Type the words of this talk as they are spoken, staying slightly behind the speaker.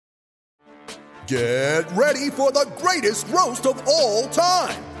Get ready for the greatest roast of all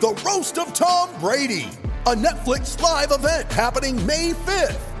time, the Roast of Tom Brady, a Netflix live event happening May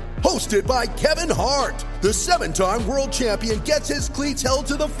 5th. Hosted by Kevin Hart, the 7-time world champion gets his cleats held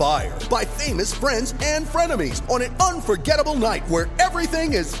to the fire by famous friends and frenemies on an unforgettable night where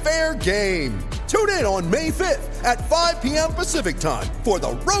everything is fair game. Tune in on May 5th at 5 p.m. Pacific time for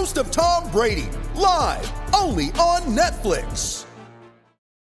the Roast of Tom Brady, live only on Netflix.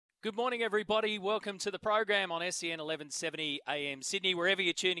 Good morning, everybody. Welcome to the program on SEN 1170 AM Sydney, wherever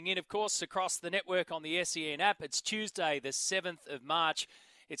you're tuning in, of course, across the network on the SEN app. It's Tuesday, the 7th of March.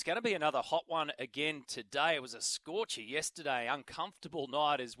 It's going to be another hot one again today. It was a scorcher yesterday, uncomfortable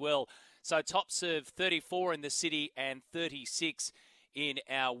night as well. So tops of 34 in the city and 36 in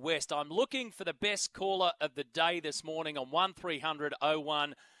our west. I'm looking for the best caller of the day this morning on 1300 01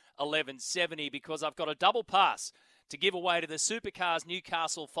 1170 because I've got a double pass to give away to the Supercars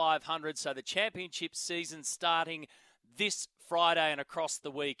Newcastle 500. So the championship season starting this Friday and across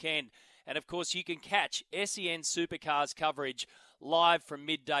the weekend. And of course, you can catch SEN Supercars coverage live from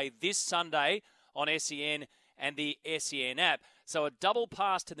midday this Sunday on SEN and the SEN app. So a double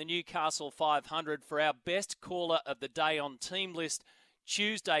pass to the Newcastle 500 for our best caller of the day on Team List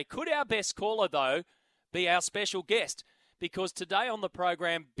Tuesday. Could our best caller, though, be our special guest? Because today on the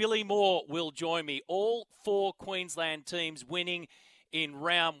program, Billy Moore will join me. All 4 Queensland teams winning in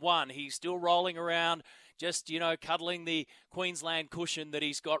round 1. He's still rolling around, just, cuddling the Queensland cushion that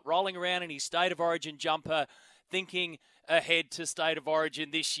he's got, rolling around in his State of Origin jumper, thinking ahead to State of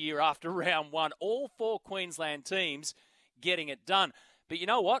Origin this year after round 1. All 4 Queensland teams getting it done. But you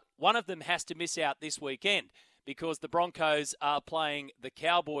know what? One of them has to miss out this weekend because the Broncos are playing the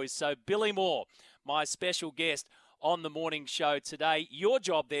Cowboys. So Billy Moore, my special guest on the morning show today. Your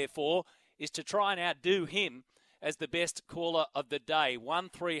job, therefore, is to try and outdo him as the best caller of the day.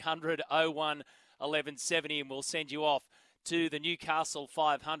 1300 01 1170, and we'll send you off to the Newcastle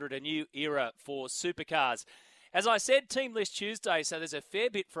 500, a new era for supercars. As I said, Team List Tuesday, so there's a fair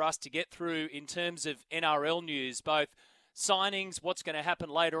bit for us to get through in terms of NRL news, both signings, what's going to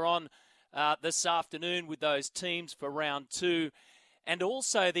happen later on this afternoon with those teams for round 2, and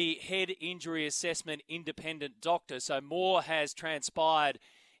also the head injury assessment independent doctor. So more has transpired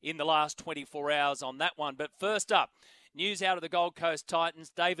in the last 24 hours on that one. But first up, news out of the Gold Coast Titans.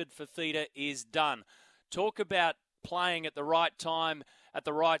 David Fifita is done. Talk about playing at the right time, at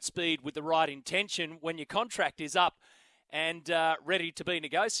the right speed, with the right intention when your contract is up and ready to be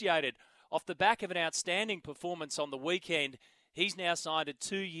negotiated. Off the back of an outstanding performance on the weekend, he's now signed a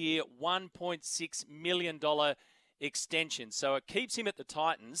 2-year, $1.6 million extension. So it keeps him at the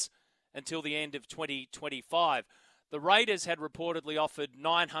Titans until the end of 2025. The Raiders had reportedly offered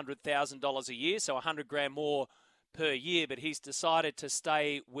 $900,000 a year, so $100,000 more per year, but he's decided to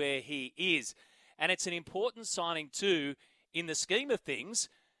stay where he is. And it's an important signing too in the scheme of things.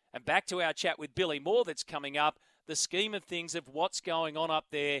 And back to our chat with Billy Moore that's coming up, the scheme of things of what's going on up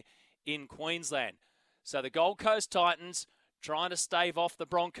there in Queensland. So the Gold Coast Titans trying to stave off the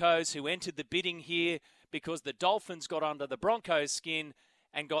Broncos, who entered the bidding here because the Dolphins got under the Broncos' skin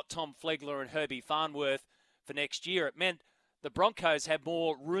and got Tom Flegler and Herbie Farnworth for next year. It meant the Broncos had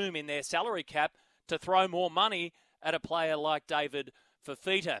more room in their salary cap to throw more money at a player like David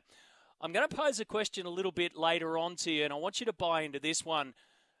Fifita. I'm going to pose a question a little bit later on to you, and I want you to buy into this one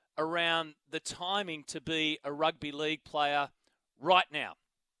around the timing to be a rugby league player right now.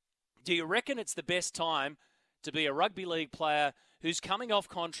 Do you reckon it's the best time to be a rugby league player who's coming off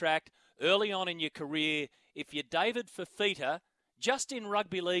contract early on in your career? If you're David Fifita, just in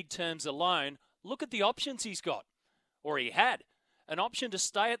rugby league terms alone, look at the options he's got, or he had. An option to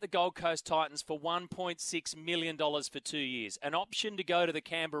stay at the Gold Coast Titans for $1.6 million for 2 years. An option to go to the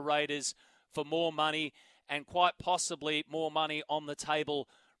Canberra Raiders for more money, and quite possibly more money on the table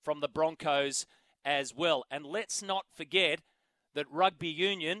from the Broncos as well. And let's not forget that rugby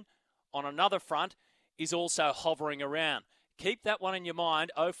union, on another front, is also hovering around. Keep that one in your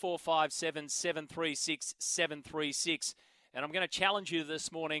mind, 0457 736 736. And I'm going to challenge you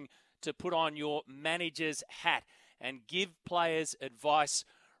this morning to put on your manager's hat and give players advice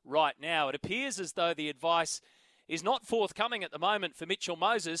right now. It appears as though the advice is not forthcoming at the moment for Mitchell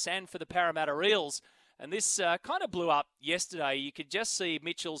Moses and for the Parramatta Eels. And this kind of blew up yesterday. You could just see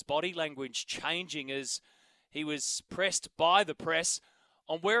Mitchell's body language changing as he was pressed by the press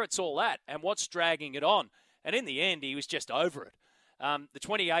on where it's all at and what's dragging it on. And in the end, he was just over it. The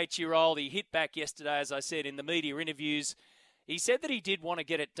 28-year-old, he hit back yesterday, as I said, in the media interviews. He said that he did want to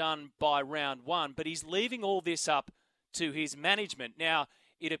get it done by round 1, but he's leaving all this up to his management. Now,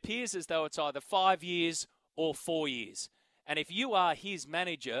 it appears as though it's either 5 years or 4 years. And if you are his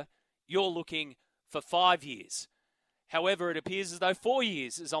manager, you're looking for 5 years. However, it appears as though 4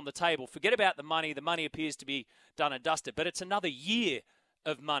 years is on the table. Forget about the money. The money appears to be done and dusted, but it's another year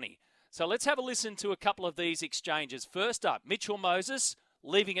of money. So let's have a listen to a couple of these exchanges. First up, Mitchell Moses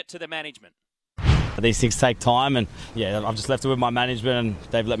leaving it to the management. These things take time, and I've just left it with my management,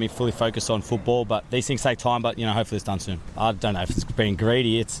 and they've let me fully focus on football. But these things take time, but hopefully it's done soon. I don't know if it's being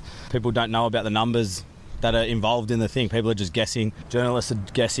greedy. It's people don't know about the numbers that are involved in the thing. People are just guessing. Journalists are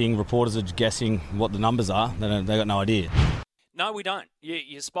guessing. Reporters are guessing what the numbers are. They got no idea. No, we don't.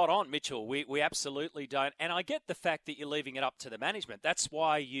 You're spot on, Mitchell. We absolutely don't. And I get the fact that you're leaving it up to the management. That's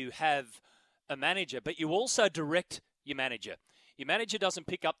why you have a manager, but you also direct your manager. Your manager doesn't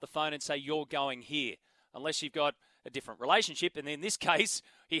pick up the phone and say, you're going here, unless you've got a different relationship. And in this case,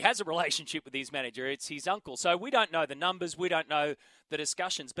 he has a relationship with his manager. It's his uncle. So we don't know the numbers. We don't know the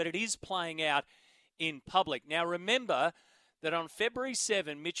discussions, but it is playing out in public. Now, remember that on February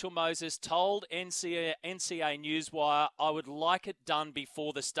 7, Mitchell Moses told NCA Newswire, I would like it done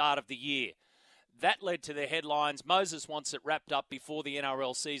before the start of the year. That led to the headlines, Moses wants it wrapped up before the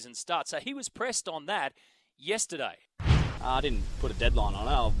NRL season starts. So he was pressed on that yesterday. I didn't put a deadline on it.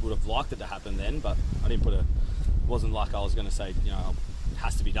 I would have liked it to happen then, but I didn't put it wasn't like I was going to say, it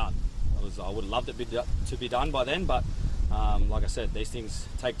has to be done. I would have loved it to be done by then, but like I said, these things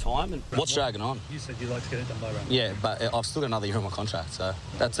take time. And what's dragging on? You said you'd like to get it done by round. Yeah, but I've still got another year on my contract, so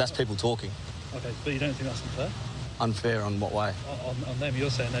that's people talking. Okay, but you don't think that's unfair? Unfair on what way? On them, you're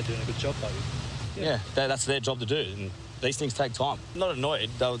saying they're doing a good job by you. Yeah, that's their job to do, and these things take time. I'm not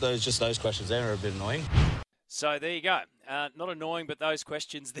annoyed. Those questions there are a bit annoying. So there you go. Not annoying, but those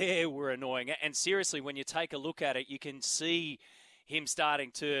questions there were annoying. And seriously, when you take a look at it, you can see him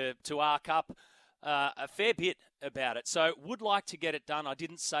starting to arc up a fair bit about it. So would like to get it done. I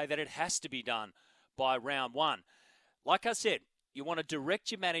didn't say that it has to be done by round one. Like I said, you want to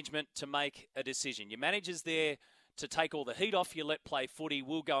direct your management to make a decision. Your manager's there to take all the heat off you, let play footy.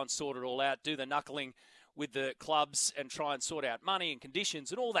 We'll go and sort it all out, do the knuckling with the clubs and try and sort out money and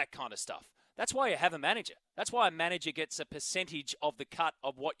conditions and all that kind of stuff. That's why you have a manager. That's why a manager gets a percentage of the cut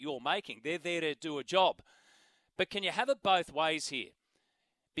of what you're making. They're there to do a job. But can you have it both ways here?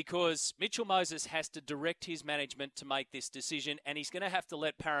 Because Mitchell Moses has to direct his management to make this decision, and he's going to have to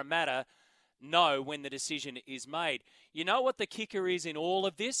let Parramatta know when the decision is made. You know what the kicker is in all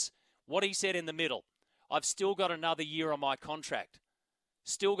of this? What he said in the middle. I've still got another year on my contract.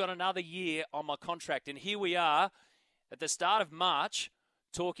 Still got another year on my contract. And here we are at the start of March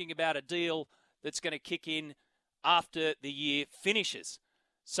talking about a deal that's going to kick in after the year finishes.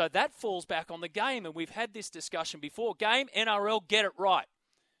 So that falls back on the game, and we've had this discussion before. Game, NRL, get it right.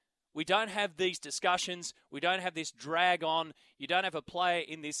 We don't have these discussions. We don't have this drag on. You don't have a player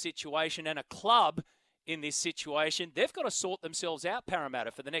in this situation and a club in this situation. They've got to sort themselves out,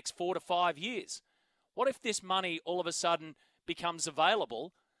 Parramatta, for the next 4 to 5 years. What if this money all of a sudden becomes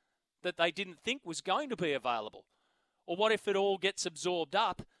available that they didn't think was going to be available? Or what if it all gets absorbed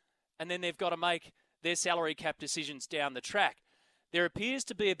up and then they've got to make their salary cap decisions down the track? There appears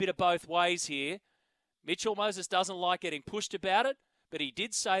to be a bit of both ways here. Mitchell Moses doesn't like getting pushed about it, but he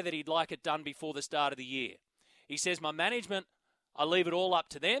did say that he'd like it done before the start of the year. He says, my management, I leave it all up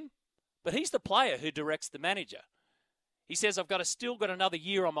to them, but he's the player who directs the manager. He says, I've still got another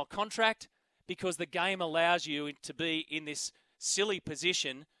year on my contract because the game allows you to be in this silly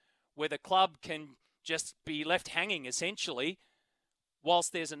position where the club can just be left hanging, essentially,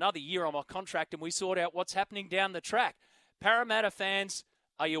 whilst there's another year on my contract and we sort out what's happening down the track. Parramatta fans,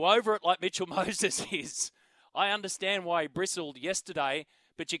 are you over it like Mitchell Moses is? I understand why he bristled yesterday,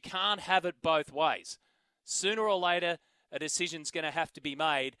 but you can't have it both ways. Sooner or later, a decision's going to have to be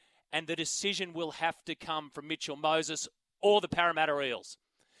made, and the decision will have to come from Mitchell Moses or the Parramatta Eels.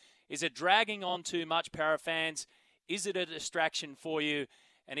 Is it dragging on too much, Para fans? Is it a distraction for you?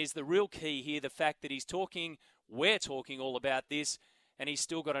 And is the real key here the fact that we're talking all about this, and he's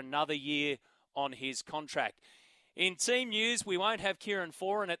still got another year on his contract? In team news, we won't have Kieran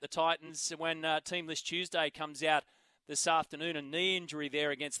Foran at the Titans when Team List Tuesday comes out this afternoon. A knee injury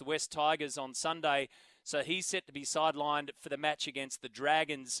there against the West Tigers on Sunday. So he's set to be sidelined for the match against the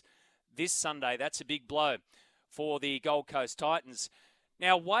Dragons this Sunday. That's a big blow for the Gold Coast Titans.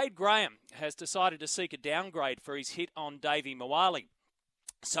 Now, Wade Graham has decided to seek a downgrade for his hit on Davey Moale.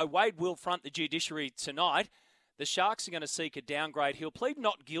 So Wade will front the judiciary tonight. The Sharks are going to seek a downgrade. He'll plead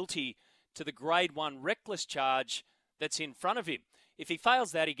not guilty to the Grade 1 reckless charge that's in front of him. If he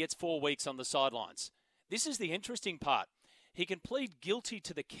fails that, he gets 4 weeks on the sidelines. This is the interesting part. He can plead guilty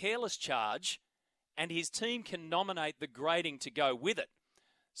to the careless charge, and his team can nominate the grading to go with it.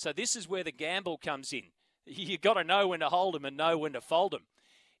 So this is where the gamble comes in. You've got to know when to hold him and know when to fold him.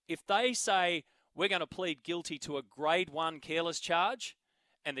 if they say we're going to plead guilty to a grade 1 careless charge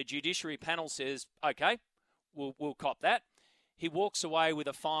and the judiciary panel says, okay, we'll cop that, he walks away with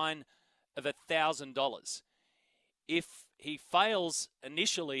a fine of $1,000. If he fails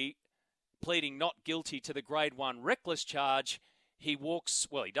initially pleading not guilty to the grade 1 reckless charge, he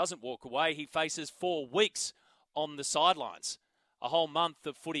doesn't walk away. He faces 4 weeks on the sidelines, a whole month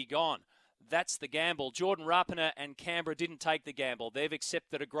of footy gone. That's the gamble. Jordan Rapana and Canberra didn't take the gamble. They've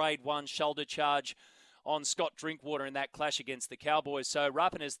accepted a grade 1 shoulder charge on Scott Drinkwater in that clash against the Cowboys. So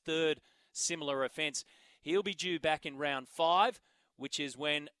Rapana's third similar offence. He'll be due back in round 5, which is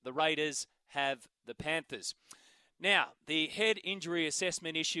when the Raiders have the Panthers. Now, the head injury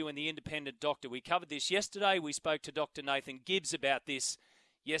assessment issue and the independent doctor. We covered this yesterday. We spoke to Dr. Nathan Gibbs about this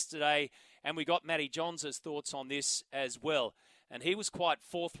yesterday, and we got Matty Johns' thoughts on this as well. And he was quite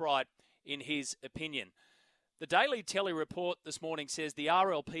forthright in his opinion. The Daily Telly report this morning says the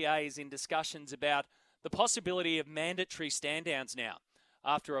RLPA is in discussions about the possibility of mandatory stand-downs now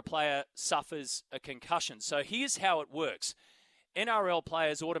after a player suffers a concussion. So here's how it works. NRL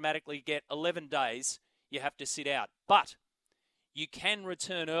players automatically get 11 days you have to sit out. But you can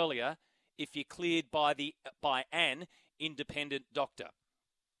return earlier if you're cleared by an independent doctor.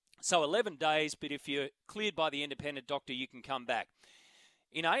 So 11 days, but if you're cleared by the independent doctor, you can come back.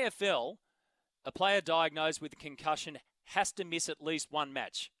 In AFL, a player diagnosed with a concussion has to miss at least one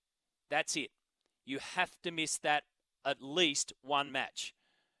match. That's it. You have to miss that at least one match.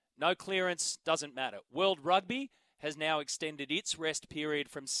 No clearance, doesn't matter. World Rugby has now extended its rest period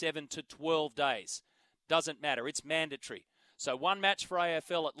from 7 to 12 days. Doesn't matter. It's mandatory. So one match for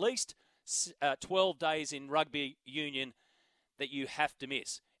AFL at least, 12 days in rugby union that you have to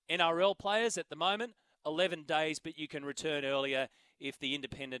miss. NRL players at the moment, 11 days, but you can return earlier if the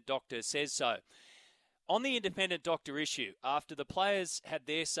independent doctor says so. On the independent doctor issue, after the players had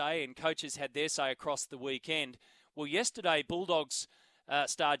their say and coaches had their say across the weekend, well, yesterday Bulldogs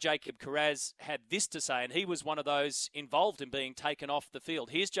star Jacob Kiraz had this to say, and he was one of those involved in being taken off the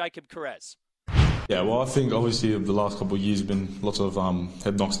field. Here's Jacob Kiraz. Yeah, well, I think obviously the last couple of years have been lots of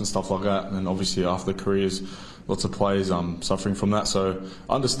head knocks and stuff like that, and obviously after the careers, lots of players suffering from that. So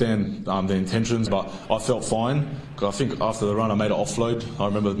I understand the intentions, but I felt fine. I think after the run I made an offload. I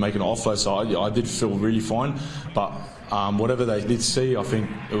remember making an offload, so I did feel really fine. But whatever they did see, I think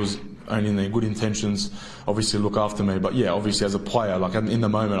it was only in their good intentions, obviously look after me. But yeah, obviously as a player, like in the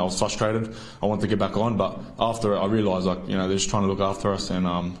moment I was frustrated. I wanted to get back on, but after I realised, like, you know, they're just trying to look after us,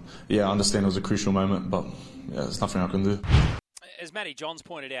 and yeah, I understand it was a crucial moment, but yeah, there's nothing I can do. As Matty Johns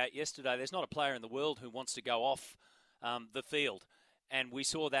pointed out yesterday, there's not a player in the world who wants to go off the field. And we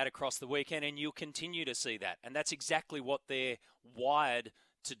saw that across the weekend, and you'll continue to see that. And that's exactly what they're wired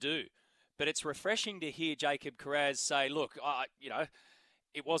to do. But it's refreshing to hear Jacob Kiraz say, look,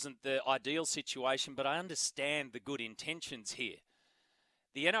 it wasn't the ideal situation, but I understand the good intentions here.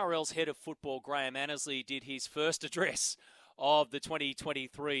 The NRL's head of football, Graham Annesley, did his first address of the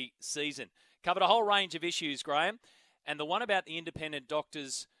 2023 season. Covered a whole range of issues, Graham, and the one about the independent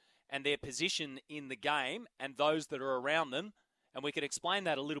doctors and their position in the game and those that are around them, and we could explain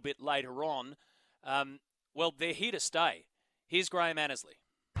that a little bit later on. Well, they're here to stay. Here's Graham Annesley.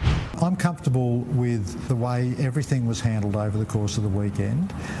 I'm comfortable with the way everything was handled over the course of the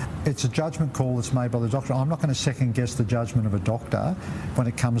weekend. It's a judgment call that's made by the doctor. I'm not going to second guess the judgment of a doctor when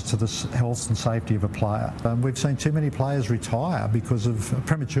it comes to the health and safety of a player. We've seen too many players retire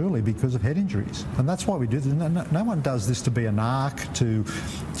prematurely because of head injuries, and that's why we do this. No one does this to be a narc, to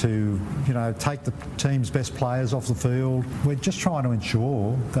take the team's best players off the field. We're just trying to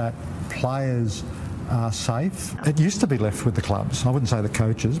ensure that players are safe. It used to be left with the clubs. I wouldn't say the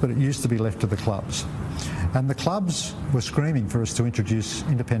coaches, but it used to be left to the clubs. And the clubs were screaming for us to introduce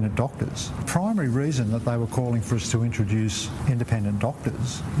independent doctors. The primary reason that they were calling for us to introduce independent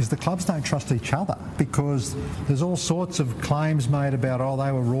doctors is the clubs don't trust each other, because there's all sorts of claims made about,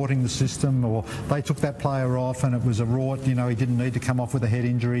 they were rorting the system, or they took that player off and it was a rort, he didn't need to come off with a head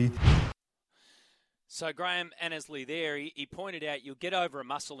injury. So Graham Annesley there, he pointed out you'll get over a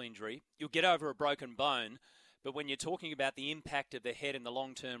muscle injury, you'll get over a broken bone, but when you're talking about the impact of the head and the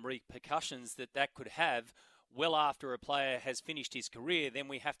long-term repercussions that could have well after a player has finished his career, then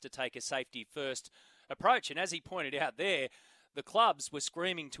we have to take a safety-first approach. And as he pointed out there, the clubs were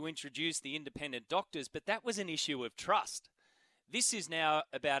screaming to introduce the independent doctors, but that was an issue of trust. This is now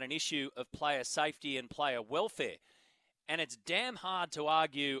about an issue of player safety and player welfare, and it's damn hard to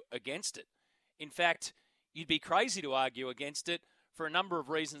argue against it. In fact, you'd be crazy to argue against it for a number of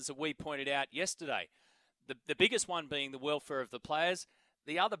reasons that we pointed out yesterday. The biggest one being the welfare of the players.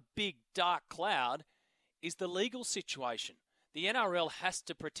 The other big dark cloud is the legal situation. the NRL has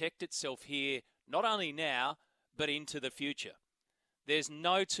to protect itself here, not only now, but into the future. There's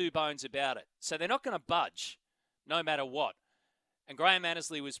no two bones about it. So they're not going to budge, no matter what. And Graham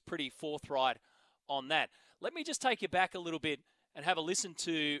Annesley was pretty forthright on that. Let me just take you back a little bit and have a listen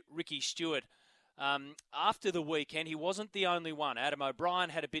to Ricky Stuart. After the weekend, he wasn't the only one. Adam O'Brien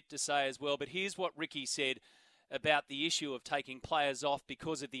had a bit to say as well, but here's what Ricky said about the issue of taking players off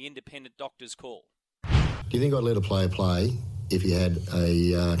because of the independent doctor's call. Do you think I'd let a player play if he had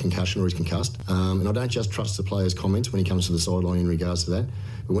a concussion or he's concussed? And I don't just trust the player's comments when he comes to the sideline in regards to that,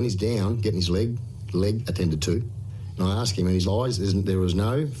 but when he's down, getting his leg attended to, and I asked him, in his eyes, there was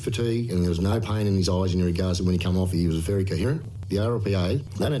no fatigue and there was no pain in his eyes in regards to when he came off, he was very coherent. The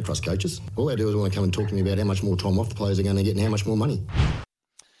RLPA, they don't trust coaches. All they do is want to come and talk to me about how much more time off the players are going to get and how much more money.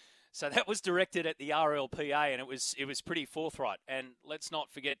 So that was directed at the RLPA, and it was pretty forthright. And let's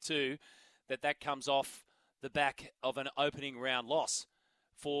not forget, too, that comes off the back of an opening round loss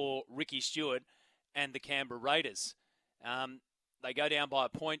for Ricky Stuart and the Canberra Raiders. They go down by a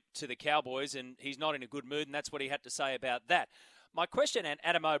point to the Cowboys, and he's not in a good mood, and that's what he had to say about that. My question, and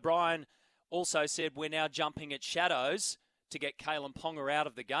Adam O'Brien also said, we're now jumping at shadows to get Kalen Ponga out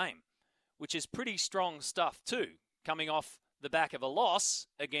of the game, which is pretty strong stuff too, coming off the back of a loss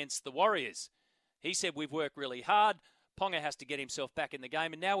against the Warriors. He said, we've worked really hard. Ponga has to get himself back in the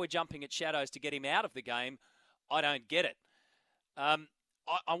game, and now we're jumping at shadows to get him out of the game. I don't get it. I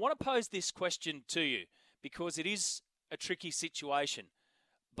want to pose this question to you because it is a tricky situation.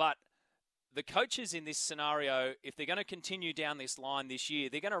 But the coaches in this scenario, if they're going to continue down this line this year,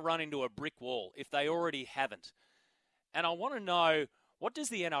 they're going to run into a brick wall if they already haven't. And I want to know, what does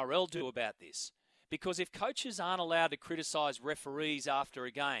the NRL do about this? Because if coaches aren't allowed to criticise referees after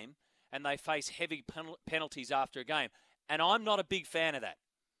a game and they face heavy penalties after a game, and I'm not a big fan of that.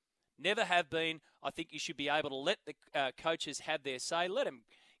 Never have been. I think you should be able to let the coaches have their say, let them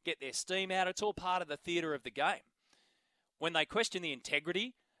get their steam out. It's all part of the theatre of the game. When they question the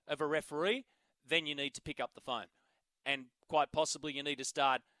integrity of a referee, then you need to pick up the phone. And quite possibly you need to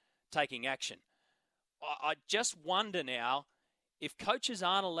start taking action. I just wonder now, if coaches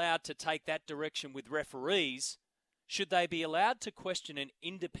aren't allowed to take that direction with referees, should they be allowed to question an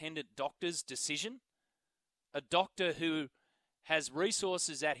independent doctor's decision? A doctor who has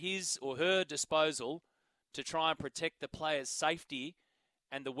resources at his or her disposal to try and protect the player's safety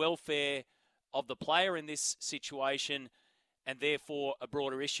and the welfare of the player in this situation, and therefore a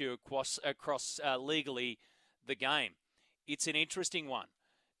broader issue across legally the game. It's an interesting one.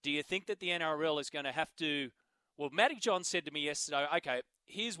 Do you think that the NRL is going to have to... Well, Matty John said to me yesterday, okay,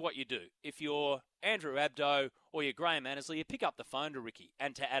 here's what you do. If you're Andrew Abdo or you're Graham Annesley, you pick up the phone to Ricky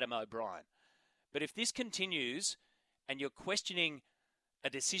and to Adam O'Brien. But if this continues and you're questioning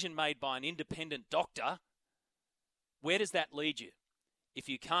a decision made by an independent doctor, where does that lead you? If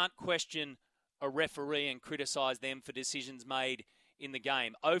you can't question a referee and criticise them for decisions made in the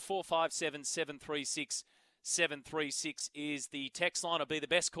game. 0457 736 736 is the text line. I'll be the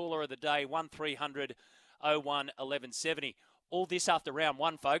best caller of the day, 1300 01 1170. All this after round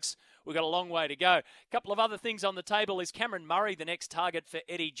one, folks. We've got a long way to go. A couple of other things on the table. Is Cameron Murray the next target for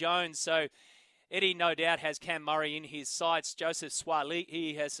Eddie Jones? So Eddie no doubt has Cam Murray in his sights. Joseph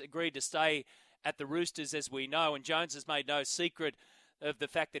Suaalii has agreed to stay at the Roosters, as we know, and Jones has made no secret of the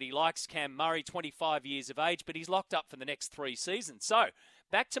fact that he likes Cam Murray, 25 years of age, but he's locked up for the next 3 seasons. So,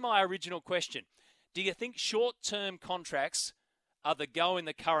 back to my original question. Do you think short-term contracts are the go in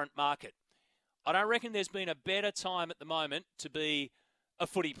the current market? I don't reckon there's been a better time at the moment to be a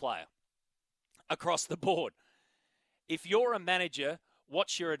footy player across the board. If you're a manager,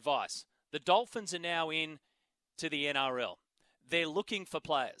 what's your advice? The Dolphins are now in to the NRL. They're looking for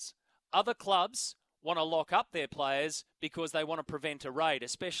players. Other clubs want to lock up their players because they want to prevent a raid,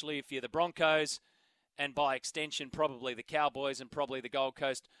 especially if you're the Broncos and by extension probably the Cowboys and probably the Gold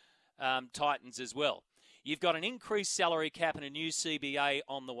Coast Titans as well. You've got an increased salary cap and a new CBA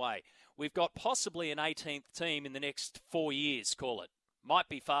on the way. We've got possibly an 18th team in the next 4 years, call it. Might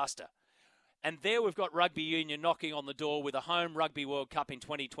be faster. And there we've got rugby union knocking on the door with a home Rugby World Cup in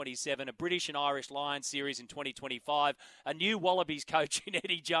 2027, a British and Irish Lions series in 2025, a new Wallabies coach in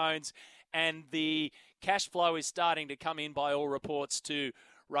Eddie Jones, and the cash flow is starting to come in by all reports to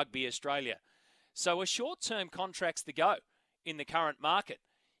Rugby Australia. So a short-term contract's the go in the current market.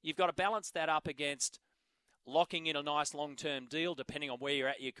 You've got to balance that up against locking in a nice long-term deal depending on where you're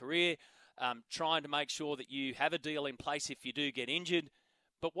at in your career, trying to make sure that you have a deal in place if you do get injured.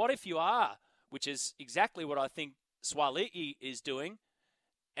 But what if you are, which is exactly what I think Suaalii is doing,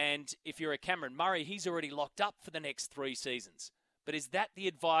 and if you're a Cameron Murray, he's already locked up for the next 3 seasons. But is that the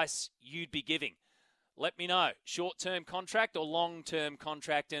advice you'd be giving? let me know. Short-term contract or long-term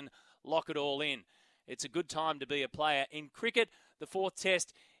contract, and lock it all in. It's a good time to be a player. In cricket, the fourth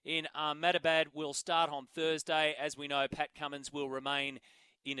test in Ahmedabad will start on Thursday. As we know, Pat Cummins will remain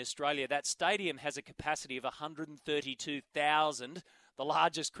in Australia. That stadium has a capacity of 132,000, the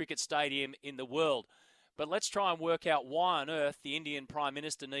largest cricket stadium in the world. But let's try and work out why on earth the Indian Prime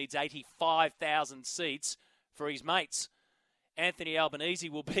Minister needs 85,000 seats for his mates. Anthony Albanese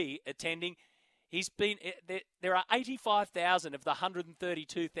will be attending. There are 85,000 of the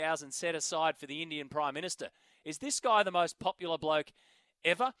 132,000 set aside for the Indian Prime Minister. Is this guy the most popular bloke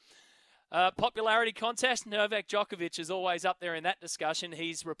ever? Popularity contest, Novak Djokovic is always up there in that discussion.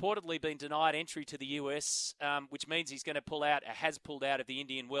 He's reportedly been denied entry to the US, which means he's going to has pulled out of the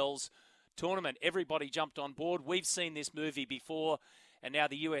Indian Wells tournament. Everybody jumped on board. We've seen this movie before, and now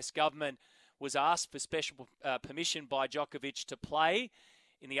the US government was asked for special permission by Djokovic to play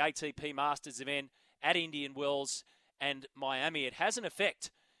in the ATP Masters event at Indian Wells and Miami. It has an effect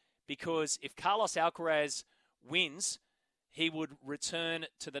because if Carlos Alcaraz wins, he would return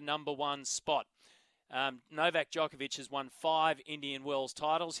to the number one spot. Novak Djokovic has won 5 Indian Wells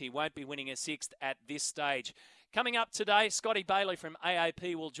titles. He won't be winning a 6th at this stage. Coming up today, Scotty Bailey from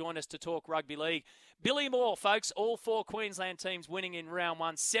AAP will join us to talk rugby league. Billy Moore, folks, all 4 Queensland teams winning in round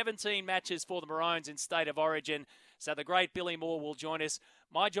 1. 17 matches for the Maroons in State of Origin. So the great Billy Moore will join us.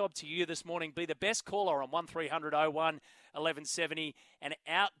 My job to you this morning, be the best caller on 1300 01 1170 and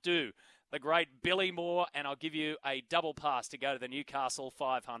outdo the great Billy Moore, and I'll give you a double pass to go to the Newcastle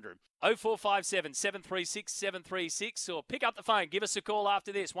 500. 0457 736 736, or pick up the phone. Give us a call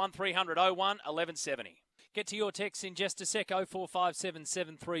after this, 1300 01 1170. Get to your texts in just a sec, 0457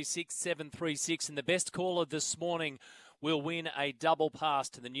 736 736, and the best caller this morning will win a double pass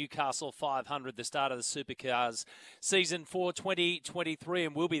to the Newcastle 500, the start of the Supercars season for 2023,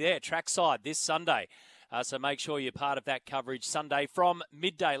 and we'll be there trackside this Sunday. So make sure you're part of that coverage Sunday from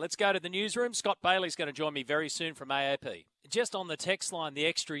midday. Let's go to the newsroom. Scott Bailey's going to join me very soon from AAP. Just on the text line, the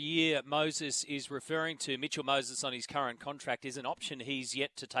extra year Moses is referring to, Mitchell Moses on his current contract, is an option he's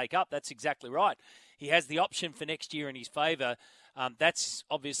yet to take up. That's exactly right. He has the option for next year in his favour. That's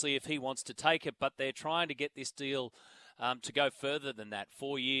obviously if he wants to take it, but they're trying to get this deal to go further than that,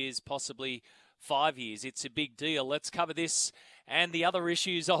 4 years, possibly 5 years. It's a big deal. Let's cover this and the other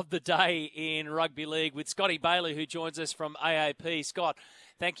issues of the day in rugby league with Scotty Bailey, who joins us from AAP. Scott,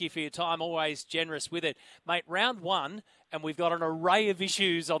 thank you for your time, always generous with it. Mate, round 1, and we've got an array of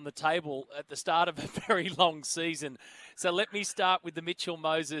issues on the table at the start of a very long season. So let me start with the Mitchell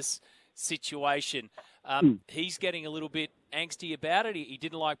Moses situation. He's getting a little bit angsty about it. He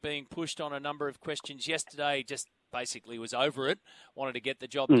didn't like being pushed on a number of questions yesterday, just basically was over it, wanted to get the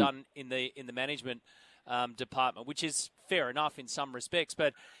job done in the management department, which is fair enough in some respects.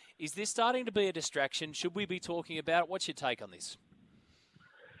 But is this starting to be a distraction? Should we be talking about it? What's your take on this?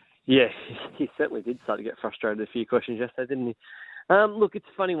 Yeah, he certainly did start to get frustrated a few questions yesterday, didn't he? Look, it's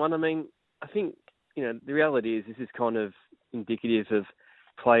a funny one. I mean, I think, the reality is this is kind of indicative of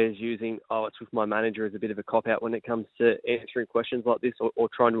players using, it's with my manager as a bit of a cop-out when it comes to answering questions like this or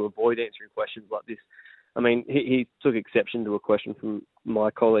trying to avoid answering questions like this. I mean, he took exception to a question from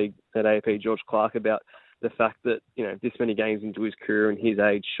my colleague at AAP, George Clark, about the fact that, this many games into his career and his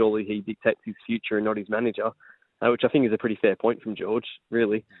age, surely he dictates his future and not his manager, which I think is a pretty fair point from George,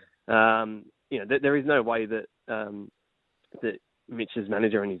 really. There is no way that that Mitch's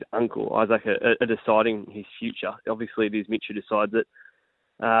manager and his uncle, Isaac, are deciding his future. Obviously, it is Mitch who decides it.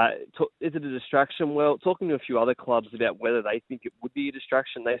 Is it a distraction? Well, talking to a few other clubs about whether they think it would be a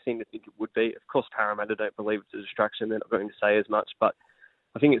distraction, they seem to think it would be. Of course, Parramatta don't believe it's a distraction. They're not going to say as much, but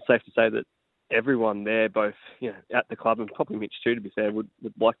I think it's safe to say that everyone there, both at the club and probably Mitch too, to be fair, would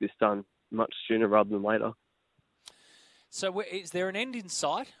like this done much sooner rather than later. So is there an end in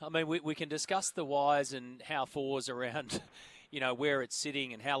sight? I mean, we can discuss the whys and how for's around, where it's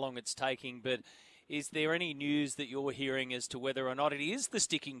sitting and how long it's taking, but is there any news that you're hearing as to whether or not it is the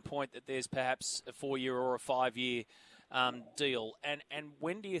sticking point that there's perhaps a 4-year or a 5-year deal? And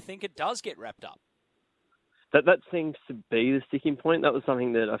when do you think it does get wrapped up? That seems to be the sticking point. That was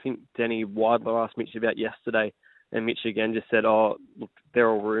something that I think Danny Weidler asked Mitch about yesterday. And Mitch again just said, look, they're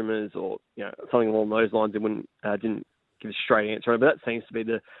all rumours or something along those lines. It didn't give a straight answer. But that seems to be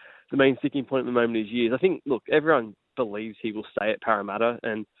the main sticking point at the moment is years. I think, look, everyone believes he will stay at Parramatta,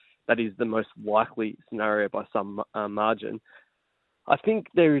 and that is the most likely scenario by some margin. I think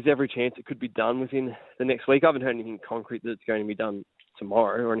there is every chance it could be done within the next week. I haven't heard anything concrete that it's going to be done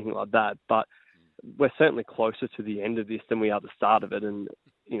tomorrow or anything like that, but we're certainly closer to the end of this than we are the start of it. And,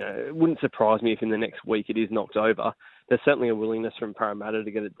 it wouldn't surprise me if in the next week it is knocked over. There's certainly a willingness from Parramatta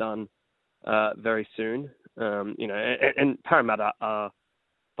to get it done very soon. And Parramatta are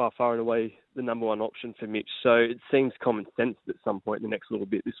by far and away the number one option for Mitch. So it seems common sense that at some point in the next little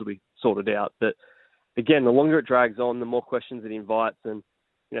bit this will be sorted out. But again, the longer it drags on, the more questions it invites. And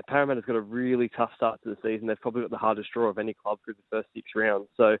Parramatta's got a really tough start to the season. They've probably got the hardest draw of any club through the first 6 rounds.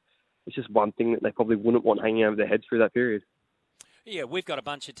 So it's just one thing that they probably wouldn't want hanging over their heads through that period. Yeah, we've got a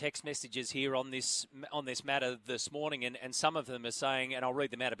bunch of text messages here on this matter this morning, and some of them are saying, and I'll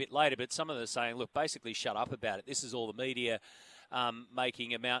read them out a bit later, but some of them are saying, look, basically shut up about it. This is all the media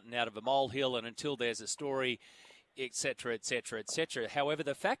making a mountain out of a molehill, and until there's a story, etc., etc., etc. However,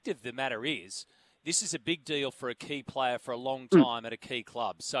 the fact of the matter is, this is a big deal for a key player for a long time at a key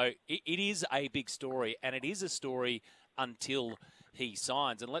club. So it is a big story, and it is a story until he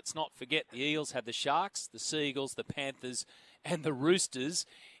signs. And let's not forget, the Eels have the Sharks, the Seagulls, the Panthers, and the Roosters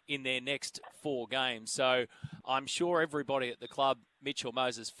in their next 4 games. So I'm sure everybody at the club, Mitchell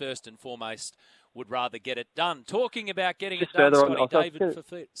Moses first and foremost, would rather get it done. Talking about getting it done, Scotty, David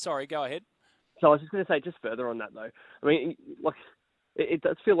Fifita. Sorry, go ahead. So I was just going to say, just further on that, though. I mean, like, it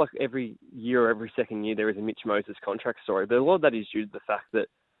does feel like every year or every second year there is a Mitch Moses contract story, but a lot of that is due to the fact that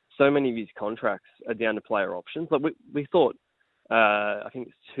so many of his contracts are down to player options. Like we thought, I think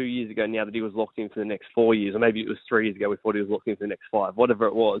it's 2 years ago now that he was locked in for the next 4 years, or maybe it was 3 years ago we thought he was locked in for the next 5, whatever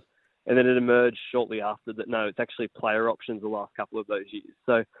it was. And then it emerged shortly after that, no, it's actually player options the last couple of those years.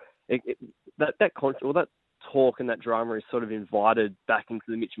 So that talk and that drama is sort of invited back into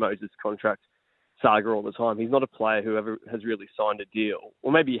the Mitch Moses contract saga all the time. He's not a player who ever has really signed a deal,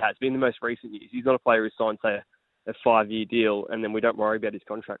 or maybe he has, but in the most recent years, he's not a player who signed, say, a 5-year deal, and then we don't worry about his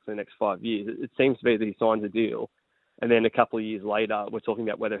contract for the next 5 years. It seems to be that he signs a deal, and then a couple of years later, we're talking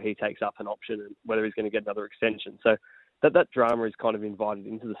about whether he takes up an option and whether he's going to get another extension. So that drama is kind of invited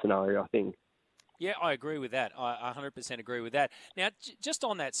into the scenario, I think. Yeah, I agree with that. I 100% agree with that. Now, just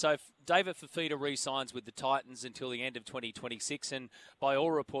on that, so David Fifita re-signs with the Titans until the end of 2026, and by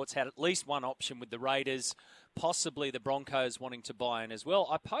all reports had at least one option with the Raiders, possibly the Broncos wanting to buy in as well.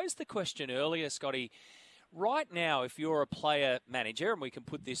 I posed the question earlier, Scotty. Right now, if you're a player manager, and we can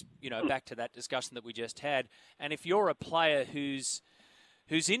put this, back to that discussion that we just had, and if you're a player who's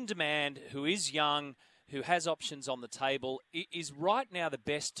in demand, who is young, who has options on the table, is right now the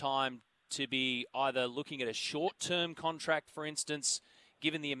best time to be either looking at a short-term contract, for instance,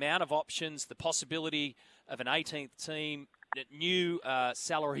 given the amount of options, the possibility of an 18th team, new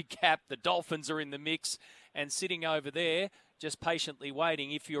salary cap, the Dolphins are in the mix, and sitting over there just patiently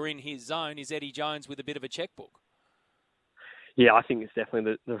waiting, if you're in his zone, is Eddie Jones with a bit of a checkbook? Yeah, I think it's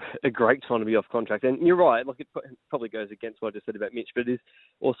definitely a great time to be off contract. And you're right, it probably goes against what I just said about Mitch, but it is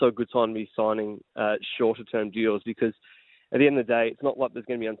also a good time to be signing shorter-term deals, because at the end of the day, it's not like there's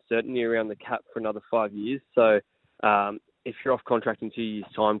going to be uncertainty around the cap for another 5 years. So if you're off contract in 2 years'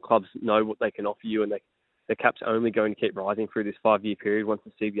 time, clubs know what they can offer you, and the cap's only going to keep rising through this 5-year period once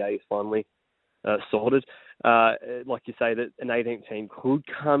the CBA is finally sorted. Like you say, that an 18th team could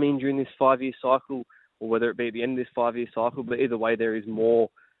come in during this 5-year cycle, or whether it be at the end of this 5-year cycle. But either way, there is more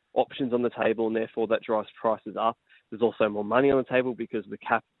options on the table, and therefore that drives prices up. There's also more money on the table because the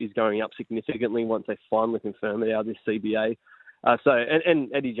cap is going up significantly once they finally confirm it out of this CBA.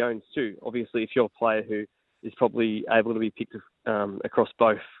 And Eddie Jones too. Obviously, if you're a player who is probably able to be picked across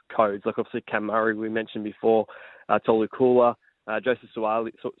both codes, like obviously Cam Murray we mentioned before, Tolu Kula, Joseph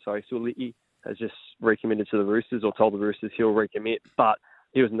Suaalii has just recommitted to the Roosters, or told the Roosters he'll recommit. But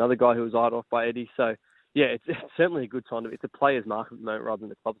he was another guy who was eyed off by Eddie. So yeah, it's certainly a good time it's a player's market at the moment rather than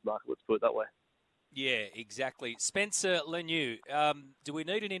the club's market. Let's put it that way. Yeah, exactly. Spencer Leniu, do we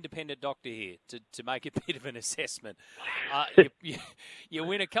need an independent doctor here to make a bit of an assessment? You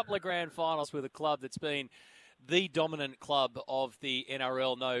win a couple of grand finals with a club that's been the dominant club of the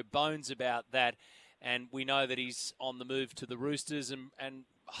NRL, no bones about that, and we know that he's on the move to the Roosters,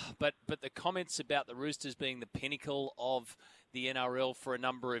 but the comments about the Roosters being the pinnacle of the NRL for a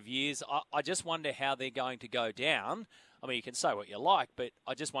number of years, I just wonder how they're going to go down. I mean, you can say what you like, but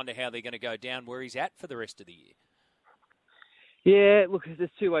I just wonder how they're going to go down where he's at for the rest of the year. Yeah, look, there's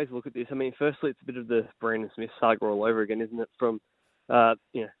two ways to look at this. I mean, firstly, it's a bit of the Brandon Smith saga all over again, isn't it? From,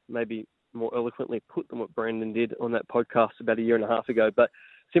 maybe more eloquently put than what Brandon did on that podcast about a year and a half ago, but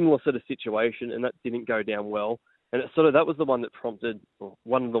similar sort of situation, and that didn't go down well. And it's that was the one that prompted, or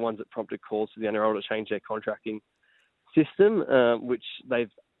one of the ones that prompted calls for the NRL to change their contracting system, which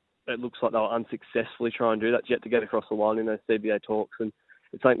it looks like they'll unsuccessfully try and do that yet to get across the line in those CBA talks. And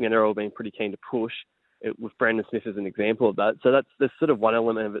it's something the NRL have been pretty keen to push, with Brandon Smith as an example of that. So there's sort of one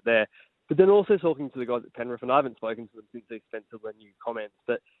element of it there. But then also talking to the guys at Penrith, and I haven't spoken to them since these Spencer Leniu comments,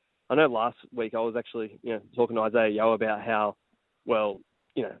 but I know last week I was actually talking to Isaiah Yeo about how, well,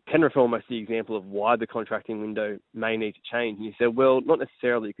 Penrith are almost the example of why the contracting window may need to change. And you said, well, not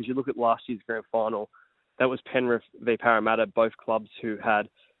necessarily, because you look at last year's grand final, that was Penrith v Parramatta, both clubs who had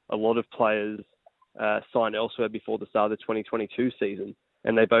a lot of players signed elsewhere before the start of the 2022 season,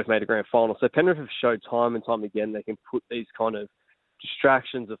 and they both made a grand final. So Penrith have showed time and time again they can put these kind of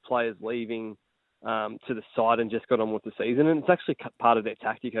distractions of players leaving to the side and just got on with the season. And it's actually part of their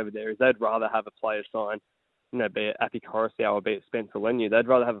tactic over there is they'd rather have a player sign, be it Api Koroisau or be it Spencer Leniu, they'd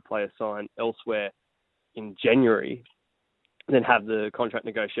rather have a player sign elsewhere in January than have the contract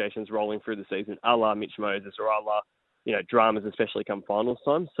negotiations rolling through the season, a la Mitch Moses or a la, dramas, especially come finals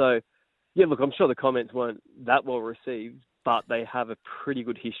time. So, yeah, look, I'm sure the comments weren't that well received, but they have a pretty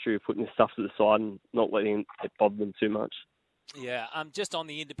good history of putting this stuff to the side and not letting it bother them too much. Yeah, just on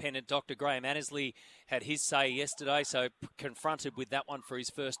the independent, Dr. Graham Annesley had his say yesterday, so confronted with that one for his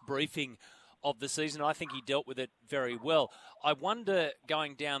first briefing of the season. I think he dealt with it very well. I wonder,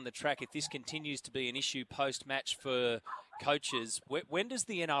 going down the track, if this continues to be an issue post-match for coaches, when does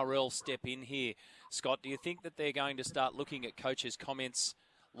the NRL step in here, Scott? Do you think that they're going to start looking at coaches' comments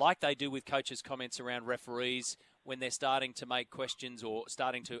like they do with coaches' comments around referees when they're starting to make questions or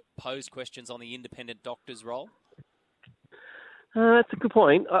starting to pose questions on the independent doctor's role? That's a good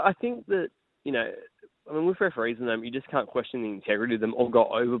point. I think that, with referees and them, you just can't question the integrity of them or go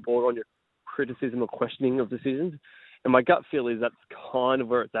overboard on your criticism or questioning of decisions. And my gut feel is that's kind of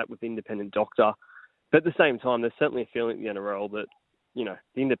where it's at with the independent doctor. But at the same time, there's certainly a feeling at the NRL that,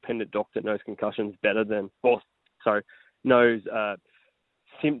 the independent doctor knows concussions better than, knows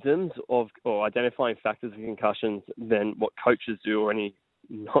symptoms of or identifying factors of concussions than what coaches do or any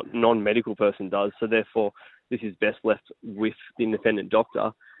non-medical person does. So therefore, this is best left with the independent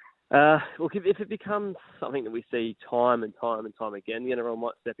doctor. Look, if it becomes something that we see time and time and time again, the NRL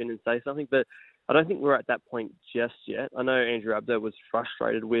might step in and say something, but I don't think we're at that point just yet. I know Andrew Abdo was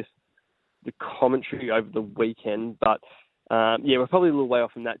frustrated with the commentary over the weekend, but we're probably a little way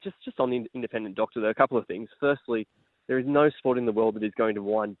off from that. Just on the independent doctor, there are a couple of things. Firstly, there is no sport in the world that is going to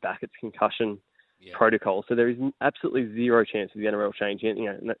wind back its concussion protocol, so there is absolutely zero chance of the NRL changing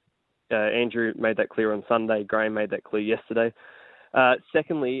it. Andrew made that clear on Sunday. Graham made that clear yesterday.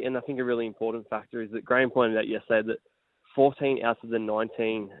 Secondly, and I think a really important factor, is that Graham pointed out yesterday that 14 out of the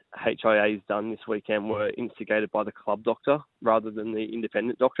 19 HIAs done this weekend were instigated by the club doctor rather than the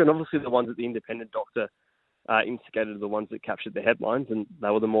independent doctor. And obviously the ones that the independent doctor instigated are the ones that captured the headlines, and they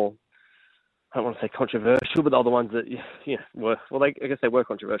were the more, I don't want to say controversial, but the other ones that I guess they were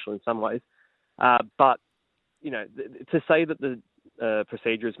controversial in some ways. But to say that the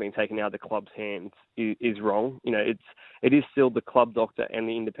procedure has been taken out of the club's hands is wrong. It is still the club doctor and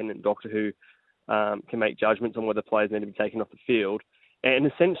the independent doctor who can make judgments on whether players need to be taken off the field. And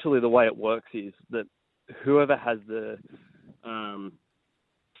essentially the way it works is that whoever has the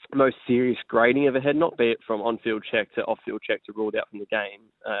most serious grading of a head knock, be it from on-field check to off-field check to ruled out from the game,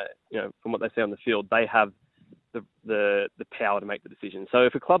 from what they see on the field, they have the power to make the decision. So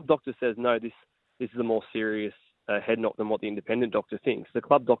if a club doctor says, no, this is a more serious head knock than what the independent doctor thinks, the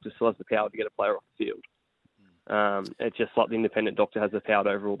club doctor still has the power to get a player off the field. It's just like the independent doctor has the power to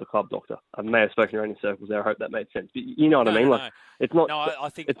overrule the club doctor. I may have spoken around in circles there. I hope that made sense. But you know what I mean? No. It's not. No, I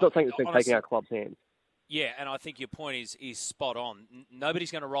think it's not something that's been taken out of club's hands. Yeah, and I think your point is spot on.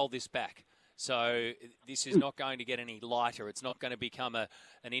 Nobody's going to roll this back. So this is not going to get any lighter. It's not going to become an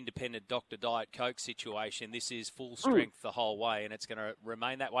independent Dr. Diet Coke situation. This is full strength the whole way, and it's going to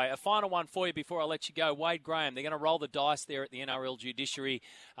remain that way. A final one for you before I let you go. Wade Graham, they're going to roll the dice there at the NRL judiciary.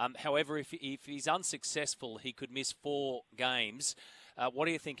 However, if he's unsuccessful, he could miss 4 games. What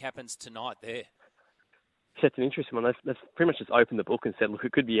do you think happens tonight there? That's an interesting one. They've pretty much just opened the book and said, look,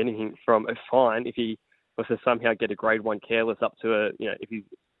 it could be anything from a fine if he was to somehow get a grade 1 careless up to if he's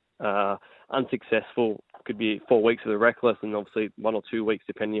unsuccessful, could be 4 weeks of the reckless, and obviously 1 or 2 weeks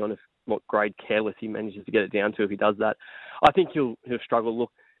depending on what grade careless he manages to get it down to if he does that. I think he'll struggle.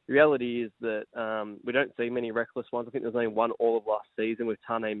 Look, the reality is that we don't see many reckless ones. I think there's only one all of last season with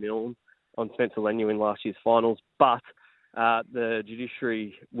Tane Milne on Spencer Leniu in last year's finals, but the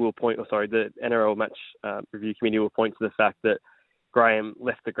judiciary will the NRL match review committee will point to the fact that Graham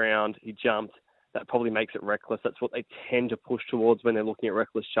left the ground, he jumped. That probably makes it reckless. That's what they tend to push towards when they're looking at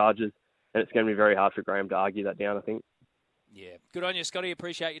reckless charges. And it's going to be very hard for Graham to argue that down, I think. Yeah. Good on you, Scotty.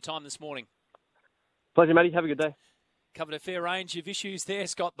 Appreciate your time this morning. Pleasure, Matty. Have a good day. Covered a fair range of issues there.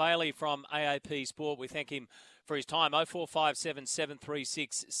 Scott Bailey from AAP Sport. We thank him for his time. 0457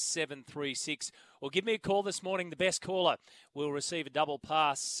 736 736. Or give me a call this morning. The best caller will receive a double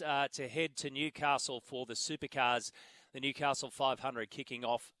pass to head to Newcastle for the Supercars the Newcastle 500 kicking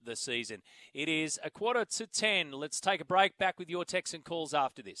off the season. It is 9:45. Let's take a break. Back with your texts and calls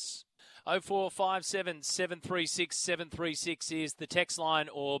after this. 0457 736 736 is the text line,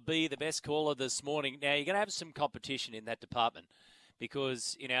 or be the best caller this morning. Now, you're going to have some competition in that department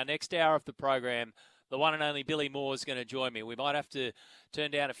because in our next hour of the program, the one and only Billy Moore is going to join me. We might have to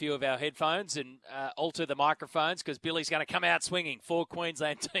turn down a few of our headphones and alter the microphones because Billy's going to come out swinging. 4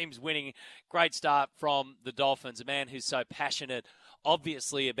 Queensland teams winning. Great start from the Dolphins, a man who's so passionate,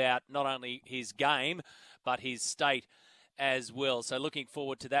 obviously, about not only his game, but his state as well. So looking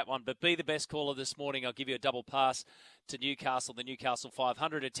forward to that one. But be the best caller this morning. I'll give you a double pass to Newcastle, the Newcastle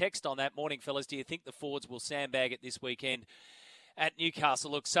 500. A text on that morning, fellas. Do you think the Fords will sandbag it this weekend at Newcastle?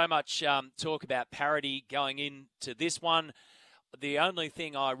 Look, so much talk about parity going into this one. The only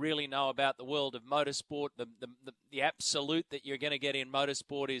thing I really know about the world of motorsport, the absolute that you're going to get in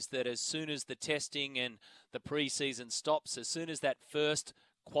motorsport is that as soon as the testing and the pre-season stops, as soon as that first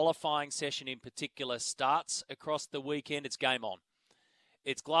qualifying session in particular starts across the weekend, it's game on.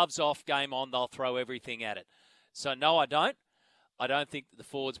 It's gloves off, game on. They'll throw everything at it. So no, I don't. I don't think that the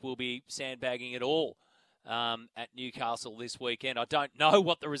Fords will be sandbagging at all at Newcastle this weekend. I don't know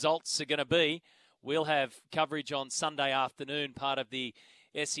what the results are going to be. We'll have coverage on Sunday afternoon, part of the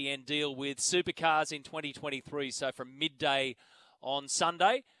SEN deal with Supercars in 2023. So from midday on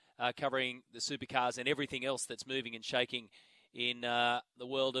Sunday, covering the Supercars and everything else that's moving and shaking in the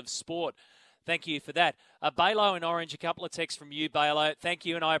world of sport. Thank you for that. Balo in Orange, a couple of texts from you, Balo. Thank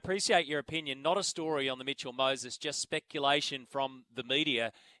you, and I appreciate your opinion. Not a story on the Mitchell Moses, just speculation from the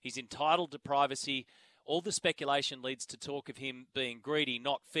media. He's entitled to privacy. All the speculation leads to talk of him being greedy,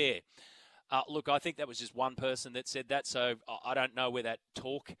 not fair. Look, I think that was just one person that said that, so I don't know where that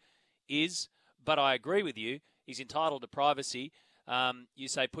talk is, but I agree with you. He's entitled to privacy. You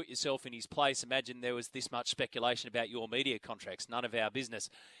say put yourself in his place. Imagine there was this much speculation about your media contracts. None of our business.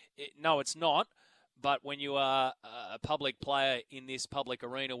 No, it's not. But when you are a public player in this public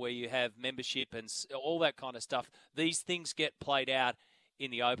arena where you have membership and all that kind of stuff, these things get played out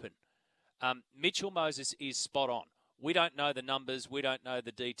in the open. Mitchell Moses is spot on. We don't know the numbers. We don't know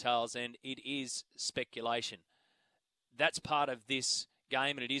the details, and it is speculation. That's part of this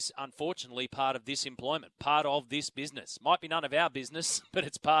game, and it is unfortunately part of this employment, part of this business. Might be none of our business, but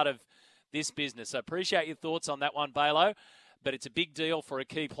it's part of this business. So appreciate your thoughts on that one, Balo, but it's a big deal for a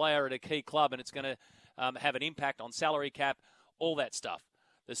key player at a key club, and it's going to have an impact on salary cap, all that stuff.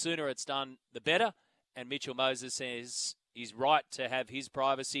 The sooner it's done, the better, and Mitchell Moses says he's right to have his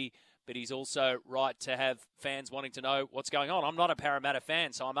privacy, but he's also right to have fans wanting to know what's going on. I'm not a Parramatta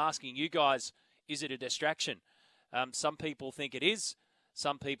fan, so I'm asking you guys, is it a distraction? Some people think it is.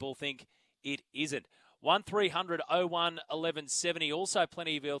 Some people think it isn't. 1300 01 1170. Also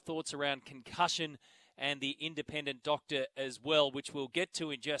plenty of your thoughts around concussion and the independent doctor as well, which we'll get to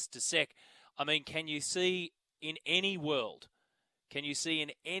in just a sec. I mean, can you see in any world, the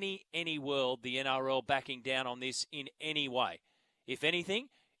NRL backing down on this in any way? If anything,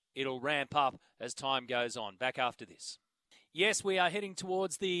 it'll ramp up as time goes on. Back after this. Yes, we are heading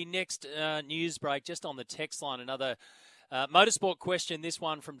towards the next news break. Just on the text line, another motorsport question. This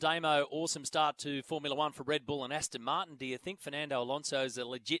one from Damo. Awesome start to Formula One for Red Bull and Aston Martin. Do you think Fernando Alonso is a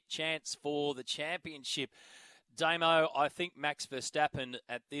legit chance for the championship? Damo, I think Max Verstappen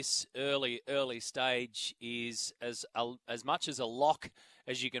at this early stage is as much as a lock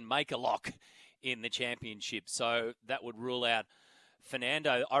as you can make a lock in the championship. So that would rule out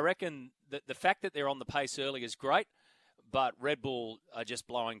Fernando. I reckon that the fact that they're on the pace early is great, but Red Bull are just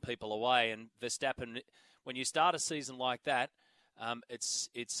blowing people away. And Verstappen, when you start a season like that,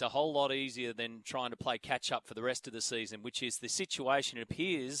 it's a whole lot easier than trying to play catch up for the rest of the season, which is the situation it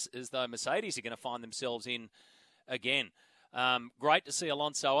appears as though Mercedes are going to find themselves in again. Great to see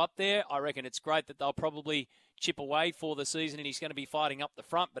Alonso up there. I reckon it's great that they'll probably chip away for the season and he's going to be fighting up the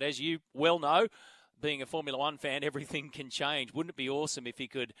front. But as you well know, being a Formula One fan, everything can change. Wouldn't it be awesome if he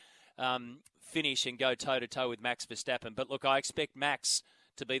could finish and go toe-to-toe with Max Verstappen? But look, I expect Max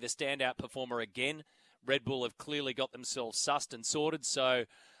to be the standout performer again. Red Bull have clearly got themselves sussed and sorted, so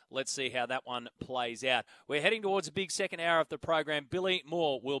let's see how that one plays out. We're heading towards a big second hour of the program. Billy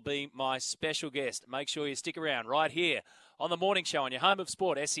Moore will be my special guest. Make sure you stick around right here on the morning show on your home of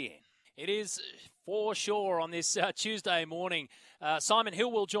sport, SEN. It is for sure on this Tuesday morning. Simon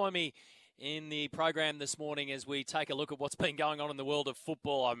Hill will join me in the program this morning as we take a look at what's been going on in the world of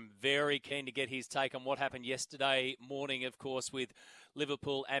football. I'm very keen to get his take on what happened yesterday morning, of course, with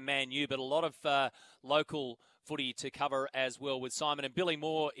Liverpool and Man U, but a lot of local footy to cover as well with Simon. And Billy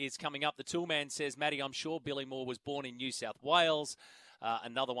Moore is coming up. The Toolman says, Matty, I'm sure Billy Moore was born in New South Wales.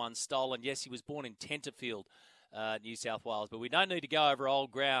 Another one stolen. Yes, he was born in Tenterfield, New South Wales. But we don't need to go over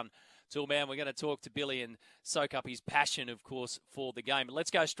old ground. Man, we're going to talk to Billy and soak up his passion, of course, for the game. But let's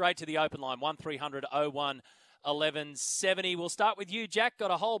go straight to the open line, 1300 01 1170. We'll start with you, Jack.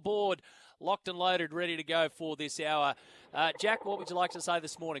 Got a whole board locked and loaded, ready to go for this hour. Jack, what would you like to say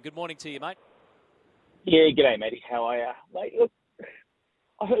this morning? Good morning to you, mate. Yeah, g'day, Matty. How are you? Mate, look,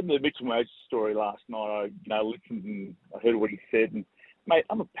 I heard the Mitchell Moses story last night. I listened and I heard what he said. And, mate,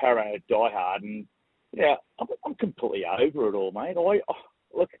 I'm a Parramatta diehard, and, I'm completely over it all, mate.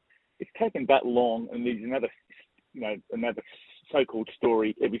 Look, it's taken that long, and there's another so-called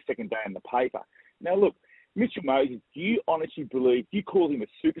story every second day in the paper. Now, look, Mitchell Moses, do you honestly believe, do you call him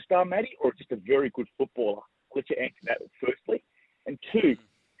a superstar, Matty, or just a very good footballer? I'll let you answer that firstly. And two,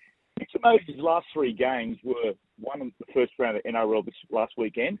 Mitchell Moses' last 3 games were 1 in the first round of NRL this last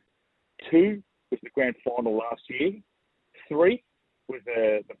weekend, 2 was the grand final last year, 3 was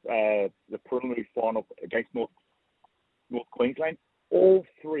the preliminary final against North Queensland. All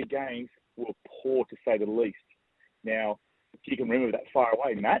 3 games were poor, to say the least. Now, if you can remember that far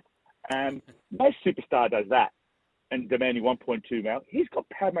away, Matt, no superstar does that and demanding 1.2 mil. He's got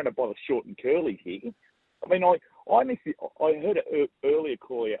Parramatta by the short and curlies here. I mean, I heard an earlier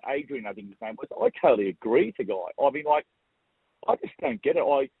caller, Adrian, I think his name was. I totally agree with the guy. I mean, I just don't get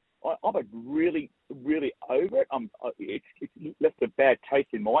it. I'm really, really over it. It's left a bad taste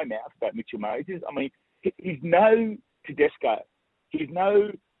in my mouth about Mitchell Moses. I mean, he's no Tedesco. He's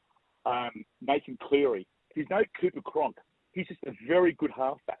no Nathan Cleary. He's no Cooper Cronk. He's just a very good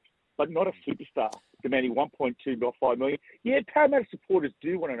halfback, but not a superstar demanding 1.25 million. Yeah, Parramatta supporters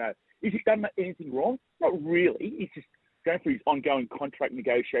do want to know, is he done anything wrong? Not really. He's just going through his ongoing contract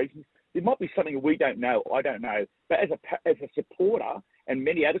negotiations. There might be something we don't know. I don't know. But as a supporter and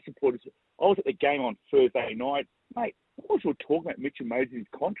many other supporters, I was at the game on Thursday night. Mate, what was we talking about Mitchell Moses'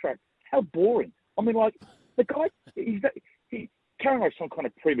 contract? How boring. I mean, the guy, he's carrying on some kind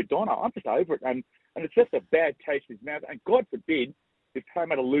of prima donna. I'm just over it. And it's just a bad taste in his mouth. And God forbid, if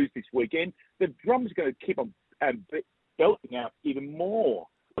Parramatta lose this weekend, the drum's going to keep on belting out even more.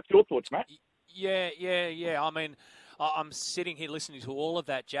 What's your thoughts, Matt? Yeah. I mean, I'm sitting here listening to all of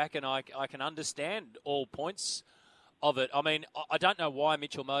that, Jack, and I can understand all points of it. I mean, I don't know why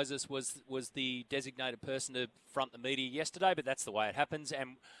Mitchell Moses was the designated person to front the media yesterday, but that's the way it happens,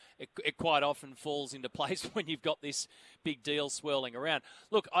 and it quite often falls into place when you've got this big deal swirling around.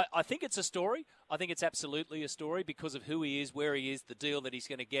 Look, I think it's a story. I think it's absolutely a story because of who he is, where he is, the deal that he's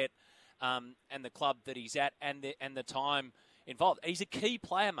going to get, and the club that he's at, and the time involved. He's a key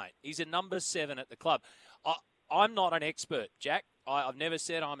player, mate. He's a number 7 at the club. I'm not an expert, Jack. I've never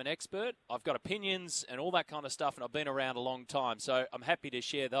said I'm an expert. I've got opinions and all that kind of stuff, and I've been around a long time, so I'm happy to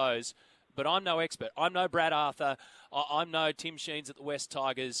share those. But I'm no expert. I'm no Brad Arthur. I'm no Tim Sheens at the West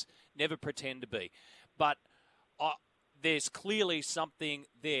Tigers. Never pretend to be. But there's clearly something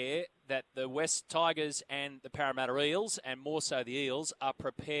there that the West Tigers and the Parramatta Eels, and more so the Eels, are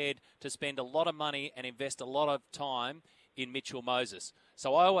prepared to spend a lot of money and invest a lot of time in Mitchell Moses.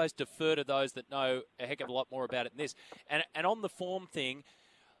 So I always defer to those that know a heck of a lot more about it than this. And on the form thing,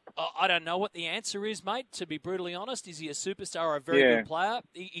 I don't know what the answer is, mate, to be brutally honest. Is he a superstar or a very good player?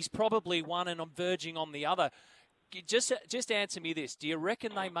 He's probably one, and I'm verging on the other. Just answer me this. Do you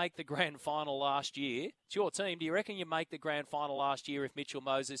reckon they make the grand final last year? It's your team. Do you reckon you make the grand final last year if Mitchell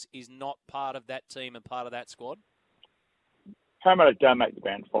Moses is not part of that team and part of that squad? Parramatta don't make the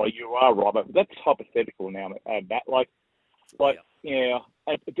grand final. You are right, but that's hypothetical now, Matt. But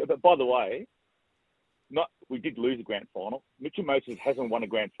by the way, we did lose a grand final. Mitchell Moses hasn't won a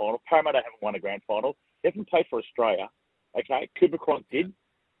grand final. Parramatta haven't won a grand final. He hasn't played for Australia. Okay, Cooper Cronk did,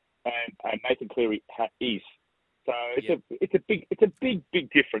 and Nathan Cleary is. So it's a big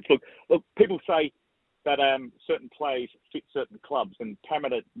difference. Look, people say that certain players fit certain clubs, and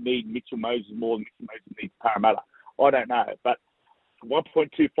Parramatta need Mitchell Moses more than Mitchell Moses needs Parramatta. I don't know, but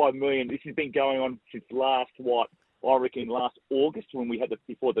 1.25 million. This has been going on since last August when we had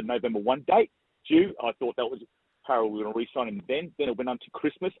before the November 1 date due. I thought that was Parramatta were going to re-sign him then. Then it went on to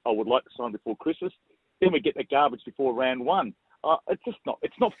Christmas. I would like to sign before Christmas. Then we get the garbage before round 1. It's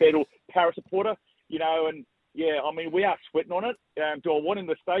not fair to a Parra supporter, and I mean we are sweating on it. Do I want him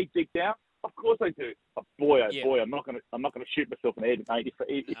to stay deep down? Of course I do. Boy, I'm not going to shoot myself in the head, mate,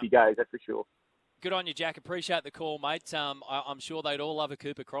 if he goes. That's for sure. Good on you, Jack. Appreciate the call, mate. I'm sure they'd all love a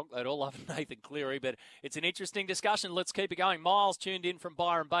Cooper Cronk. They'd all love Nathan Cleary, but it's an interesting discussion. Let's keep it going. Miles tuned in from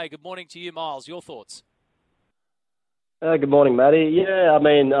Byron Bay. Good morning to you, Miles. Your thoughts? Good morning, Matty. Yeah, I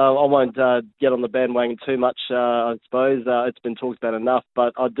mean, I won't get on the bandwagon too much, I suppose. It's been talked about enough,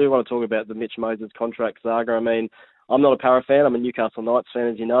 but I do want to talk about the Mitch Moses contract saga. I mean, I'm not a Parra fan. I'm a Newcastle Knights fan,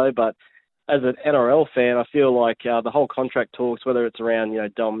 as you know, but as an NRL fan, I feel like the whole contract talks, whether it's around,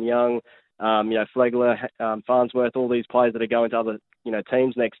 Dom Young, Flegler, Farnsworth, all these players that are going to other,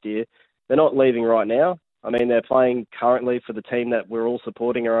 teams next year, they're not leaving right now. I mean, they're playing currently for the team that we're all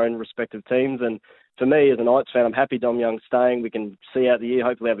supporting, our own respective teams. And for me, as a Knights fan, I'm happy Dom Young's staying. We can see out the year,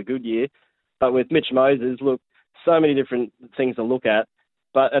 hopefully have a good year. But with Mitch Moses, look, so many different things to look at.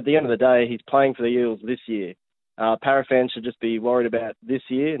 But at the end of the day, he's playing for the Eels this year. Para fans should just be worried about this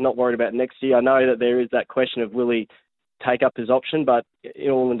year, not worried about next year. I know that there is that question of will he take up his option, but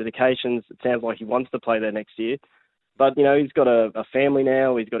in all indications, it sounds like he wants to play there next year. But, he's got a family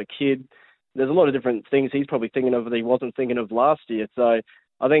now, he's got a kid. There's a lot of different things he's probably thinking of that he wasn't thinking of last year. So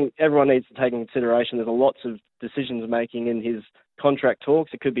I think everyone needs to take into consideration there's lots of decisions making in his contract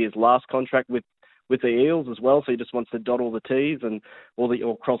talks. It could be his last contract with the Eels as well, so he just wants to dot all the T's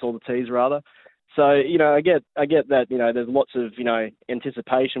or cross all the T's rather. So, I get that, there's lots of,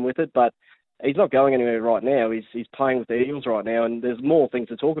 anticipation with it, but he's not going anywhere right now. He's playing with the Eels right now, and there's more things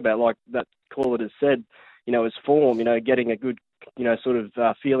to talk about, like that caller has said, his form, getting a good, sort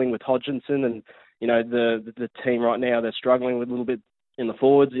of feeling with Hodgkinson and, the team right now, they're struggling with a little bit in the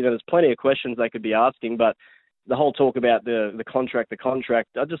forwards. There's plenty of questions they could be asking, but the whole talk about the contract,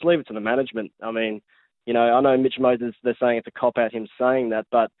 I'd just leave it to the management. I mean, I know Mitch Moses, they're saying it's a cop-out him saying that,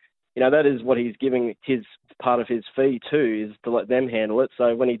 but that is what he's giving his part of his fee too, is to let them handle it.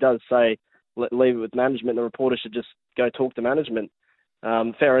 So when he does say, leave it with management, the reporter should just go talk to management.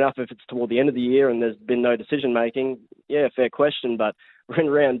 Fair enough if it's toward the end of the year and there's been no decision making. Yeah, fair question, but we're in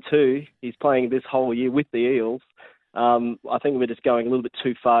round 2. He's playing this whole year with the Eels. I think we're just going a little bit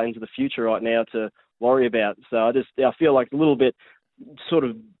too far into the future right now to worry about. So I feel like a little bit sort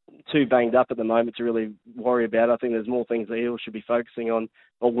of too banged up at the moment to really worry about. I think there's more things the Eels should be focusing on,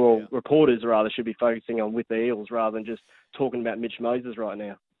 or reporters rather should be focusing on with the Eels rather than just talking about Mitch Moses right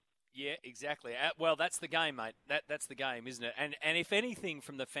now. Yeah, exactly. Well, that's the game, mate. That's the game, isn't it? And if anything,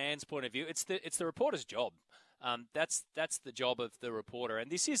 from the fans' point of view, it's the reporter's job. That's the job of the reporter. And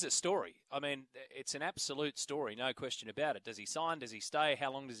this is a story. I mean, it's an absolute story, no question about it. Does he sign? Does he stay?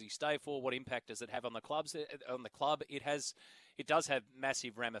 How long does he stay for? What impact does it have on the clubs? On the club, it does have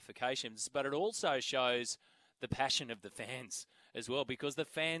massive ramifications, but it also shows the passion of the fans as well, because the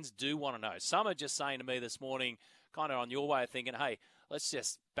fans do want to know. Some are just saying to me this morning, kind of on your way of thinking, hey, let's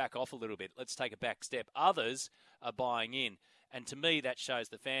just back off a little bit. Let's take a back step. Others are buying in. And to me, that shows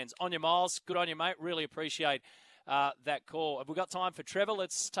the fans. On your Miles, good on you, mate. Really appreciate that call. Have we got time for Trevor?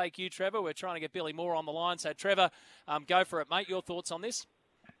 Let's take you, Trevor. We're trying to get Billy Moore on the line. So, Trevor, go for it, mate. Your thoughts on this?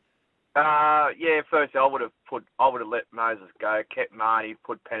 Firstly, I would have let Moses go, kept Marnie,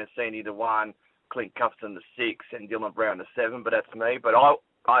 put Penasini to 1, Clint Cufton to 6, and Dylan Brown to 7. But that's me. But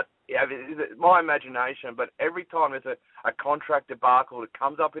it's my imagination. But every time there's a contract debacle that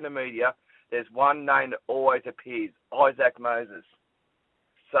comes up in the media, there's one name that always appears: Isaac Moses.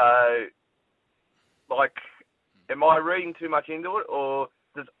 So, am I reading too much into it, or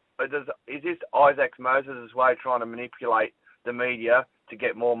is this Isaac Moses' way of trying to manipulate the media to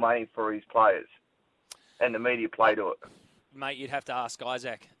get more money for his players, and the media play to it? Mate, you'd have to ask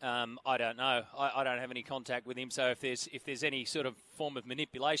Isaac. I don't know. I don't have any contact with him, so if there's any sort of form of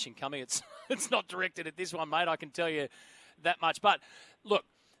manipulation coming, it's not directed at this one, mate. I can tell you that much. But look,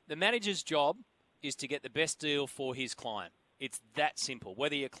 the manager's job is to get the best deal for his client. It's that simple.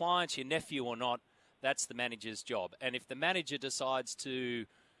 Whether your client's your nephew or not, that's the manager's job. And if the manager decides to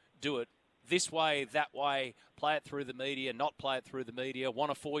do it this way, that way, play it through the media, not play it through the media,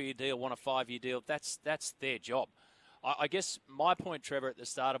 want a 4-year deal, want a 5-year deal, that's their job. I guess my point, Trevor, at the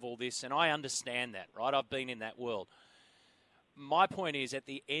start of all this, and I understand that, right? I've been in that world. My point is, at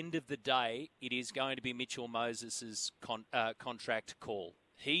the end of the day, it is going to be Mitchell Moses' contract call.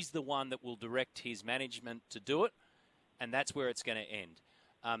 He's the one that will direct his management to do it, and that's where it's going to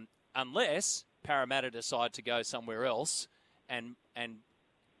end. Unless Parramatta decide to go somewhere else and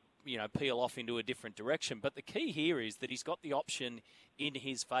peel off into a different direction. But the key here is that he's got the option in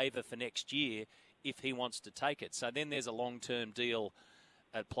his favour for next year if he wants to take it. So then there's a long-term deal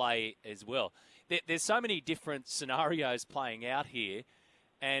at play as well. There's so many different scenarios playing out here,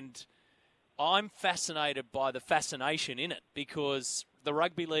 and I'm fascinated by the fascination in it, because the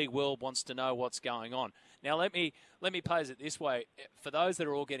rugby league world wants to know what's going on. Now, let me pose it this way. For those that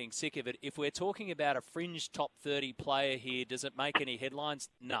are all getting sick of it, if we're talking about a fringe top 30 player here, does it make any headlines?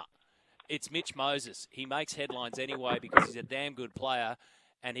 No. It's Mitch Moses. He makes headlines anyway because he's a damn good player,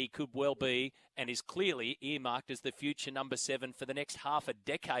 and he could well be and is clearly earmarked as the future number 7 for the next half a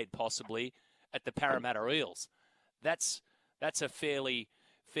decade possibly at the Parramatta Eels. That's a fairly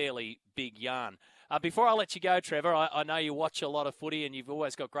big yarn. Before I let you go, Trevor, I know you watch a lot of footy and you've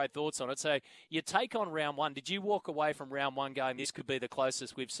always got great thoughts on it. So your take on round one, did you walk away from round one going, this could be the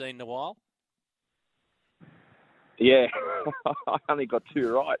closest we've seen in a while? Yeah, I only got 2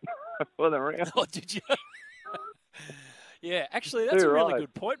 right for the round. Oh, did you? Yeah, actually, that's a really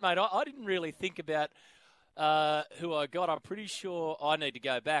good point, mate. I didn't really think about who I got. I'm pretty sure I need to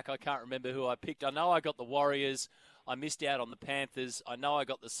go back. I can't remember who I picked. I know I got the Warriors. I missed out on the Panthers. I know I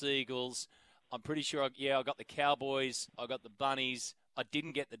got the Seagulls. I'm pretty sure, I got the Cowboys. I got the Bunnies. I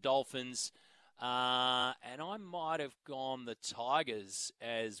didn't get the Dolphins. And I might have gone the Tigers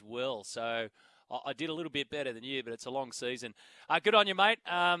as well. So I did a little bit better than you, but it's a long season. Good on you, mate.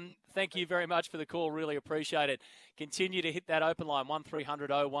 Thank you very much for the call. Really appreciate it. Continue to hit that open line. 1300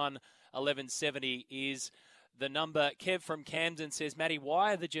 01 1170 is the number. Kev from Camden says, Matty,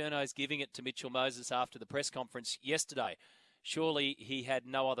 why are the journos giving it to Mitchell Moses after the press conference yesterday? Surely he had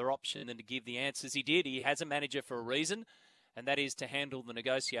no other option than to give the answers he did. He has a manager for a reason, and that is to handle the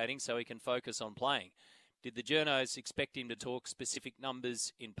negotiating so he can focus on playing. Did the journos expect him to talk specific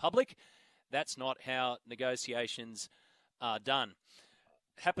numbers in public? That's not how negotiations are done.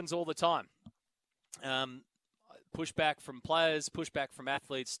 Happens all the time. Pushback from players, pushback from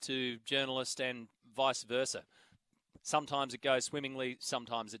athletes to journalists, and vice versa. Sometimes it goes swimmingly,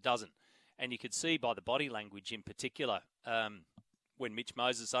 sometimes it doesn't. And you could see by the body language in particular when Mitch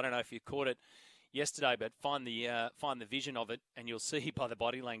Moses, I don't know if you caught it yesterday, but find the vision of it, and you'll see by the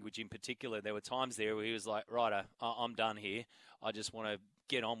body language in particular, there were times there where he was like, right, I'm done here. I just want to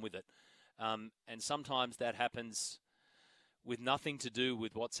get on with it. And sometimes that happens with nothing to do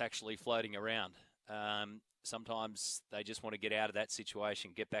with what's actually floating around. Sometimes they just want to get out of that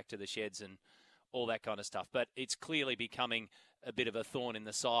situation, get back to the sheds and all that kind of stuff. But it's clearly becoming a bit of a thorn in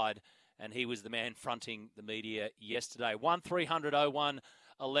the side, and he was the man fronting the media yesterday. 1300 01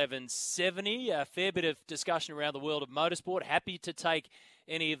 1170. A fair bit of discussion around the world of motorsport. Happy to take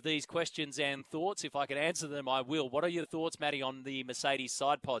any of these questions and thoughts. If I can answer them, I will. What are your thoughts, Matty, on the Mercedes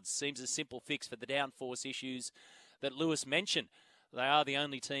side pods? Seems a simple fix for the downforce issues that Lewis mentioned. They are the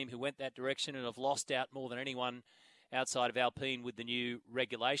only team who went that direction and have lost out more than anyone outside of Alpine with the new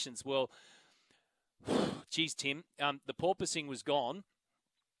regulations. Well, geez, Tim, the porpoising was gone.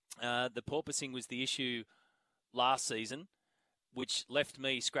 The porpoising was the issue last season, which left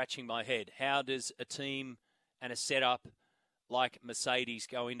me scratching my head. How does a team and a setup like Mercedes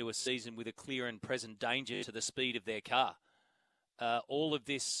go into a season with a clear and present danger to the speed of their car? All of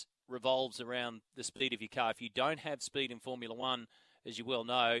this revolves around the speed of your car. If you don't have speed in Formula One, as you well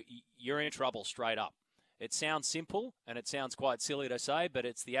know, you're in trouble straight up. It sounds simple and it sounds quite silly to say, but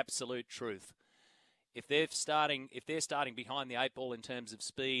it's the absolute truth. If they're starting behind the 8 ball in terms of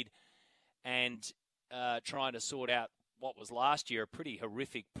speed and trying to sort out what was last year a pretty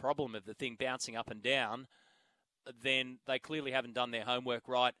horrific problem of the thing bouncing up and down, then they clearly haven't done their homework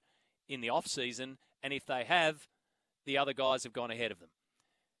right in the off season. And if they have, the other guys have gone ahead of them.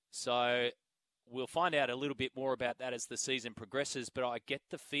 So we'll find out a little bit more about that as the season progresses. But I get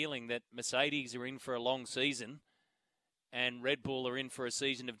the feeling that Mercedes are in for a long season and Red Bull are in for a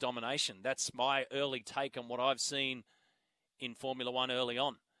season of domination. That's my early take on what I've seen in Formula One early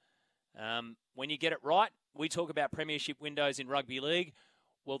on. When you get it right, we talk about premiership windows in rugby league.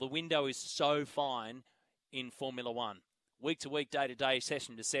 Well, the window is so fine in Formula One. Week to week, day to day,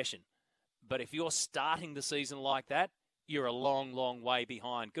 session to session. But if you're starting the season like that, you're a long, long way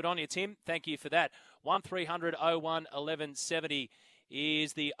behind. Good on you, Tim. Thank you for that. 1300 01 1170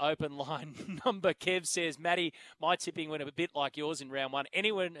 is the open line number. Kev says, Matty, my tipping went a bit like yours in round one.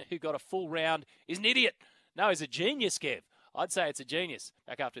 Anyone who got a full round is an idiot. No, he's a genius, Kev. I'd say it's a genius.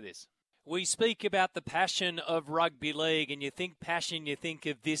 Back after this. We speak about the passion of rugby league, and you think passion, you think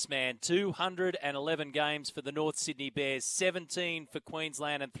of this man. 211 games for the North Sydney Bears, 17 for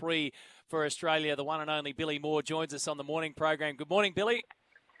Queensland and 3 for Australia. The one and only Billy Moore joins us on the morning program. Good morning, Billy.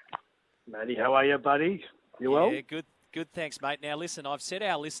 Matty, how are you, buddy? You well? Yeah, good, thanks, mate. Now, listen, I've set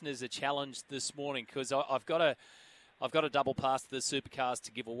our listeners a challenge this morning because I've got a double pass to the supercars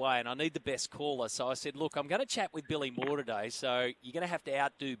to give away, and I need the best caller. So I said, look, I'm going to chat with Billy Moore today, so you're going to have to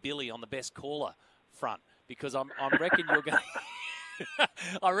outdo Billy on the best caller front because I reckon you're going to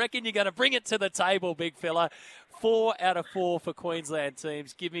I reckon you're going to bring it to the table, big fella. 4 out of 4 for Queensland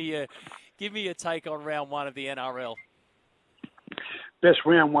teams. Give me a take on round one of the NRL. Best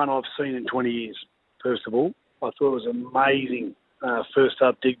round one I've seen in 20 years, first of all. I thought it was amazing first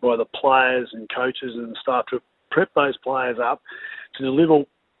up dig by the players and coaches and staff to prep those players up to deliver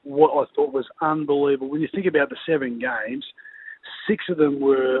what I thought was unbelievable. When you think about the 7 games, 6 of them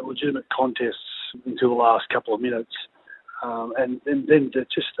were legitimate contests until the last couple of minutes. And then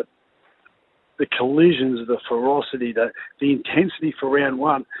the the collisions, the ferocity, the intensity for round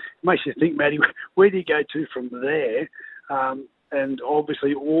one, makes you think, Matty, where do you go to from there? And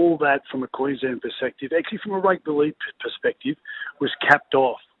obviously all that from a Queensland perspective, actually from a rugby league perspective, was capped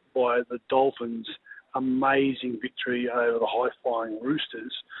off by the Dolphins' amazing victory over the high-flying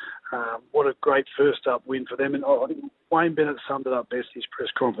Roosters. What a great first-up win for them. And I think Wayne Bennett summed it up best in his press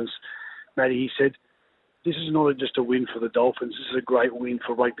conference. Matty, he said, this is not just a win for the Dolphins, this is a great win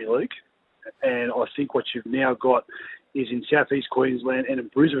for rugby league. And I think what you've now got is in southeast Queensland and in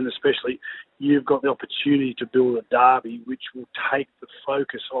Brisbane especially, you've got the opportunity to build a derby which will take the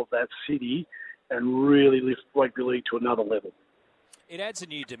focus of that city and really lift rugby league to another level. It adds a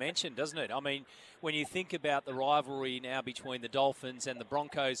new dimension, doesn't it? I mean, when you think about the rivalry now between the Dolphins and the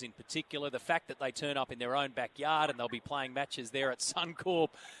Broncos in particular, the fact that they turn up in their own backyard and they'll be playing matches there at Suncorp,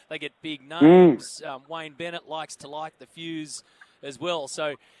 they get big names. Wayne Bennett likes to like the Fuse as well.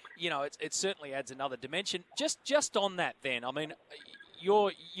 So, you know, it certainly adds another dimension. Just on that then, I mean,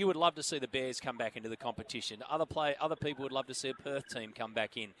 you would love to see the Bears come back into the competition. Other people would love to see a Perth team come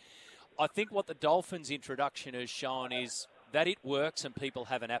back in. I think what the Dolphins' introduction has shown is that it works and people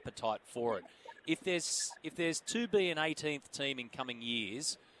have an appetite for it. If there's to be an 18th team in coming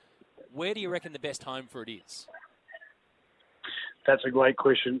years, where do you reckon the best home for it is? That's a great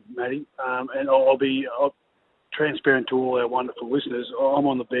question, Matty. And I'll be transparent to all our wonderful listeners. I'm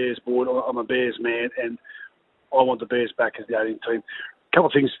on the Bears board. I'm a Bears man, and I want the Bears back as the 18th team. A couple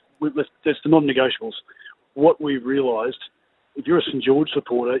of things. There's the non-negotiables. What we've realised, if you're a St George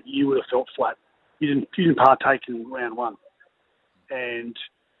supporter, you would have felt flat. You didn't partake in round one. And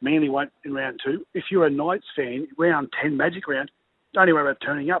Manly won't in round two. If you're a Knights fan, round 10, Magic round, don't even worry about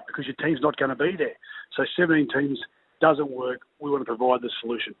turning up because your team's not going to be there. So 17 teams doesn't work. We want to provide the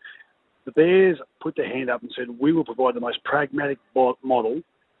solution. The Bears put their hand up and said, we will provide the most pragmatic model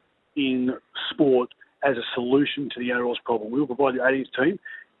in sport as a solution to the NRL's problem. We will provide the 18th team,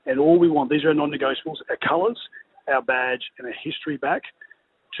 and all we want, these are our non-negotiables, our colours, our badge, and our history back.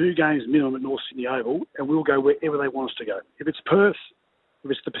 2 games minimum at North Sydney Oval, and we'll go wherever they want us to go. If it's Perth,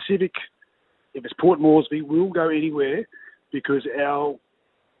 if it's the Pacific, if it's Port Moresby, we'll go anywhere because our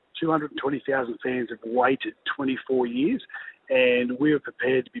 220,000 fans have waited 24 years, and we're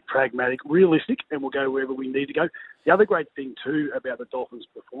prepared to be pragmatic, realistic, and we'll go wherever we need to go. The other great thing, too, about the Dolphins'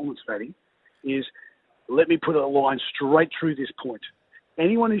 performance, Matty, is let me put a line straight through this point.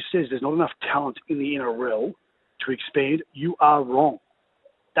 Anyone who says there's not enough talent in the NRL to expand, you are wrong.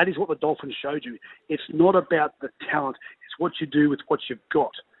 That is what the Dolphins showed you. It's not about the talent. It's what you do with what you've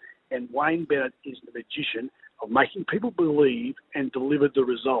got. And Wayne Bennett is the magician of making people believe and deliver the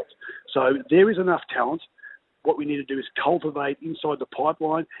result. So there is enough talent. What we need to do is cultivate inside the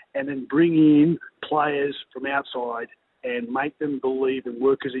pipeline and then bring in players from outside and make them believe and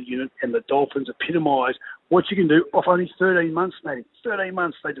work as a unit. And the Dolphins epitomise what you can do off only 13 months, Matty. 13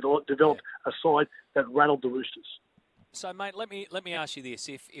 months they developed a side that rattled the Roosters. So, mate, let me ask you this.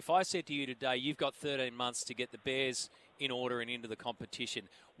 If I said to you today, you've got 13 months to get the Bears in order and into the competition,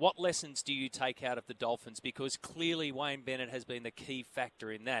 what lessons do you take out of the Dolphins? Because clearly Wayne Bennett has been the key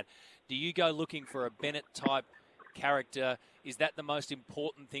factor in that. Do you go looking for a Bennett-type character? Is that the most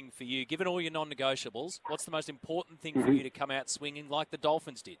important thing for you? Given all your non-negotiables, what's the most important thing for you to come out swinging like the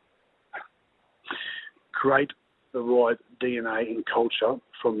Dolphins did? Create the right DNA and culture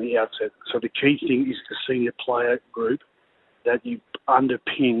from the outset. So the key thing is the senior player group that you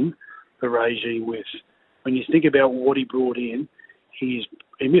underpin the regime with. When you think about what he brought in, he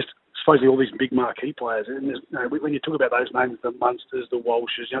missed supposedly all these big marquee players. And when you talk about those names, the Munsters, the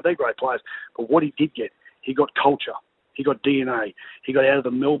Walshes, they're great players. But what he did get, he got culture. He got DNA. He got out of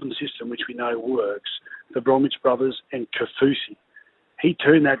the Melbourne system, which we know works, the Bromwich brothers and Kaufusi. He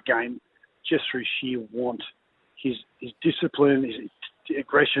turned that game just through sheer want. His discipline, his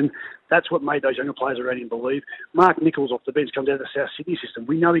aggression, that's what made those younger players around him believe. Mark Nichols off the bench comes out of the South Sydney system.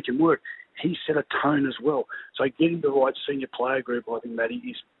 We know he can work. He set a tone as well. So getting the right senior player group, I think, Matty,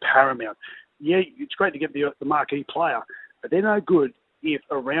 is paramount. Yeah, it's great to get the marquee player, but they're no good if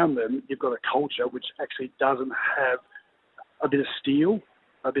around them you've got a culture which actually doesn't have a bit of steel,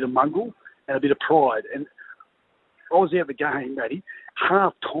 a bit of mongrel, and a bit of pride. And I was there at the game, Matty.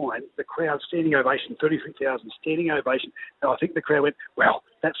 Half time, the crowd standing ovation, 33,000 standing ovation. And I think the crowd went, well,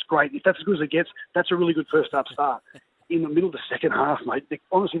 that's great. If that's as good as it gets, that's a really good first half start. In the middle of the second half, mate,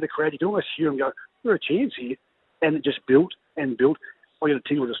 honestly, the crowd, you can almost hear them go, we're a chance here. And it just built and built. I get a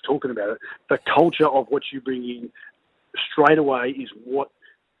tingle just talking about it. The culture of what you bring in straight away is what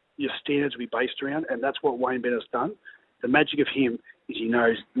your standards will be based around, and that's what Wayne Bennett's done. The magic of him is he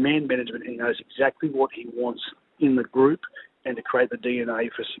knows man management, and he knows exactly what he wants in the group and to create the DNA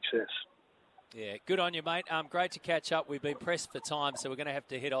for success. Yeah, good on you, mate. Great to catch up. We've been pressed for time, so we're going to have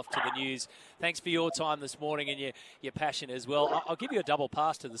to head off to the news. Thanks for your time this morning and your passion as well. I'll give you a double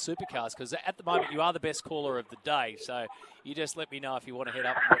pass to the Supercars because at the moment you are the best caller of the day. So you just let me know if you want to head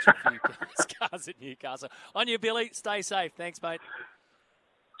up and watch a few cars at Newcastle. On you, Billy. Stay safe. Thanks, mate.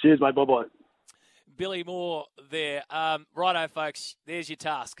 Cheers, mate. Bye-bye. Billy Moore there. Righto, folks. There's your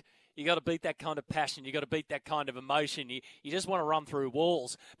task. You got to beat that kind of passion. You got to beat that kind of emotion. You just want to run through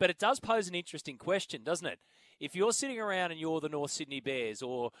walls. But it does pose an interesting question, doesn't it? If you're sitting around and you're the North Sydney Bears,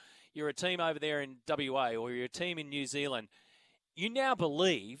 or you're a team over there in WA, or you're a team in New Zealand, you now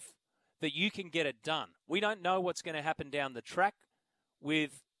believe that you can get it done. We don't know what's going to happen down the track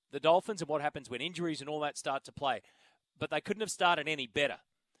with the Dolphins and what happens when injuries and all that start to play. But they couldn't have started any better.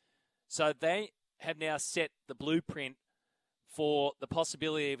 So they have now set the blueprint for the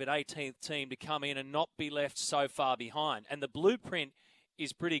possibility of an 18th team to come in and not be left so far behind. And the blueprint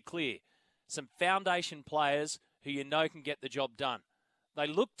is pretty clear. Some foundation players who you know can get the job done. They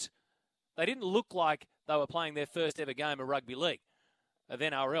didn't look like they were playing their first ever game of rugby league, of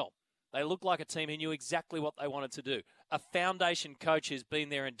NRL. They looked like a team who knew exactly what they wanted to do. A foundation coach has been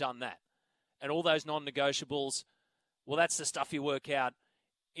there and done that. And all those non-negotiables, well, that's the stuff you work out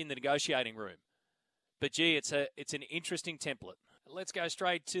in the negotiating room. But, gee, it's an interesting template. Let's go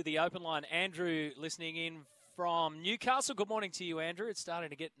straight to the open line. Andrew listening in from Newcastle. Good morning to you, Andrew. It's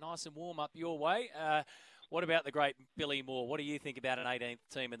starting to get nice and warm up your way. What about the great Billy Moore? What do you think about an 18th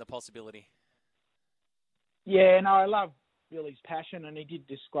team and the possibility? Yeah, no, I love Billy's passion, and he did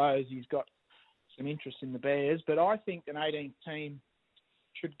disclose he's got some interest in the Bears. But I think an 18th team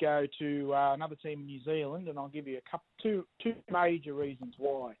should go to another team in New Zealand, and I'll give you two major reasons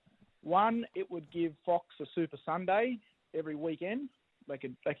why. One, it would give Fox a Super Sunday every weekend. They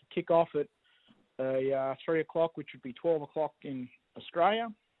could kick off at 3 o'clock, which would be 12 o'clock in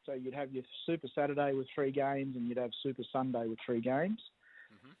Australia. So you'd have your Super Saturday with 3 games, and you'd have Super Sunday with 3 games.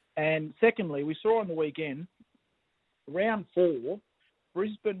 Mm-hmm. And secondly, we saw on the weekend, round 4,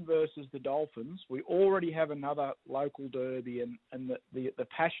 Brisbane versus the Dolphins. We already have another local derby, and the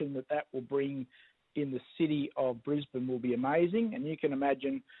passion that will bring in the city of Brisbane will be amazing. And you can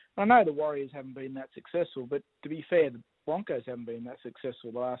imagine, I know the Warriors haven't been that successful, but to be fair, the Broncos haven't been that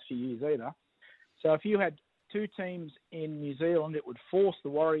successful the last few years either. So if you had 2 teams in New Zealand, it would force the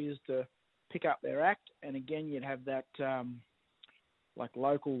Warriors to pick up their act. And again, you'd have that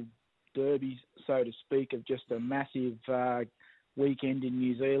local derby, so to speak, of just a massive weekend in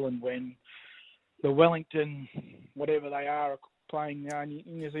New Zealand when the Wellington, whatever they are playing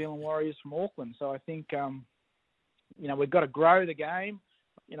New Zealand Warriors from Auckland. So I think, we've got to grow the game.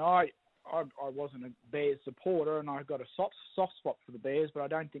 I wasn't a Bears supporter, and I've got a soft spot for the Bears, but I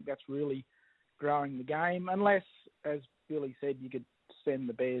don't think that's really growing the game, unless, as Billy said, you could send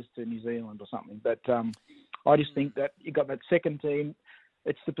the Bears to New Zealand or something. But I just think that you got that second team.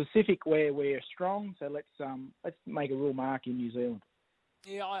 It's the Pacific where we're strong, so let's make a real mark in New Zealand.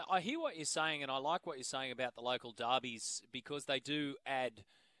 Yeah, I hear what you're saying, and I like what you're saying about the local derbies because they do add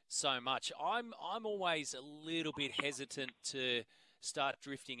so much. I'm always a little bit hesitant to start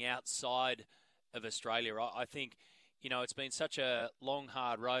drifting outside of Australia. I think, it's been such a long,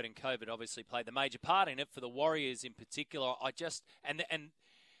 hard road, and COVID obviously played the major part in it for the Warriors in particular. And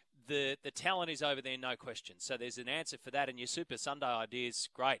the talent is over there, no question. So there's an answer for that, and your Super Sunday idea is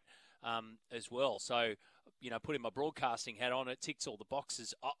great as well. So, putting my broadcasting hat on, it ticks all the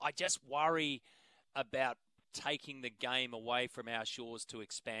boxes. I just worry about taking the game away from our shores to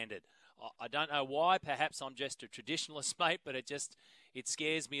expand it. I don't know why. Perhaps I'm just a traditionalist, mate, but it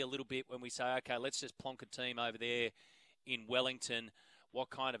scares me a little bit when we say, okay, let's just plonk a team over there in Wellington.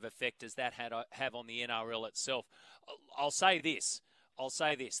 What kind of effect does that have on the NRL itself? I'll say this.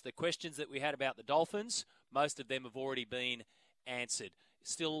 The questions that we had about the Dolphins, most of them have already been answered.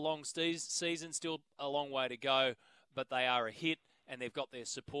 Still a long season, still a long way to go, but they are a hit and they've got their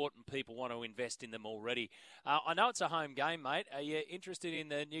support and people want to invest in them already. I know it's a home game, mate. Are you interested in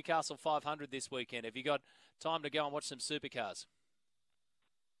the Newcastle 500 this weekend? Have you got time to go and watch some supercars?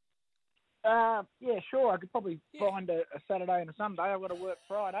 Yeah, sure. I could probably find a Saturday and a Sunday. I've got to work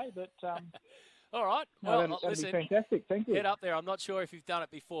Friday, but... All right. Well, that'd listen, be fantastic. Thank you. Head up there. I'm not sure if you've done it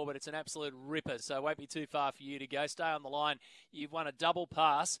before, but it's an absolute ripper, so it won't be too far for you to go. Stay on the line. You've won a double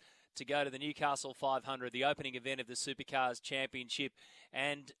pass to go to the Newcastle 500, the opening event of the Supercars Championship.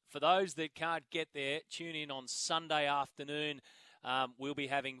 And for those that can't get there, tune in on Sunday afternoon. We'll be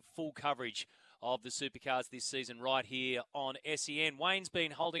having full coverage of the Supercars this season right here on SEN. Wayne's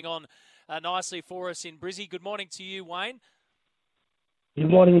been holding on nicely for us in Brizzy. Good morning to you, Wayne. Good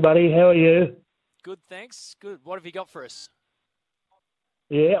morning, buddy. How are you? Good, thanks. Good. What have you got for us?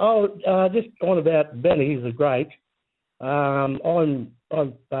 Yeah, just on about Benny, he's a great. When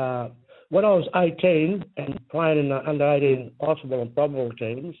I was 18 and playing in the under-18 possible and probable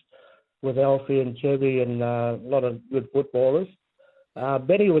teams with Alfie and Chevy and a lot of good footballers,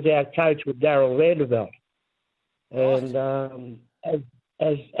 Benny was our coach with Darryl Vanderbilt. And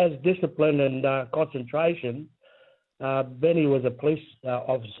as discipline and concentration, Benny was a police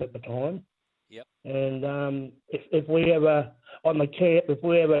officer at the time. Yep. And if we ever, on the camp, if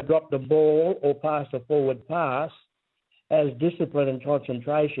we ever dropped the ball or passed a forward pass, as discipline and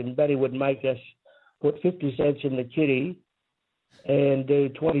concentration, Benny would make us put 50 cents in the kitty and do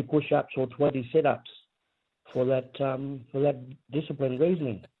 20 push-ups or 20 sit-ups for that disciplined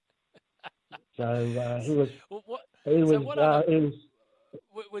reasoning. So he was.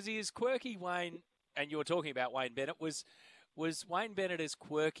 Was he as quirky, Wayne? And you were talking about Wayne Bennett. Was Wayne Bennett as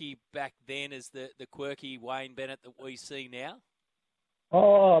quirky back then as the quirky Wayne Bennett that we see now?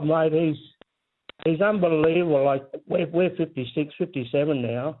 Oh, mate, he's unbelievable. Like we're 56, 57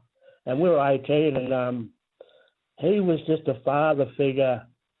 now, and we were 18, and he was just a father figure.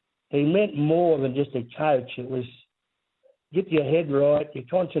 He meant more than just a coach. It was get your head right, your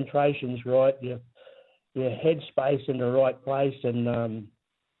concentration's right, your headspace in the right place, and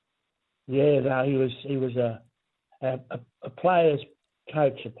he was a player's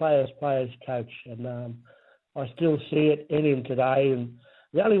coach, a player's coach, and I still see it in him today. And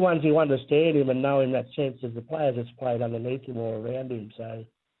the only ones who understand him and know in that sense is the players that's played underneath him or around him. So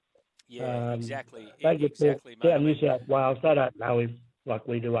yeah, exactly. They get Exactly, mate. down New South Wales, they don't know him like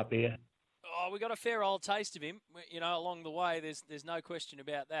we do up here. Oh, we got a fair old taste of him, along the way. There's no question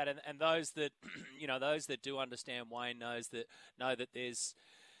about that. And those that, those that do understand Wayne know that there's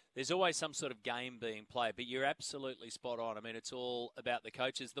always some sort of game being played. But you're absolutely spot on. I mean, it's all about the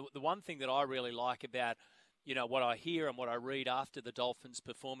coaches. The one thing that I really like about, what I hear and what I read after the Dolphins'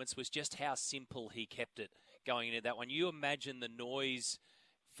 performance was just how simple he kept it going into that one. You imagine the noise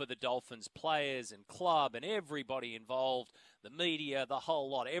for the Dolphins players and club and everybody involved, the media, the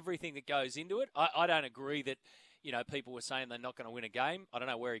whole lot, everything that goes into it. I don't agree that, people were saying they're not going to win a game. I don't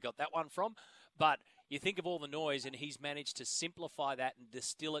know where he got that one from. But you think of all the noise, and he's managed to simplify that and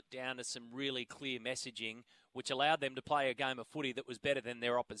distill it down to some really clear messaging, which allowed them to play a game of footy that was better than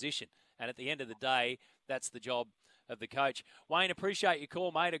their opposition. And at the end of the day, that's the job of the coach. Wayne, appreciate your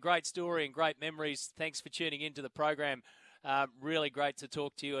call, mate. A great story and great memories. Thanks for tuning into the program. Really great to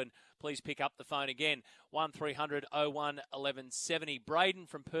talk to you, and please pick up the phone again. 1300 01 1170. Braden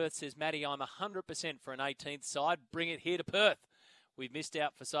from Perth says, Matty, I'm 100% for an 18th side. Bring it here to Perth. We've missed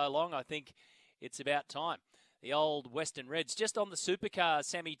out for so long. I think it's about time. The old Western Reds. Just on the supercar,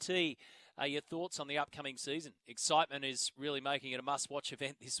 Sammy T, your thoughts on the upcoming season? Excitement is really making it a must-watch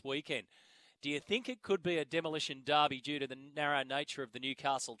event this weekend. Do you think it could be a demolition derby due to the narrow nature of the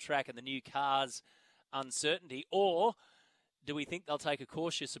Newcastle track and the new cars' uncertainty? Or do we think they'll take a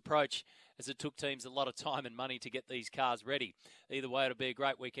cautious approach, as it took teams a lot of time and money to get these cars ready? Either way, it'll be a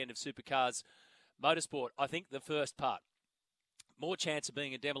great weekend of supercars motorsport. I think the first part, more chance of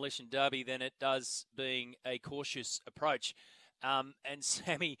being a demolition derby than it does being a cautious approach. And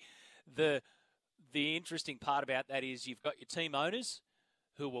Sammy, the interesting part about that is you've got your team owners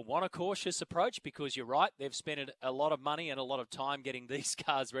who will want a cautious approach because you're right, they've spent a lot of money and a lot of time getting these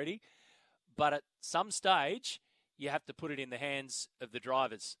cars ready. But at some stage, you have to put it in the hands of the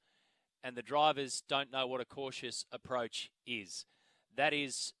drivers. And the drivers don't know what a cautious approach is. That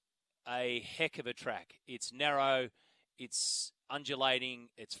is a heck of a track. It's narrow, it's undulating,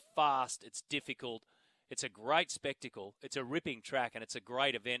 it's fast, it's difficult. It's a great spectacle. It's a ripping track, and it's a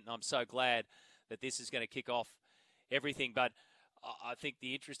great event. And I'm so glad that this is going to kick off everything. But I think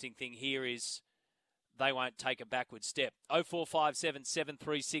the interesting thing here is they won't take a backward step. 0457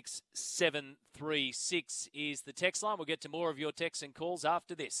 736 736 is the text line. We'll get to more of your texts and calls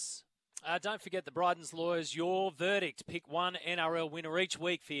after this. Don't forget the Bryden's Lawyers, your verdict. Pick one NRL winner each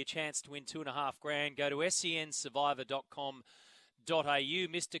week for your chance to win $2,500. Go to sensurvivor.com.au.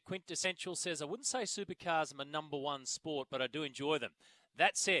 Mr. Quintessential says, I wouldn't say supercars are my number one sport, but I do enjoy them.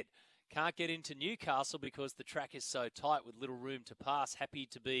 That said, can't get into Newcastle because the track is so tight with little room to pass. Happy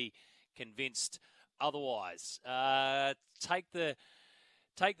to be convinced otherwise. Take the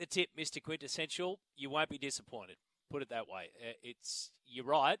tip, Mr. Quintessential. You won't be disappointed. Put it that way. You're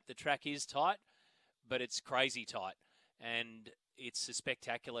right, the track is tight, but it's crazy tight, and it's a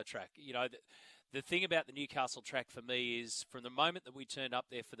spectacular track. The thing about the Newcastle track for me is from the moment that we turned up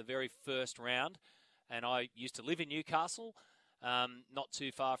there for the very first round, and I used to live in Newcastle, not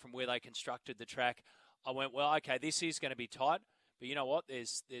too far from where they constructed the track, I went, well, okay, this is going to be tight, But you know what?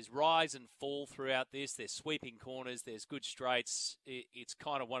 There's rise and fall throughout this. There's sweeping corners. There's good straights. It's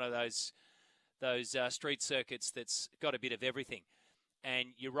kind of one of those street circuits that's got a bit of everything. And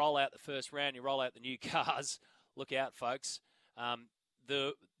you roll out the first round, you roll out the new cars. Look out, folks.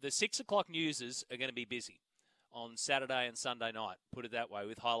 The 6 o'clock newses are going to be busy on Saturday and Sunday night, put it that way,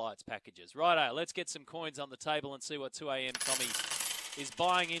 with highlights packages. Righto, let's get some coins on the table and see what 2am Tommy is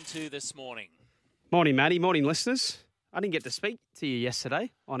buying into this morning. Morning, Matty. Morning, listeners. I didn't get to speak to you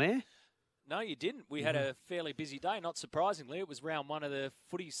yesterday on air. No, you didn't. We had a fairly busy day, not surprisingly. It was round 1 of the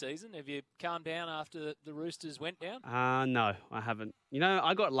footy season. Have you calmed down after the Roosters went down? No, I haven't. You know,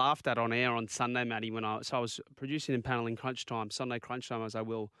 I got laughed at on air on Sunday, Matty, when I was producing and paneling Crunch Time, Sunday Crunch Time, as I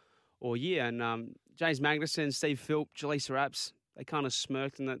will all year. And James Magnuson, Steve Philp, Jaleesa Apps, they kind of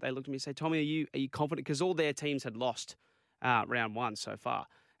smirked and they looked at me and said, Tommy, are you confident? Because all their teams had lost round 1 so far.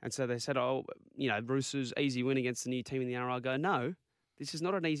 And so they said, Roosters, easy win against the new team in the NRL. I go, no. This is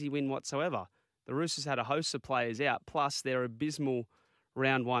not an easy win whatsoever. The Roosters had a host of players out, plus their abysmal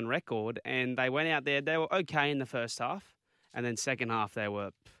round 1 record, and they went out there. They were okay in the first half, and then second half they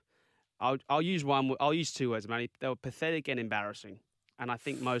were. I'll use 2 words, Matty. They were pathetic and embarrassing, and I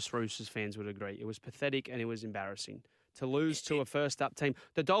think most Roosters fans would agree. It was pathetic and it was embarrassing to lose to a first up team.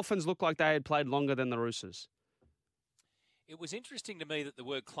 The Dolphins looked like they had played longer than the Roosters. It was interesting to me that the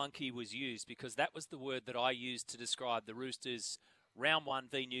word clunky was used because that was the word that I used to describe the Roosters' round 1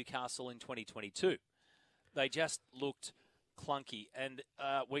 v Newcastle in 2022. They just looked clunky. And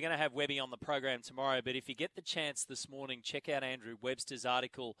we're going to have Webby on the program tomorrow, but if you get the chance this morning, check out Andrew Webster's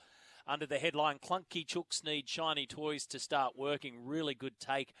article under the headline, Clunky Chooks Need Shiny Toys to Start Working. Really good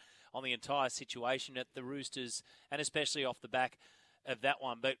take on the entire situation at the Roosters, and especially off the back of that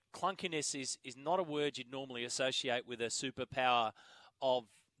one. But clunkiness is not a word you'd normally associate with a superpower of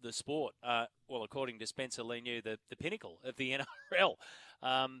the sport. Well, according to Spencer Leniu, the pinnacle of the NRL.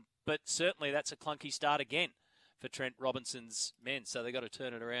 But certainly that's a clunky start again for Trent Robinson's men. So they've got to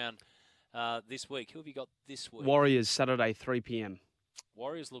turn it around this week. Who have you got this week? Warriors, Saturday, 3 p.m.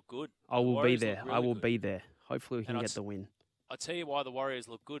 Warriors look good. I will be there. I will be there. Hopefully we can get the win. I'll tell you why the Warriors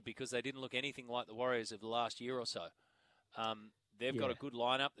look good, because they didn't look anything like the Warriors of the last year or so. They've got a good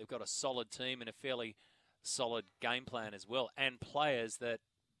lineup. They've got a solid team and a fairly solid game plan as well, and players that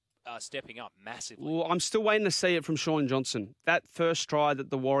are stepping up massively. Well, I'm still waiting to see it from Sean Johnson. That first try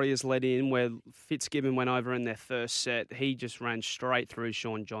that the Warriors led in, where Fitzgibbon went over in their first set, he just ran straight through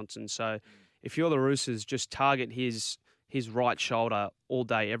Sean Johnson. So if you're the Roosters, just target his right shoulder all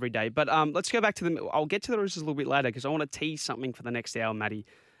day, every day. But let's go back to them. I'll get to the Roosters a little bit later because I want to tease something for the next hour, Matty,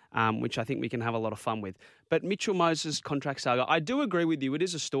 which I think we can have a lot of fun with. But Mitchell Moses' contract saga, I do agree with you. It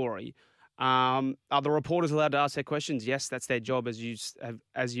is a story. Are the reporters allowed to ask their questions? Yes, that's their job, as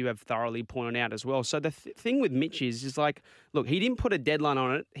you have thoroughly pointed out as well. So the thing with Mitch is like, look, he didn't put a deadline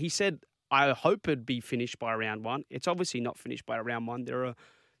on it. He said, I hope it'd be finished by round 1. It's obviously not finished by round 1. There are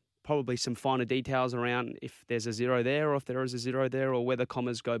probably some finer details around if there's a 0 there or if there is a 0 there or whether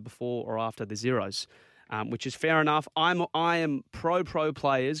commas go before or after the zeros, which is fair enough. I am pro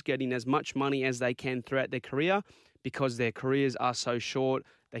players getting as much money as they can throughout their career because their careers are so short.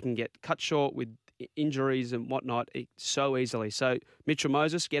 They can get cut short with injuries and whatnot so easily. So, Mitchell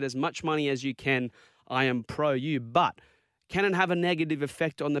Moses, get as much money as you can. I am pro you. But can it have a negative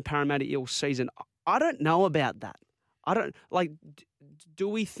effect on the Parramatta Eels season? I don't know about that. I don't, do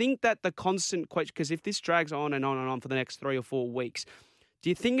we think that the constant question, because if this drags on and on and on for the next 3 or 4 weeks, do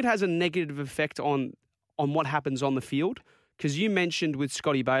you think it has a negative effect on what happens on the field? Because you mentioned with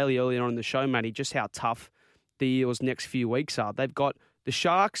Scotty Bailey earlier on in the show, Matty, just how tough the Eels' next few weeks are. They've got the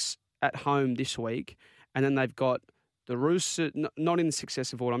Sharks at home this week, and then they've got the Roosters, not in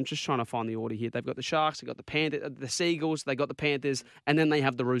successive order. I'm just trying to find the order here. They've got the Sharks, they've got the Panthers, the Seagulls, they got the Panthers, and then they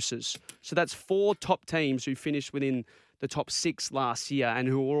have the Roosters. So that's 4 top teams who finished within the top 6 last year and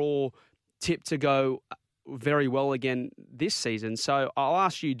who are all tipped to go very well again this season. So I'll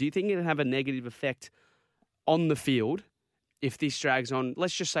ask you, do you think it'll have a negative effect on the field if this drags on,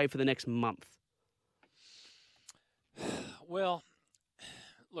 let's just say for the next month? Well,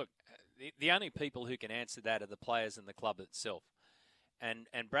 look, the only people who can answer that are the players and the club itself. And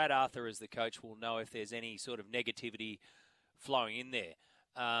Brad Arthur as the coach will know if there's any sort of negativity flowing in there.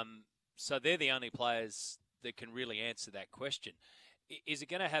 So they're the only players that can really answer that question. Is it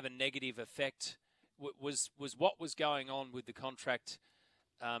going to have a negative effect? Was what was going on with the contract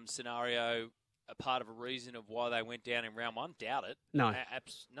scenario a part of a reason of why they went down in round 1? Doubt it. No.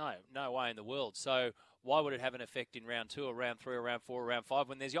 No way in the world. So why would it have an effect in round 2 or round 3 or round 4 or round 5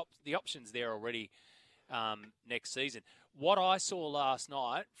 when there's the options there already next season? What I saw last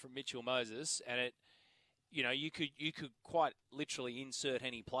night from Mitchell Moses, and you know, you could quite literally insert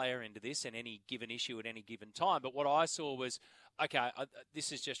any player into this and any given issue at any given time. But what I saw was, okay,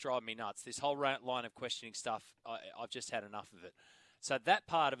 this is just driving me nuts. This whole line of questioning stuff, I've just had enough of it. So that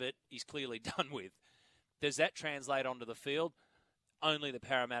part of it is clearly done with. Does that translate onto the field? Only the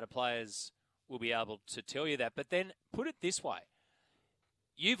Parramatta players will be able to tell you that. But then put it this way.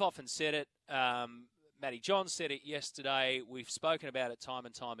 You've often said it. Matty John said it yesterday. We've spoken about it time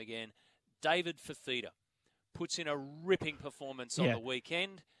and time again. David Fifita puts in a ripping performance on the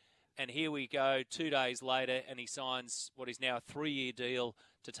weekend. And here we go 2 days later, and he signs what is now a 3-year deal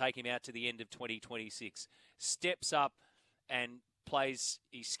to take him out to the end of 2026. Steps up and plays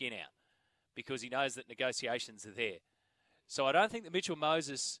his skin out because he knows that negotiations are there. So I don't think that Mitchell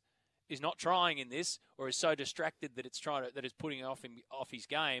Moses is not trying in this, or is so distracted that it's putting off his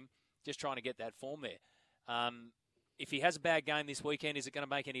game, just trying to get that form there. If he has a bad game this weekend, is it going to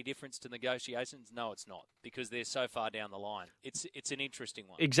make any difference to negotiations? No, it's not, because they're so far down the line. It's an interesting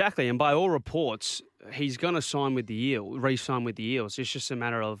one. Exactly, and by all reports, he's going to sign with the re-sign with the Eels. It's just a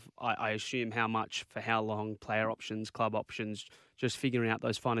matter of, I assume, how much, for how long, player options, club options, just figuring out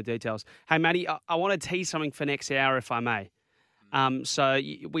those finer details. Hey, Matty, I want to tease something for next hour, if I may. So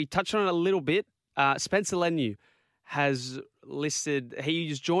we touched on it a little bit. Spencer Leniu has listed,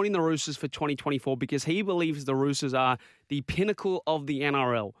 he's joining the Roosters for 2024 because he believes the Roosters are the pinnacle of the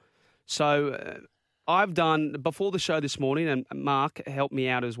NRL. So I've done, before the show this morning, and Mark helped me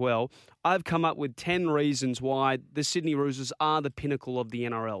out as well, I've come up with 10 reasons why the Sydney Roosters are the pinnacle of the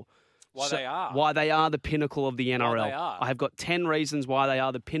NRL. Why they are the pinnacle of the NRL. I have got 10 reasons why they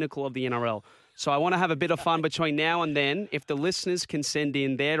are the pinnacle of the NRL. So I want to have a bit of fun between now and then. If the listeners can send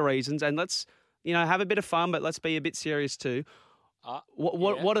in their reasons, and let's, have a bit of fun, but let's be a bit serious too.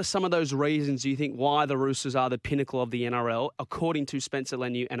 What are some of those reasons, do you think, why the Roosters are the pinnacle of the NRL, according to Spencer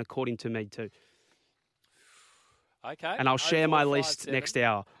Leniu and according to me too? Okay. And I'll share my list next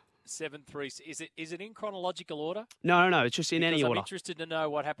hour. 7-3. Is it in chronological order? No. It's just in any order. I'm interested to know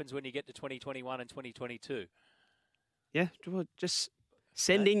what happens when you get to 2021 and 2022. Yeah, just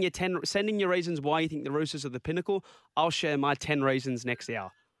send in your reasons why you think the Roosters are the pinnacle. I'll share my 10 reasons next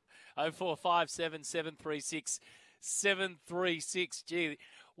hour. 0457 736 736. Gee,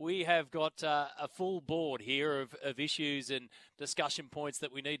 we have got a full board here of issues and discussion points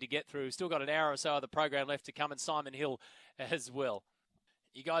that we need to get through. Still got an hour or so of the program left to come, and Simon Hill as well.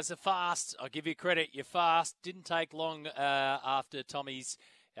 You guys are fast. I'll give you credit. You're fast. Didn't take long after Tommy's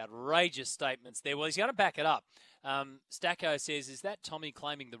outrageous statements there. Well, he's going to back it up. Stacko says, is that Tommy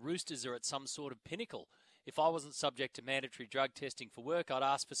claiming the Roosters are at some sort of pinnacle? If I wasn't subject to mandatory drug testing for work, I'd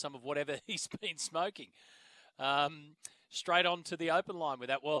ask for some of whatever he's been smoking. Straight on to the open line with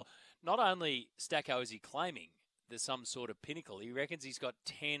that. Well, not only, Stacko, is he claiming there's some sort of pinnacle, he reckons he's got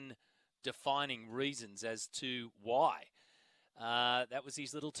 10 defining reasons as to why. That was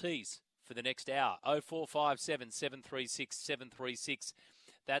his little tease for the next hour. 0457 736 736.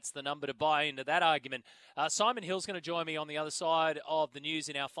 That's the number to buy into that argument. Simon Hill's going to join me on the other side of the news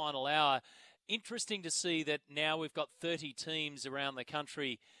in our final hour. Interesting to see that now we've got 30 teams around the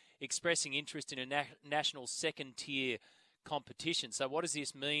country expressing interest in a national second-tier competition. So what does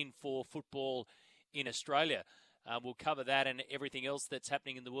this mean for football in Australia? We'll cover that and everything else that's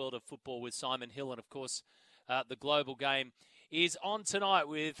happening in the world of football with Simon Hill. And, of course, the Global Game is on tonight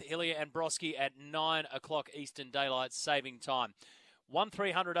with Hillier and Broski at 9 o'clock Eastern Daylight Saving Time.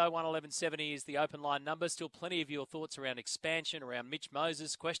 1300 01 1170 is the open line number. Still plenty of your thoughts around expansion, around Mitch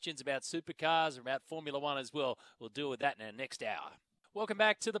Moses, questions about supercars, about Formula One as well. We'll deal with that in our next hour. Welcome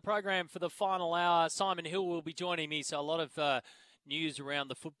back to the program for the final hour. Simon Hill will be joining me. So a lot of news around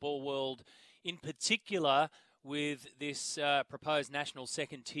the football world, in particular with this proposed national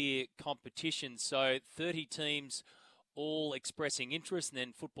second-tier competition. So 30 teams all expressing interest, and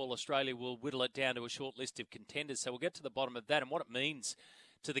then Football Australia will whittle it down to a short list of contenders. So we'll get to the bottom of that and what it means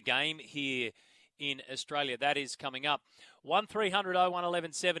to the game here in Australia. That is coming up. 1300 01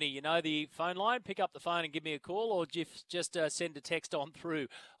 1170. You know the phone line. Pick up the phone and give me a call, or just send a text on through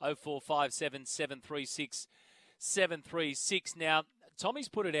 0457 736 736. Now, Tommy's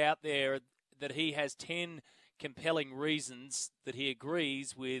put it out there that he has 10 compelling reasons that he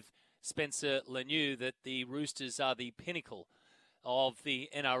agrees with Spencer Leniu that the Roosters are the pinnacle of the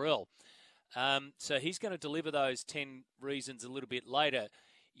NRL. So he's going to deliver those 10 reasons a little bit later.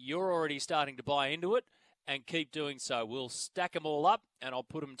 You're already starting to buy into it and keep doing so. We'll stack them all up and I'll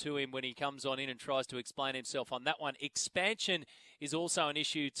put them to him when he comes on in and tries to explain himself on that one. Expansion is also an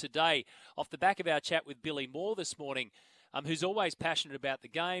issue today. Off the back of our chat with Billy Moore this morning, who's always passionate about the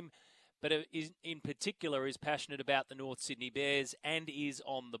game, but in particular is passionate about the North Sydney Bears and is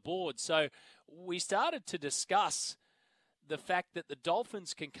on the board. So we started to discuss the fact that the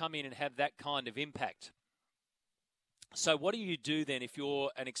Dolphins can come in and have that kind of impact. So what do you do then if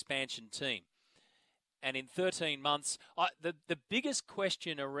you're an expansion team? And in 13 months, the biggest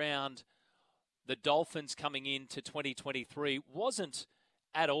question around the Dolphins coming into 2023 wasn't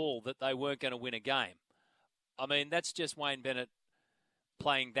at all that they weren't going to win a game. I mean, that's just Wayne Bennett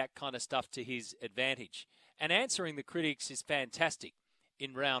playing that kind of stuff to his advantage. And answering the critics is fantastic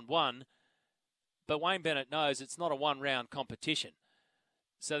in round one, but Wayne Bennett knows it's not a one-round competition.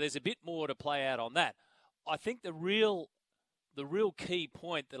 So there's a bit more to play out on that. I think the real key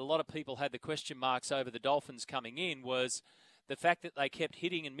point that a lot of people had the question marks over the Dolphins coming in was the fact that they kept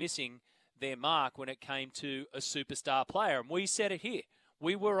hitting and missing their mark when it came to a superstar player. And we said it here.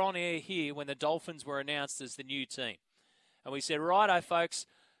 We were on air here when the Dolphins were announced as the new team. And we said, righto, folks,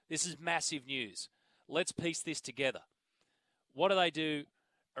 this is massive news. Let's piece this together. What do they do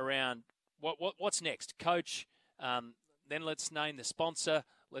around what's next? Coach, then let's name the sponsor.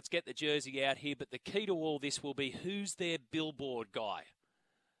 Let's get the jersey out here. But the key to all this will be who's their billboard guy?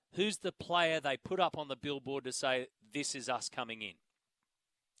 Who's the player they put up on the billboard to say, this is us coming in?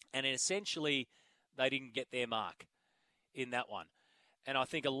 And essentially, they didn't get their mark in that one. And I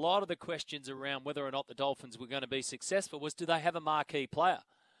think a lot of the questions around whether or not the Dolphins were going to be successful was, do they have a marquee player?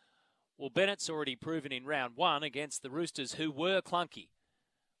 Well, Bennett's already proven in round one against the Roosters, who were clunky,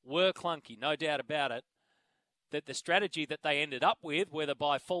 no doubt about it, that the strategy that they ended up with, whether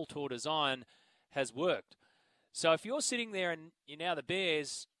by fault or design, has worked. So if you're sitting there and you're now the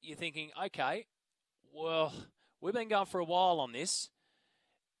Bears, you're thinking, okay, well, we've been going for a while on this.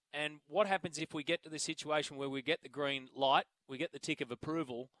 And what happens if we get to the situation where we get the green light, we get the tick of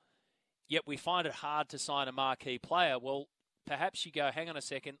approval, yet we find it hard to sign a marquee player? Well, perhaps you go, hang on a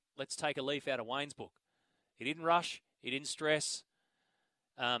second, let's take a leaf out of Wayne's book. He didn't rush, he didn't stress.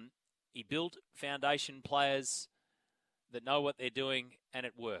 He built foundation players that know what they're doing, and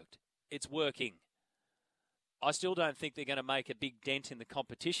it worked. It's working. I still don't think they're going to make a big dent in the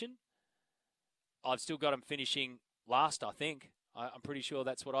competition. I've still got them finishing last, I think. I'm pretty sure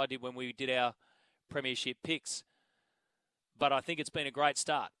that's what I did when we did our premiership picks. But I think it's been a great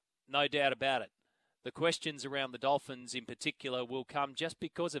start, no doubt about it. The questions around the Dolphins in particular will come just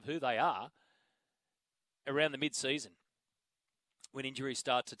because of who they are around the mid-season, when injuries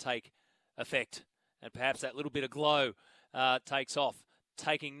start to take effect and perhaps that little bit of glow takes off,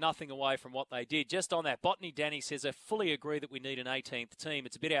 taking nothing away from what they did. Just on that, Botany Danny says, I fully agree that we need an 18th team.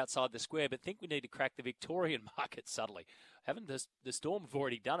 It's a bit outside the square, but think we need to crack the Victorian market subtly. Haven't the Storm have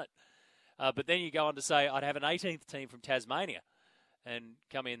already done it? But then you go on to say, I'd have an 18th team from Tasmania and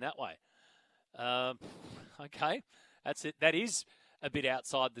come in that way. Okay, that's it. That is a bit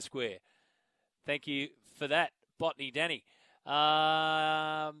outside the square. Thank you for that, Botany Danny.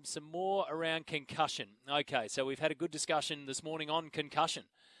 Some more around concussion. Okay, so we've had a good discussion this morning on concussion.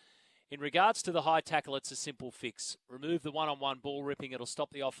 In regards to the high tackle, it's a simple fix. Remove the one-on-one ball ripping. It'll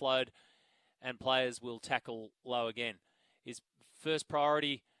stop the offload and players will tackle low again. Is first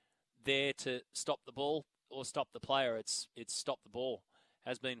priority there to stop the ball or stop the player? It's stop the ball.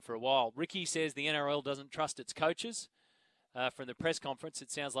 Has been for a while. Ricky says the NRL doesn't trust its coaches. From the press conference,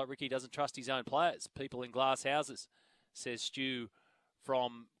 it sounds like Ricky doesn't trust his own players. People in glass houses, says Stu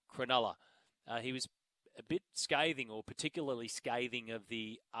from Cronulla. He was a bit scathing, or particularly scathing, of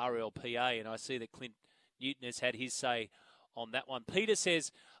the RLPA, and I see that Clint Newton has had his say on that one. Peter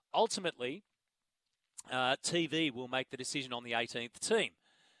says, ultimately, TV will make the decision on the 18th team.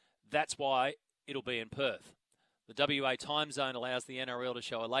 That's why it'll be in Perth. The WA time zone allows the NRL to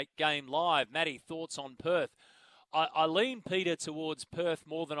show a late game live. Matty, thoughts on Perth? I lean, Peter, towards Perth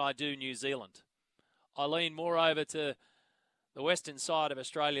more than I do New Zealand. I lean more over to the western side of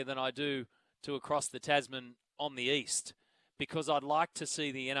Australia than I do to across the Tasman on the east, because I'd like to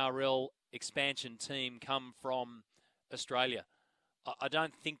see the NRL expansion team come from Australia. I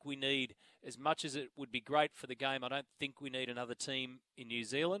don't think we need, as much as it would be great for the game, I don't think we need another team in New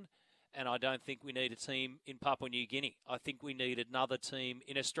Zealand, and I don't think we need a team in Papua New Guinea. I think we need another team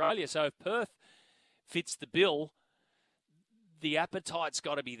in Australia. So if Perth fits the bill, the appetite's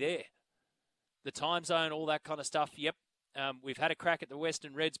got to be there. The time zone, all that kind of stuff, yep. We've had a crack at the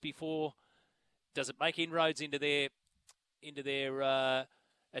Western Reds before. Does it make inroads into their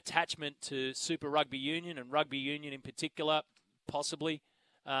attachment to Super Rugby Union and Rugby Union in particular? Possibly.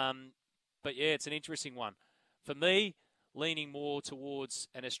 But yeah, it's an interesting one. For me, leaning more towards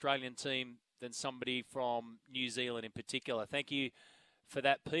an Australian team than somebody from New Zealand in particular. Thank you for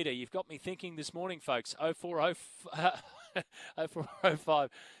that, Peter. You've got me thinking this morning, folks. 0405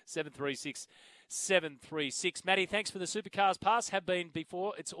 736 736. Matty, thanks for the Supercars pass. Have been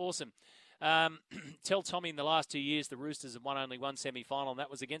before. It's awesome. Tell Tommy in the last 2 years the Roosters have won only one semi-final, and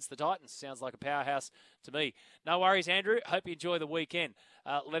that was against the Titans. Sounds like a powerhouse to me. No worries, Andrew. Hope you enjoy the weekend.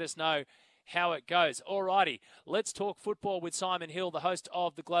 Let us know how it goes. Alrighty, let's talk football with Simon Hill, the host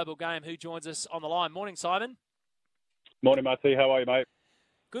of The Global Game, who joins us on the line. Morning, Simon. Morning, Matty. How are you, mate?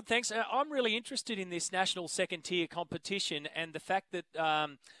 Good, thanks. I'm really interested in this national second-tier competition and the fact that,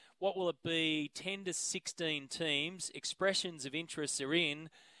 what will it be, 10 to 16 teams, expressions of interest are in,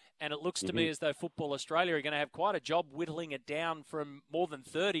 and it looks to me as though Football Australia are going to have quite a job whittling it down from more than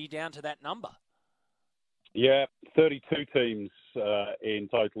 30 down to that number. Yeah, 32 teams in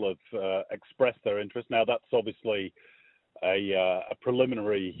total have expressed their interest. Now, that's obviously a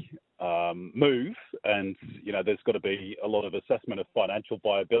preliminary move, and there's got to be a lot of assessment of financial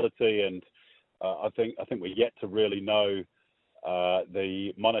viability, and I think we're yet to really know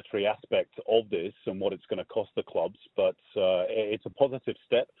the monetary aspect of this and what it's going to cost the clubs. But it's a positive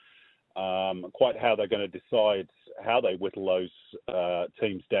step. Quite how they're going to decide how they whittle those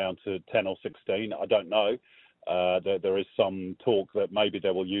teams down to 10 or 16, I don't know. There is some talk that maybe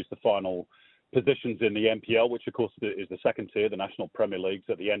they will use the final positions in the NPL, which of course is the second tier, the National Premier Leagues,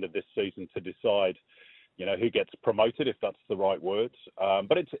 at the end of this season to decide, who gets promoted, if that's the right word.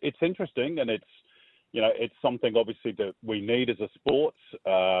 But it's interesting, and it's something obviously that we need as a sport.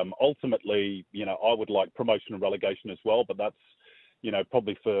 Ultimately, I would like promotion and relegation as well, but that's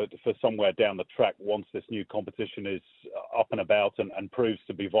probably for somewhere down the track once this new competition is up and about and proves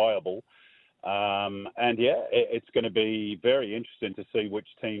to be viable. It's going to be very interesting to see which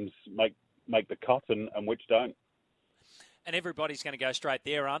teams make the cut and which don't. And everybody's going to go straight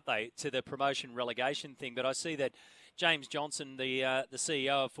there, aren't they, to the promotion relegation thing? But I see that James Johnson, the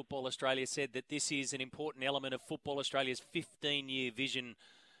CEO of Football Australia, said that this is an important element of Football Australia's 15-year vision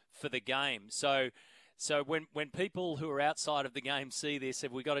for the game. So when people who are outside of the game see this,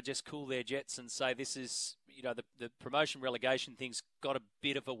 have we got to just cool their jets and say this is, the promotion relegation thing's got a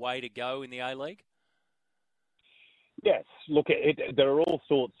bit of a way to go in the A-League? Yes. Look, there are all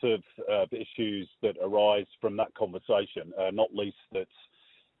sorts of issues that arise from that conversation, not least that,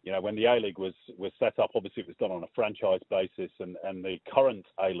 when the A-League was set up, obviously it was done on a franchise basis, and the current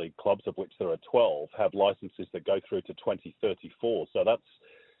A-League clubs, of which there are 12, have licenses that go through to 2034. So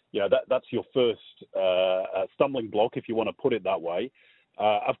that's your first stumbling block, if you want to put it that way.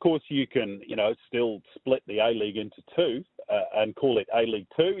 Of course, you can, still split the A-League into two and call it A-League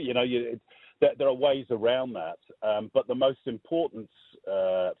 2. There are ways around that. But the most important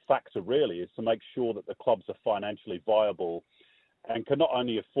factor really is to make sure that the clubs are financially viable and can not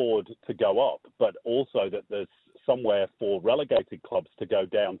only afford to go up, but also that there's somewhere for relegated clubs to go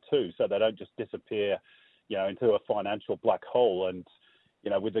down too, so they don't just disappear, into a financial black hole. And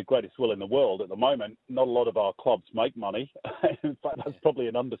with the greatest will in the world at the moment, not a lot of our clubs make money. In fact, that's probably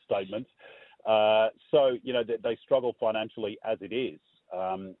an understatement. So they struggle financially as it is.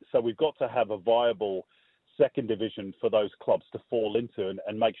 So we've got to have a viable second division for those clubs to fall into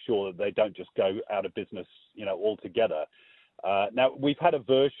and make sure that they don't just go out of business, altogether. Now, we've had a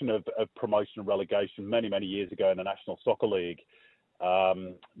version of promotion and relegation many, many years ago in the National Soccer League.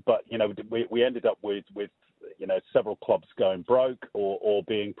 But, we ended up with several clubs going broke or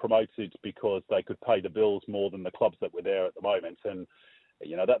being promoted because they could pay the bills more than the clubs that were there at the moment. And,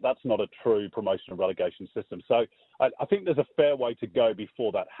 that's not a true promotion and relegation system. So I think there's a fair way to go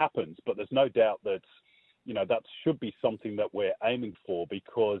before that happens, but there's no doubt that, that should be something that we're aiming for,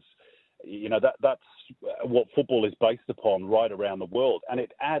 because, that's what football is based upon right around the world. And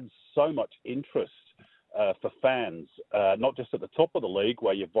it adds so much interest for fans, not just at the top of the league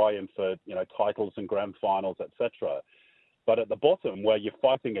where you vie in for, titles and grand finals, etc., but at the bottom where you're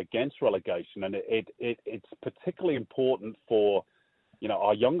fighting against relegation. And it's particularly important for,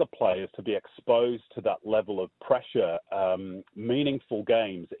 our younger players to be exposed to that level of pressure, meaningful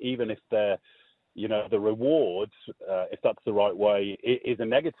games, even if they're, the reward, if that's the right way, is a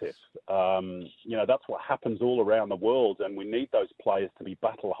negative. That's what happens all around the world, and we need those players to be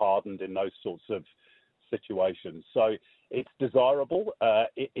battle-hardened in those sorts of situations. So it's desirable.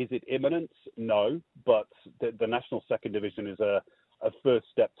 Is it imminent? No, but the National Second Division is a first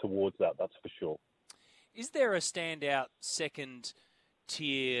step towards that, that's for sure. Is there a standout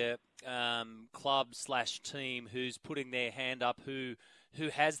second-tier club/team who's putting their hand up, who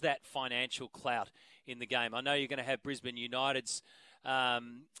has that financial clout in the game? I know you're going to have Brisbane United's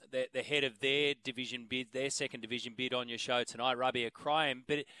the head of their division bid, their second division bid on your show tonight, Rabia Crime.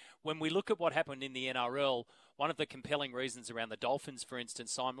 But when we look at what happened in the NRL, one of the compelling reasons around the Dolphins, for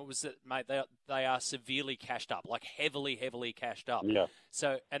instance, Simon, was that, mate, they are severely cashed up, like heavily cashed up. Yeah.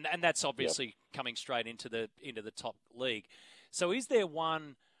 So, and that's obviously coming straight into the top league. So, is there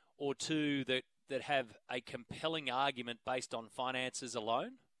one or two that have a compelling argument based on finances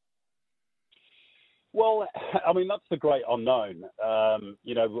alone? Well, I mean, that's the great unknown.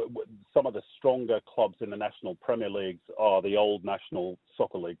 Some of the stronger clubs in the National Premier Leagues are the old National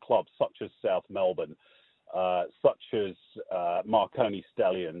Soccer League clubs, such as South Melbourne, such as Marconi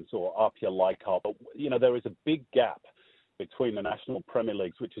Stallions or Apia Leichhardt. But, there is a big gap between the National Premier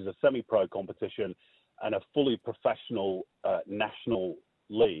Leagues, which is a semi-pro competition, and a fully professional national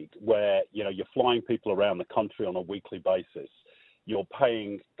league where, you're flying people around the country on a weekly basis. You're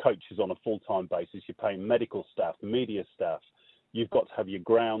paying coaches on a full-time basis. You're paying medical staff, media staff. You've got to have your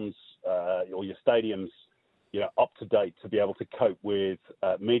grounds or your stadiums, up to date to be able to cope with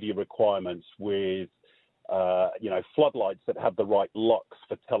media requirements, with floodlights that have the right locks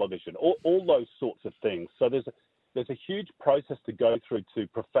for television, all those sorts of things. So there's a huge process to go through to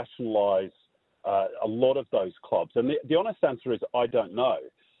professionalise a lot of those clubs. And the honest answer is I don't know.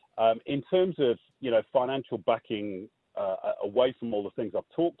 In terms of financial backing. Away from all the things I've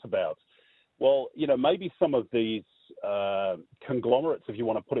talked about, well, maybe some of these conglomerates, if you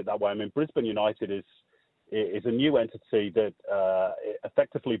want to put it that way. I mean, Brisbane United is a new entity that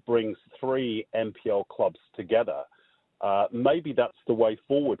effectively brings 3 NPL clubs together. Maybe that's the way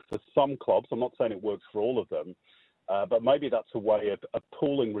forward for some clubs. I'm not saying it works for all of them, but maybe that's a way of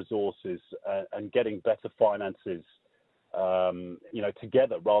pooling resources and getting better finances,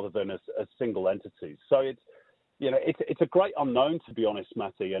 together rather than as single entities. So it's a great unknown, to be honest,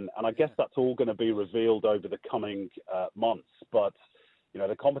 Matty, and I guess that's all going to be revealed over the coming months. But,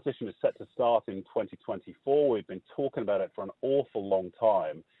 the competition is set to start in 2024. We've been talking about it for an awful long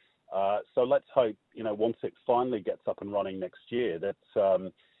time. So let's hope, once it finally gets up and running next year, that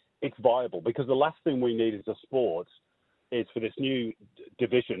it's viable. Because the last thing we need as a sport is for this new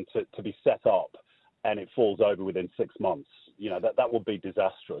division to be set up and it falls over within 6 months. That would be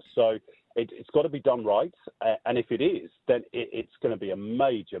disastrous. So it's got to be done right. And if it is, then it's going to be a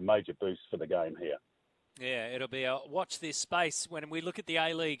major, major boost for the game here. Yeah, it'll be a watch this space. When we look at the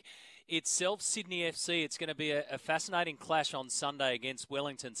A-League itself, Sydney FC, it's going to be a fascinating clash on Sunday against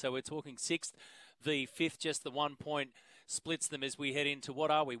Wellington. So we're talking 6th v 5th, just the 1 point splits them as we head into,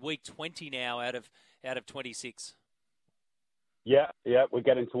 what are we, week 20 now out of 26. Yeah, we're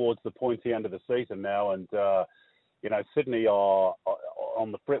getting towards the pointy end of the season now, and Sydney are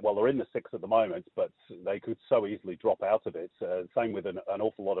on the frit. Well, they're in the 6th at the moment, but they could so easily drop out of it. Same with an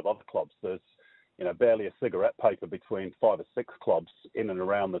awful lot of other clubs. There's barely a cigarette paper between 5 or 6 clubs in and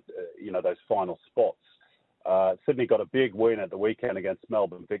around those final spots. Sydney got a big win at the weekend against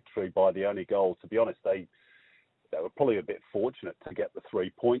Melbourne Victory by the only goal. To be honest, they were probably a bit fortunate to get the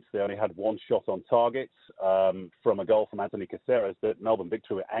 3 points. They only had 1 shot on target from a goal from Anthony Caceres that Melbourne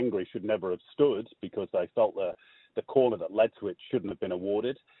Victory were angry should never have stood because they felt the corner that led to it shouldn't have been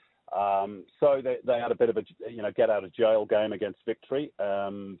awarded. So they had a bit of a get out of jail game against Victory.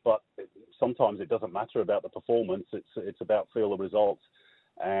 But sometimes it doesn't matter about the performance. It's about feel the results.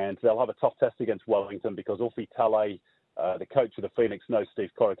 And they'll have a tough test against Wellington because Ufi Talay, the coach of the Phoenix, knows Steve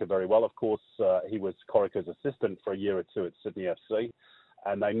Corica very well. Of course, he was Corica's assistant for a year or two at Sydney FC,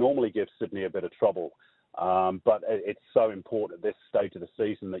 and they normally give Sydney a bit of trouble. But it's so important at this stage of the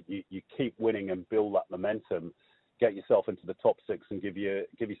season that you keep winning and build that momentum, get yourself into the top 6 and give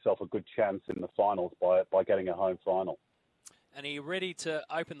yourself a good chance in the finals by getting a home final. And are you ready to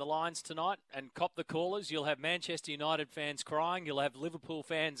open the lines tonight and cop the callers? You'll have Manchester United fans crying. You'll have Liverpool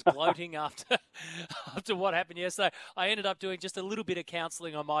fans gloating after what happened yesterday. I ended up doing just a little bit of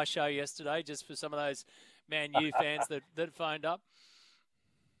counselling on my show yesterday, just for some of those Man U fans that phoned up.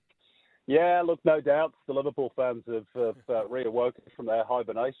 Yeah, look, no doubt the Liverpool fans have reawoken from their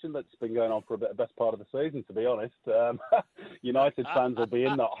hibernation that's been going on for the best part of the season, to be honest. United fans will be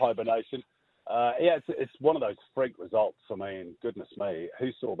in that hibernation. It's one of those freak results. I mean, goodness me, who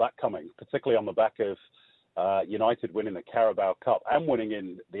saw that coming? Particularly on the back of United winning the Carabao Cup and winning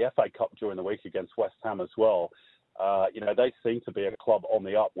in the FA Cup during the week against West Ham as well. They seem to be a club on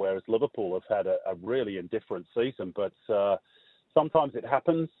the up, whereas Liverpool have had a really indifferent season. But sometimes it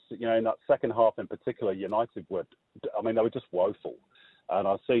happens. In that second half in particular, United they were just woeful. And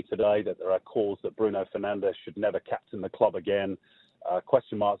I see today that there are calls that Bruno Fernandes should never captain the club again.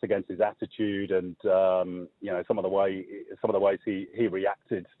 Question marks against his attitude and some of the ways he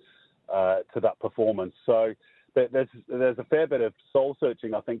reacted to that performance. So there's a fair bit of soul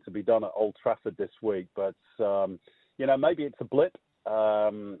searching, I think, to be done at Old Trafford this week. But maybe it's a blip.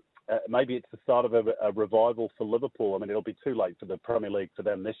 maybe it's the start of a revival for Liverpool. I mean, it'll be too late for the Premier League for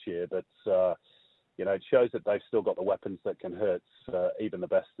them this year, but it shows that they've still got the weapons that can hurt even the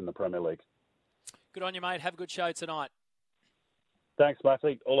best in the Premier League. Good on you, mate. Have a good show tonight. Thanks,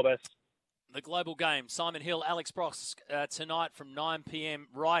 Matthew. All the best. The Global Game, Simon Hill, Alex Brox, tonight from 9 p.m.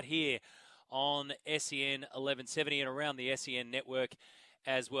 right here on SEN 1170 and around the SEN network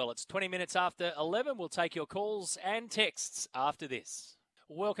as well. It's 20 minutes after 11. We'll take your calls and texts after this.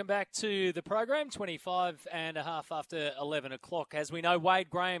 Welcome back to the program, 25 and a half after 11 o'clock. As we know, Wade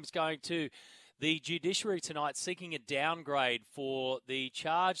Graham's going to the judiciary tonight seeking a downgrade for the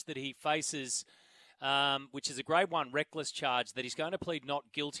charge that he faces, which is a grade 1 reckless charge that he's going to plead not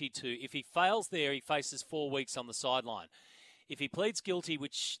guilty to. If he fails there, he faces 4 weeks on the sideline. If he pleads guilty,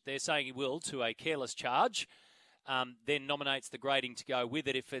 which they're saying he will, to a careless charge, then nominates the grading to go with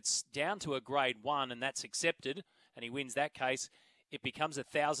it. If it's down to a grade 1 and that's accepted and he wins that case, it becomes a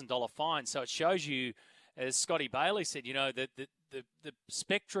 $1,000 fine. So it shows you, as Scotty Bailey said, that the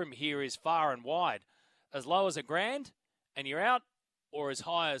spectrum here is far and wide. As low as $1,000 and you're out, or as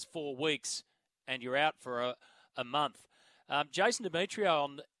high as 4 weeks and you're out for a month. Jason Demetriou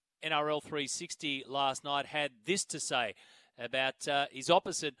on NRL 360 last night had this to say about his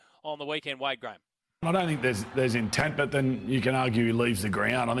opposite on the weekend, Wade Graham. I don't think there's intent, but then you can argue he leaves the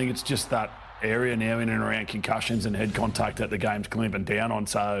ground. I think it's just that area now in and around concussions and head contact that the game's clamping down on.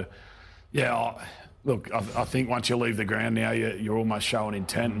 So, yeah, look, I think once you leave the ground now, you're almost showing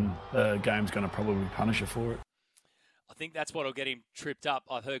intent, and the game's going to probably punish you for it. I think that's what will get him tripped up.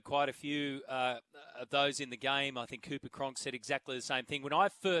 I've heard quite a few of those in the game. I think Cooper Cronk said exactly the same thing. When I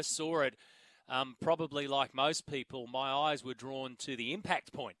first saw it, probably like most people, my eyes were drawn to the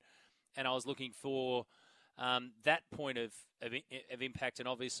impact point, and I was looking for that point of impact. And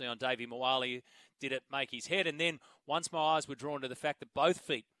obviously on Davey Moale, did it make his head? And then once my eyes were drawn to the fact that both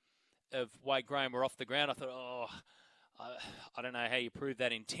feet of Wade Graham were off the ground, I thought, I don't know how you prove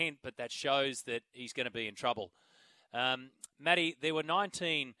that intent, but that shows that he's going to be in trouble. Matty, there were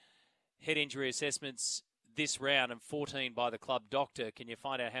 19 head injury assessments this round and 14 by the club doctor. Can you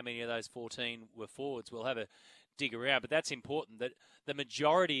find out how many of those 14 were forwards? We'll have a dig around, but that's important, that the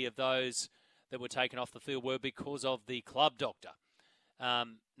majority of those that were taken off the field were because of the club doctor,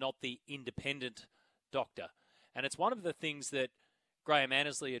 not the independent doctor. And it's one of the things that Graham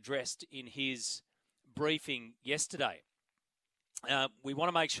Annesley addressed in his briefing yesterday. We want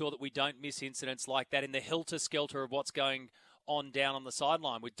to make sure that we don't miss incidents like that in the helter-skelter of what's going on down on the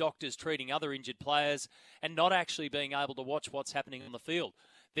sideline, with doctors treating other injured players and not actually being able to watch what's happening on the field.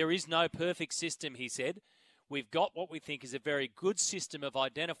 There is no perfect system, he said. We've got what we think is a very good system of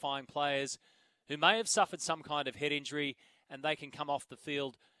identifying players who may have suffered some kind of head injury, and they can come off the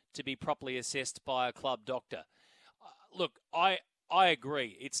field to be properly assessed by a club doctor. Look, I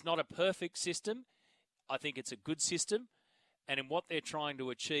agree. It's not a perfect system. I think it's a good system. And in what they're trying to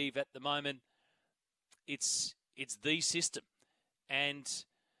achieve at the moment, it's the system. And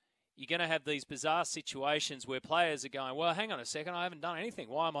you're going to have these bizarre situations where players are going, well, hang on a second, I haven't done anything.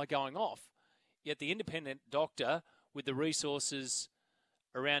 Why am I going off? Yet the independent doctor, with the resources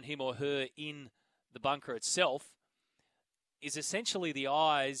around him or her in the bunker itself, is essentially the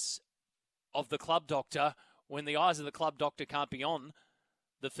eyes of the club doctor when the eyes of the club doctor can't be on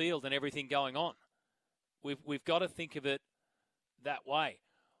the field and everything going on. We've got to think of it that way.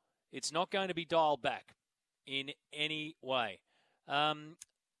 It's not going to be dialed back in any way.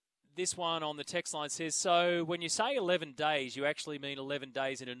 This one on the text line says, so when you say 11 days, you actually mean 11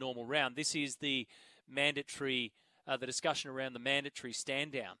 days in a normal round. This is the mandatory, the discussion around the mandatory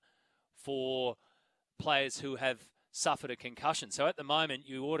stand down for players who have suffered a concussion. So at the moment,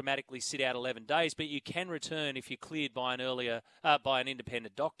 you automatically sit out 11 days, but you can return if you're cleared by an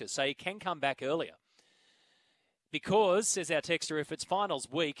independent doctor. So you can come back earlier. Because, says our texter, if it's finals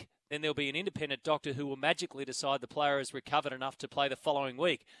week, then there'll be an independent doctor who will magically decide the player has recovered enough to play the following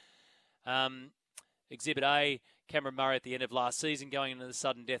week. Exhibit A, Cameron Murray at the end of last season going into the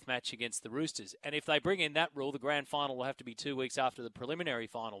sudden death match against the Roosters. And if they bring in that rule, the grand final will have to be 2 weeks after the preliminary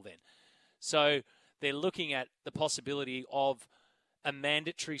final then. So they're looking at the possibility of a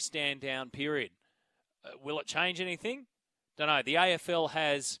mandatory stand-down period. Will it change anything? Don't know. The AFL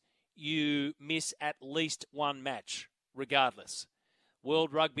has you miss at least one match, regardless.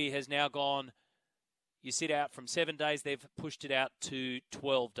 World Rugby has now gone, you sit out from 7 days, they've pushed it out to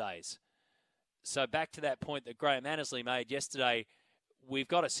 12 days. So back to that point that Graham Annesley made yesterday, we've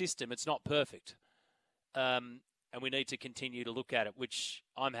got a system, it's not perfect. And we need to continue to look at it, which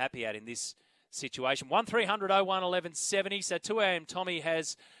I'm happy at in this situation. 1300 01 1170. So 2 a.m. Tommy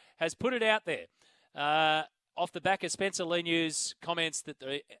has put it out there. off the back of Spencer Lenu's comments that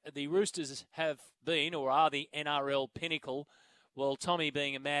the Roosters have been or are the NRL pinnacle, well, Tommy,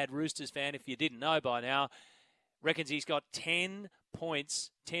 being a mad Roosters fan, if you didn't know by now, reckons he's got 10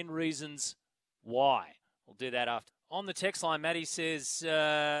 points, 10 reasons why. We'll do that after. On the text line, Matty says,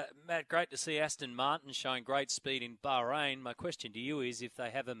 Matt, great to see Aston Martin showing great speed in Bahrain. My question to you is, if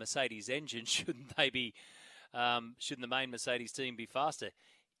they have a Mercedes engine, shouldn't the main Mercedes team be faster?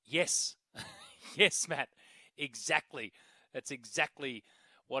 Yes. Yes, Matt. Exactly. That's exactly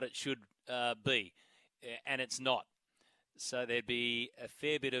what it should be. And it's not. So there'd be a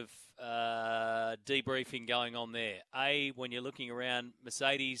fair bit of debriefing going on there. A, when you're looking around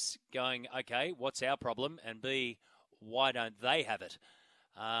Mercedes going, okay, what's our problem? And B, why don't they have it?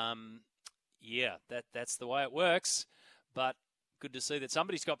 That's the way it works. But good to see that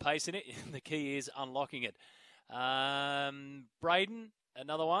somebody's got pace in it. The key is unlocking it. Braden,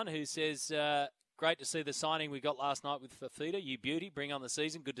 another one, who says, great to see the signing we got last night with Fafita. You beauty, bring on the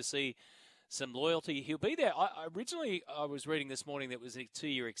season. Good to see some loyalty. He'll be there. Originally, I was reading this morning that it was a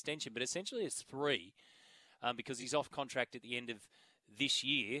 2-year extension, but essentially it's 3 because he's off contract at the end of this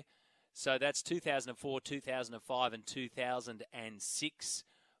year. So that's 2004, 2005 and 2006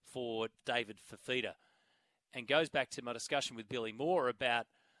 for David Fafita. And goes back to my discussion with Billy Moore about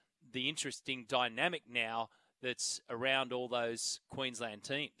the interesting dynamic now that's around all those Queensland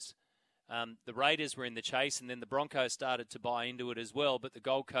teams. The Raiders were in the chase, and then the Broncos started to buy into it as well, but the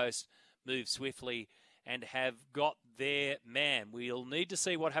Gold Coast moved swiftly and have got their man. We'll need to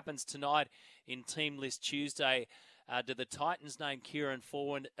see what happens tonight in Team List Tuesday. Do the Titans name Kieran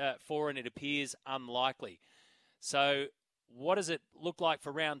Foran? It appears unlikely. So what does it look like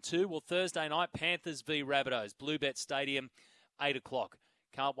for round 2? Well, Thursday night, Panthers v Rabbitohs, Bluebet Stadium, 8 o'clock.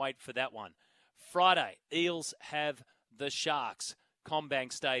 Can't wait for that one. Friday, Eels have the Sharks,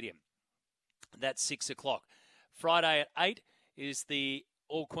 CommBank Stadium. That's 6 o'clock. Friday at 8 is the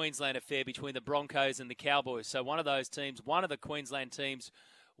All-Queensland affair between the Broncos and the Cowboys. So one of those teams, one of the Queensland teams,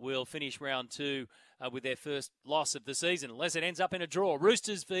 will finish round 2 with their first loss of the season, unless it ends up in a draw.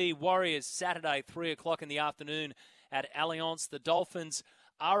 Roosters v Warriors, Saturday, 3 o'clock in the afternoon at Allianz. The Dolphins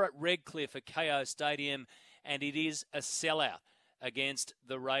are at Redcliffe at KO Stadium, and it is a sellout against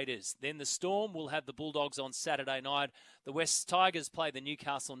the Raiders. Then the Storm will have the Bulldogs on Saturday night. The West Tigers play the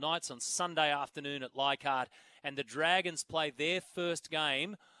Newcastle Knights on Sunday afternoon at Leichhardt, and the Dragons play their first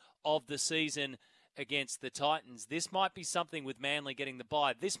game of the season against the Titans. This might be something with Manly getting the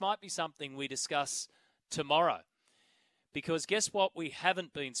bye. This might be something we discuss tomorrow, because guess what we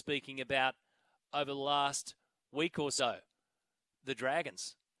haven't been speaking about over the last week or so? The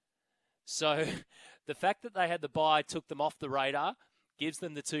Dragons. So the fact that they had the bye took them off the radar, gives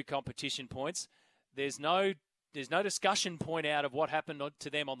them the 2 competition points. There's no discussion point out of what happened to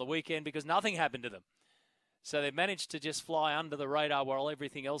them on the weekend because nothing happened to them. So they've managed to just fly under the radar while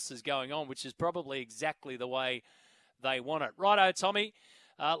everything else is going on, which is probably exactly the way they want it. Righto, Tommy,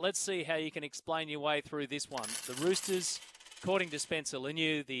 let's see how you can explain your way through this one. The Roosters, according to Spencer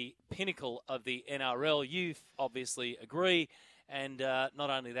Leniu, the pinnacle of the NRL. You obviously agree. And not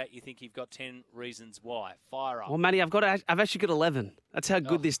only that, you think you've got 10 reasons why. Fire up. Well, Matty, I've actually got 11. That's how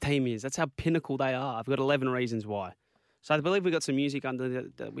good this team is. That's how pinnacle they are. I've got 11 reasons why. So I believe we've got some music under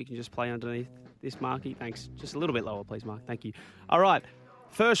that we can just play underneath this, Marky. Thanks. Just a little bit lower, please, Mark. Thank you. All right.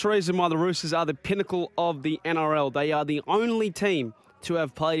 First reason why the Roosters are the pinnacle of the NRL. They are the only team to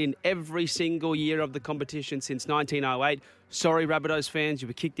have played in every single year of the competition since 1908. Sorry, Rabbitohs fans, you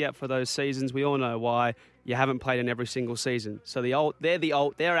were kicked out for those seasons. We all know why. You haven't played in every single season. So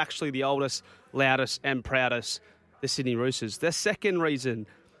they're actually the oldest, loudest and proudest, the Sydney Roosters. The second reason,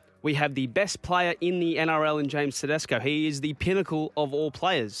 we have the best player in the NRL in James Tedesco. He is the pinnacle of all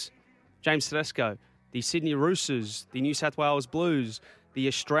players. James Tedesco, the Sydney Roosters, the New South Wales Blues, the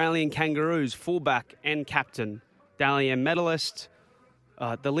Australian Kangaroos, fullback and captain, Dally M medalist.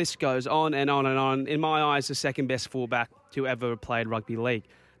 The list goes on and on and on. In my eyes, the second best fullback to ever played rugby league.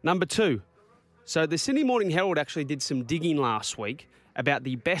 Number 2. So the Sydney Morning Herald actually did some digging last week about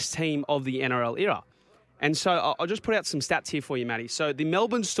the best team of the NRL era. And so I'll just put out some stats here for you, Matty. So the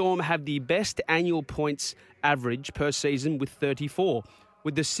Melbourne Storm have the best annual points average per season with 34,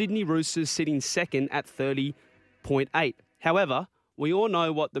 with the Sydney Roosters sitting second at 30.8. However, we all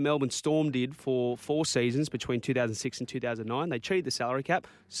know what the Melbourne Storm did for 4 seasons between 2006 and 2009. They cheated the salary cap.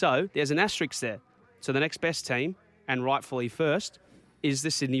 So there's an asterisk there. So the next best team, and rightfully first, is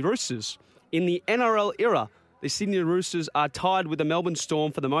the Sydney Roosters. In the NRL era, the Sydney Roosters are tied with the Melbourne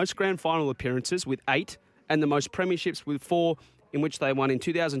Storm for the most grand final appearances with 8 and the most premierships with 4, in which they won in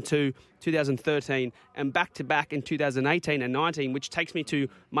 2002, 2013 and back-to-back in 2018 and 19, which takes me to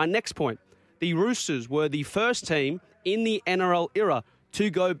my next point. the Roosters were the first team in the NRL era to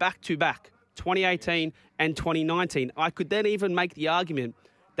go back-to-back, 2018 and 2019. I could then even make the argument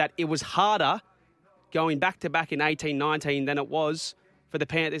that it was harder going back-to-back in 18-19 than it was for the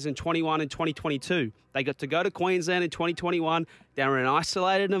Panthers in 21 and 2022. They got to go to Queensland in 2021. They were in an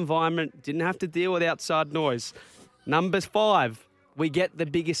isolated environment, didn't have to deal with outside noise. Number 5, we get the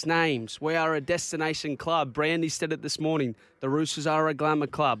biggest names. We are a destination club. Brandy said it this morning. The Roosters are a glamour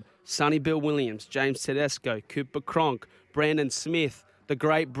club. Sonny Bill Williams, James Tedesco, Cooper Cronk, Brandon Smith, the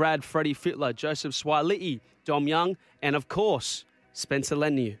great Brad Freddie Fittler, Joseph Swaliti, Dom Young, and of course, Spencer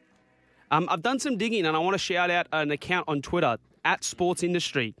Leniu. I've done some digging and I want to shout out an account on Twitter,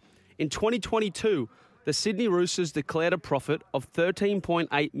 @SportsIndustry. In 2022, the Sydney Roosters declared a profit of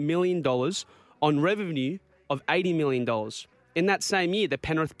 $13.8 million on revenue of $80 million. In that same year, the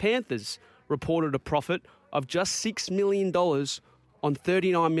Penrith Panthers reported a profit of just $6 million on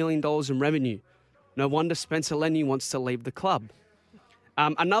 $39 million in revenue. No wonder Spencer Leniu wants to leave the club.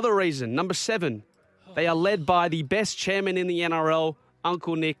 Another reason, number 7, they are led by the best chairman in the NRL,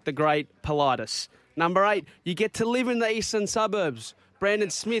 Uncle Nick, the great Politis. Number 8, you get to live in the eastern suburbs. Brandon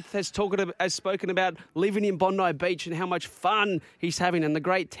Smith has spoken about living in Bondi Beach and how much fun he's having and the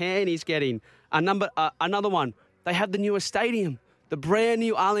great tan he's getting. Another one, they have the newest stadium, the brand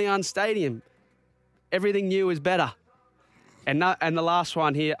new Allianz Stadium. Everything new is better. And the last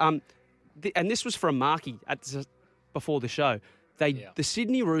one here, and this was from Marky before the show. The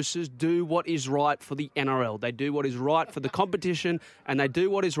Sydney Roosters do what is right for the NRL. They do what is right for the competition, and they do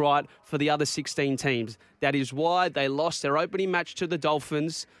what is right for the other 16 teams. That is why they lost their opening match to the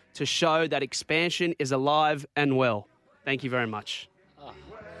Dolphins, to show that expansion is alive and well. Thank you very much. Oh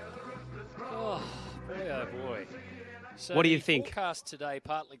boy. So what do you think? Forecast today,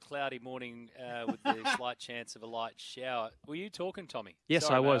 partly cloudy morning with the slight chance of a light shower. Were you talking, Tommy? Yes,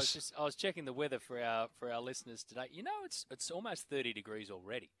 Sorry, I mate, was. I was checking the weather for our listeners today. You know, it's almost 30 degrees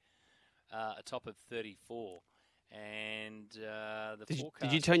already, a top of 34. And the forecast...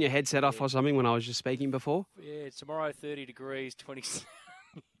 Did you turn your headset off or something when I was just speaking before? Yeah, tomorrow 30 degrees, 20...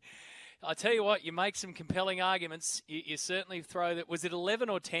 I tell you what, you make some compelling arguments. You certainly throw that. Was it 11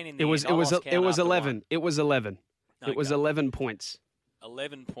 or 10 in the end? It was 11. It was 11. Okay. It was 11 points.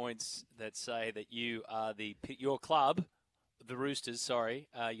 11 points that say that you are your club, the Roosters, sorry,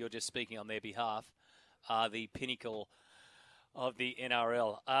 you're just speaking on their behalf, are the pinnacle of the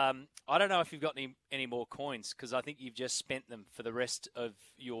NRL. I don't know if you've got any more coins, because I think you've just spent them for the rest of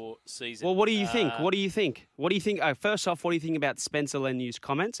your season. Well, what do you think? What do you think? First off, what do you think about Spencer Leniu's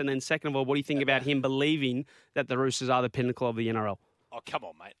comments? And then second of all, what do you think about him believing that the Roosters are the pinnacle of the NRL? Oh, come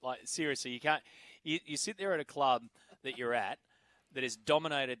on, mate. Like, seriously, you can't... You sit there at a club that you're at that has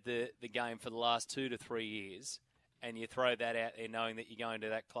dominated the game for the last 2 to 3 years, and you throw that out there knowing that you're going to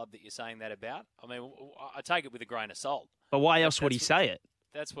that club that you're saying that about. I mean, I take it with a grain of salt. But why else would he say it?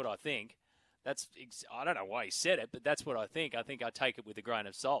 That's what I think. I don't know why he said it, but that's what I think. I think I take it with a grain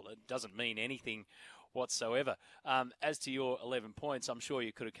of salt. It doesn't mean anything whatsoever. As to your 11 points, I'm sure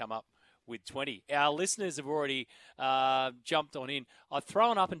you could have come up with 20. Our listeners have already jumped on in. I've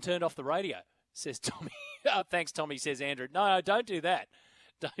thrown up and turned off the radio, says Tommy. Thanks, Tommy, says Andrew. No, don't do that.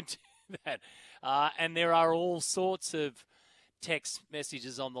 Don't do that. And there are all sorts of text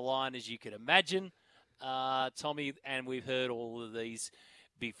messages on the line, as you could imagine, Tommy, and we've heard all of these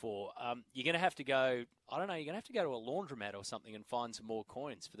before. You're going to have to go, I don't know, you're going to have to go to a laundromat or something and find some more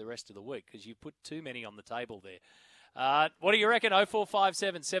coins for the rest of the week, because you put too many on the table there. What do you reckon?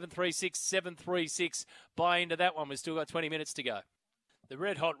 0457 736 736. Buy into that one. We've still got 20 minutes to go. The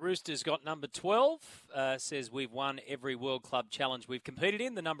Red Hot Roosters got number 12. Says we've won every World Club Challenge we've competed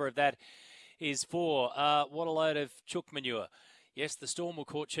in. The number of that is 4. What a load of chook manure. Yes, the Storm were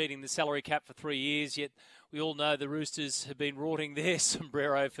caught cheating the salary cap for 3 years, yet we all know the Roosters have been rorting their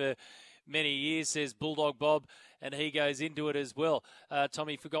sombrero for many years, says Bulldog Bob, and he goes into it as well.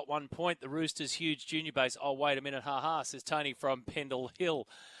 Tommy forgot 1 point. The Roosters' huge junior base. Oh, wait a minute, ha-ha, says Tony from Pendle Hill.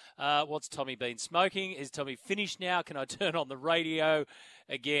 What's Tommy been smoking? Is Tommy finished now? Can I turn on the radio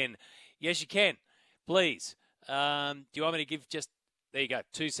again? Yes, you can. Please. Do you want me to give just... There you go,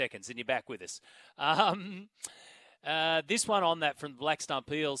 2 seconds, and you're back with us. This one on that from Black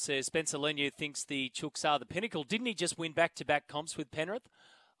Stump Eel says, Spencer Leniu thinks the Chooks are the pinnacle. Didn't he just win back-to-back comps with Penrith?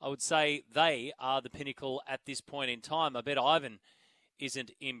 I would say they are the pinnacle at this point in time. I bet Ivan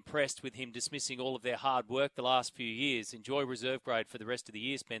isn't impressed with him dismissing all of their hard work the last few years. Enjoy reserve grade for the rest of the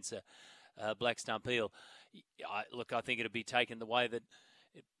year, Spencer. Black Stump Eel. I think it'd be taken the way that...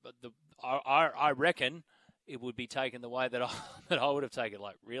 I reckon it would be taken the way that I would have taken.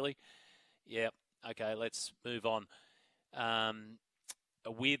 Like, really? Yeah. Okay, let's move on. A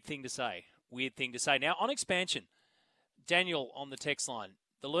weird thing to say. weird thing to say. Now, on expansion, Daniel on the text line,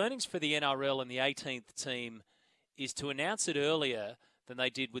 the learnings for the NRL and the 18th team is to announce it earlier than they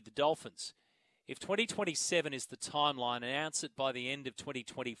did with the Dolphins. If 2027 is the timeline, announce it by the end of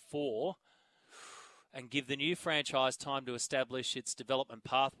 2024 and give the new franchise time to establish its development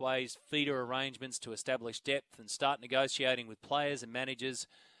pathways, feeder arrangements to establish depth, and start negotiating with players and managers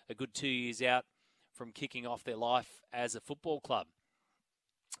a good 2 years out from kicking off their life as a football club.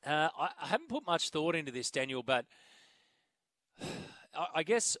 I haven't put much thought into this, Daniel, but I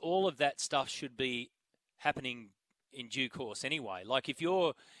guess all of that stuff should be happening in due course anyway. Like if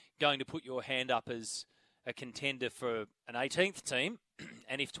you're going to put your hand up as a contender for an 18th team,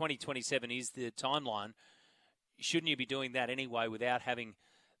 and if 2027 is the timeline, shouldn't you be doing that anyway without having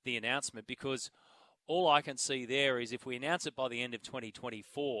the announcement? Because all I can see there is if we announce it by the end of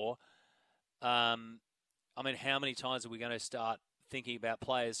 2024, I mean, how many times are we going to start thinking about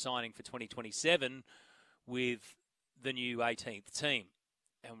players signing for 2027 with the new 18th team?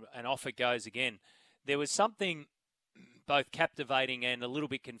 And off it goes again. There was something both captivating and a little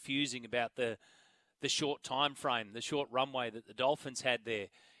bit confusing about the short time frame, the short runway that the Dolphins had there.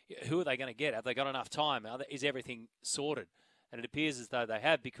 Who are they going to get? Have they got enough time? Is everything sorted? And it appears as though they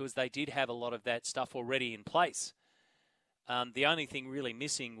have, because they did have a lot of that stuff already in place. The only thing really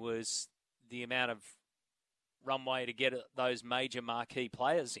missing was the amount of runway to get those major marquee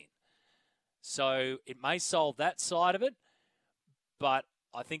players in. So it may solve that side of it, but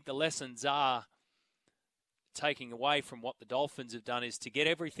I think the lessons are taking away from what the Dolphins have done is to get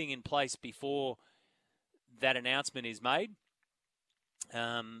everything in place before that announcement is made,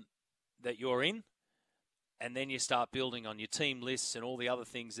 that you're in, and then you start building on your team lists and all the other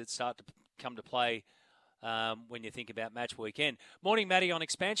things that start to come to play when you think about match weekend. Morning, Matty. On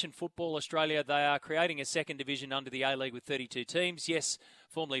Expansion Football Australia, they are creating a second division under the A-League with 32 teams. Yes,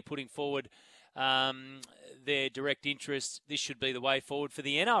 formally putting forward their direct interest. This should be the way forward for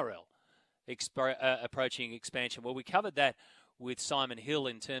the NRL approaching expansion. Well, we covered that with Simon Hill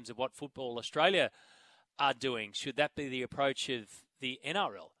in terms of what Football Australia are doing. Should that be the approach of the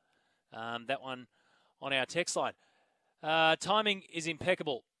NRL? That one on our text line. Timing is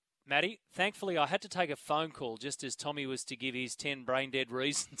impeccable, Matty. Thankfully, I had to take a phone call just as Tommy was to give his 10 brain-dead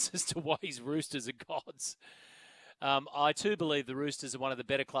reasons as to why his Roosters are gods. I too believe the Roosters are one of the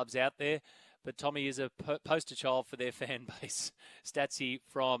better clubs out there, but Tommy is a poster child for their fan base. Statsy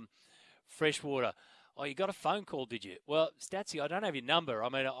from Freshwater. Oh, you got a phone call, did you? Well, Statsy, I don't have your number. I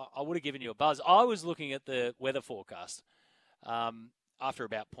mean, I would have given you a buzz. I was looking at the weather forecast after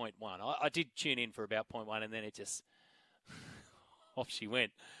about 0.1. I did tune in for about 0.1, and then it just off she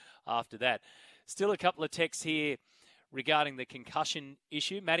went after that. Still a couple of texts here regarding the concussion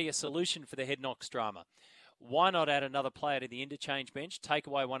issue. Matty, a solution for the head knocks drama. Why not add another player to the interchange bench, take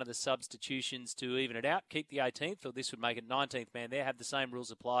away one of the substitutions to even it out, keep the 18th, or this would make it 19th man there, have the same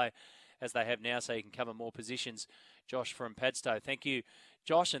rules apply as they have now so you can cover more positions. Josh from Padstow. Thank you,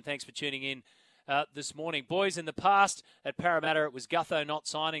 Josh, and thanks for tuning in this morning. Boys, in the past at Parramatta it was Gutho not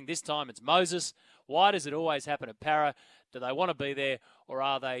signing. This time it's Moses. Why does it always happen at Para? Do they want to be there or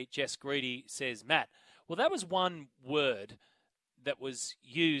are they just greedy, says Matt. Well, that was one word that was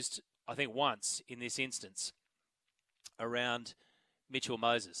used, I think, once in this instance around Mitchell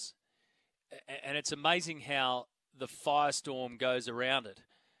Moses. And it's amazing how the firestorm goes around it.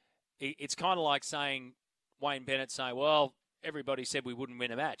 It's kind of like saying, Wayne Bennett saying, well, everybody said we wouldn't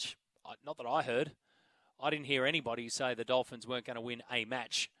win a match. Not that I heard. I didn't hear anybody say the Dolphins weren't going to win a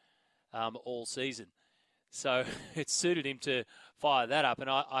match all season. So it suited him to fire that up. And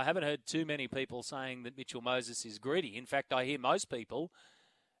I haven't heard too many people saying that Mitchell Moses is greedy. In fact, I hear most people,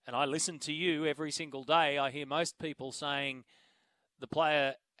 and I listen to you every single day, I hear most people saying the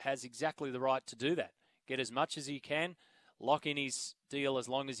player has exactly the right to do that. Get as much as he can, lock in his deal as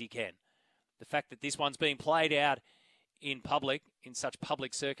long as he can. The fact that this one's being played out in public, in such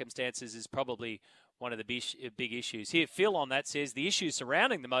public circumstances, is probably one of the big issues. Here, Phil on that says, the issue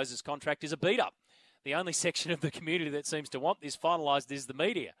surrounding the Moses contract is a beat-up. The only section of the community that seems to want this finalised is the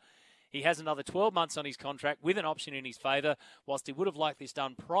media. He has another 12 months on his contract with an option in his favour. Whilst he would have liked this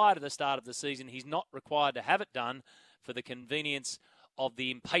done prior to the start of the season, he's not required to have it done for the convenience of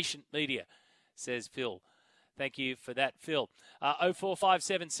the impatient media, says Phil. Thank you for that, Phil.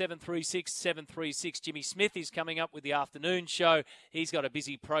 0457 736 736. Jimmy Smith is coming up with the afternoon show. He's got a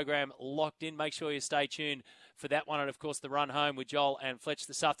busy program locked in. Make sure you stay tuned for that one. And, of course, the run home with Joel and Fletch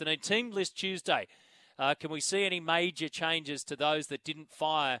this afternoon. Team List Tuesday. Can we see any major changes to those that didn't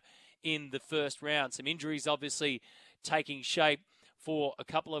fire in the first round? Some injuries obviously taking shape for a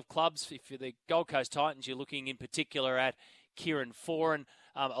couple of clubs. If you're the Gold Coast Titans, you're looking in particular at Kieran Foran.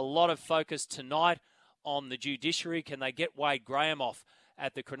 A lot of focus tonight on the judiciary. Can they get Wade Graham off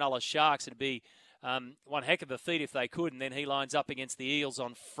at the Cronulla Sharks? It'd be one heck of a feat if they could, and then he lines up against the Eels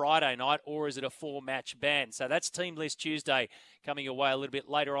on Friday night, or is it a 4-match ban? So that's Team List Tuesday coming your way a little bit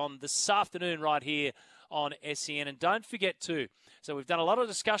later on this afternoon right here on SEN. And don't forget too, so we've done a lot of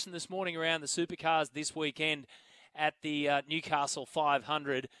discussion this morning around the supercars this weekend at the Newcastle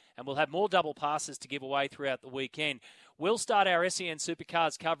 500, and we'll have more double passes to give away throughout the weekend. We'll start our SEN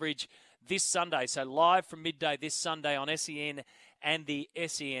Supercars coverage this Sunday, so live from midday this Sunday on SEN and the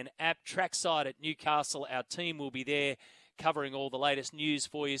SEN app. Trackside at Newcastle, our team will be there covering all the latest news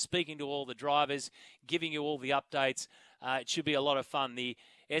for you, speaking to all the drivers, giving you all the updates. It should be a lot of fun. The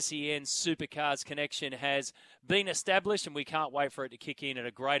SEN Supercars connection has been established, and we can't wait for it to kick in at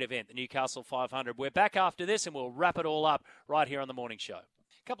a great event, the Newcastle 500. We're back after this, and we'll wrap it all up right here on the morning show.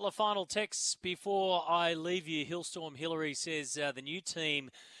 A couple of final texts before I leave you. Hillstorm Hillary says the new team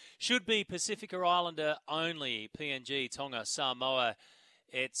should be Pacifica Islander only, PNG, Tonga, Samoa,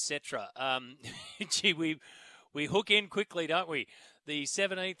 etc. Gee, we hook in quickly, don't we? The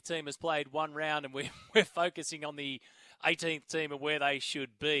 17th team has played one round, and we're focusing on the 18th team and where they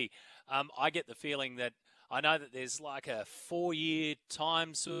should be. I get the feeling that I know that there's like a 4-year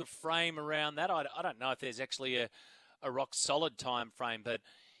time sort of frame around that. I don't know if there's actually a rock-solid time frame, but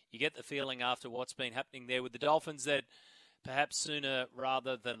you get the feeling after what's been happening there with the Dolphins that perhaps sooner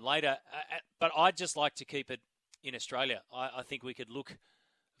rather than later. But I'd just like to keep it in Australia. I think we could look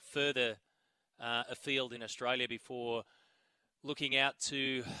further afield in Australia before looking out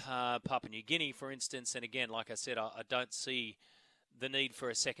to Papua New Guinea, for instance. And again, like I said, I don't see the need for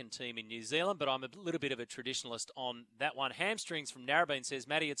a second team in New Zealand, but I'm a little bit of a traditionalist on that one. Hamstrings from Narrabeen says,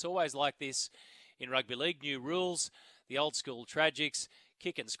 Matty, it's always like this in rugby league. New rules, the old school tragics,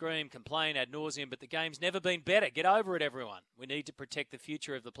 kick and scream, complain ad nauseum, but the game's never been better. Get over it, everyone. We need to protect the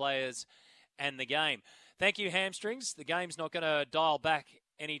future of the players and the game. Thank you, Hamstrings. The game's not going to dial back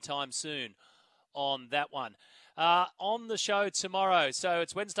anytime soon on that one. On the show tomorrow, so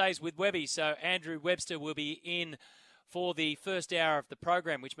it's Wednesdays with Webby, so Andrew Webster will be in for the first hour of the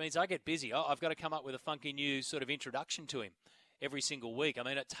program, which means I get busy. I've got to come up with a funky new sort of introduction to him every single week. I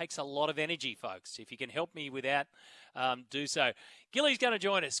mean, it takes a lot of energy, folks. If you can help me with that, do so. Gilly's going to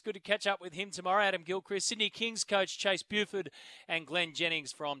join us. Good to catch up with him tomorrow. Adam Gilchrist, Sydney Kings coach Chase Buford, and Glenn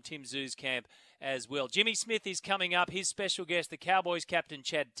Jennings from Tim Zoo's camp as well. Jimmy Smith is coming up. His special guest, the Cowboys captain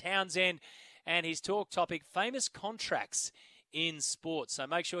Chad Townsend, and his talk topic, famous contracts in sports. So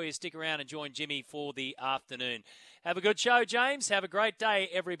make sure you stick around and join Jimmy for the afternoon. Have a good show, James. Have a great day,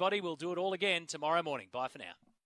 everybody. We'll do it all again tomorrow morning. Bye for now.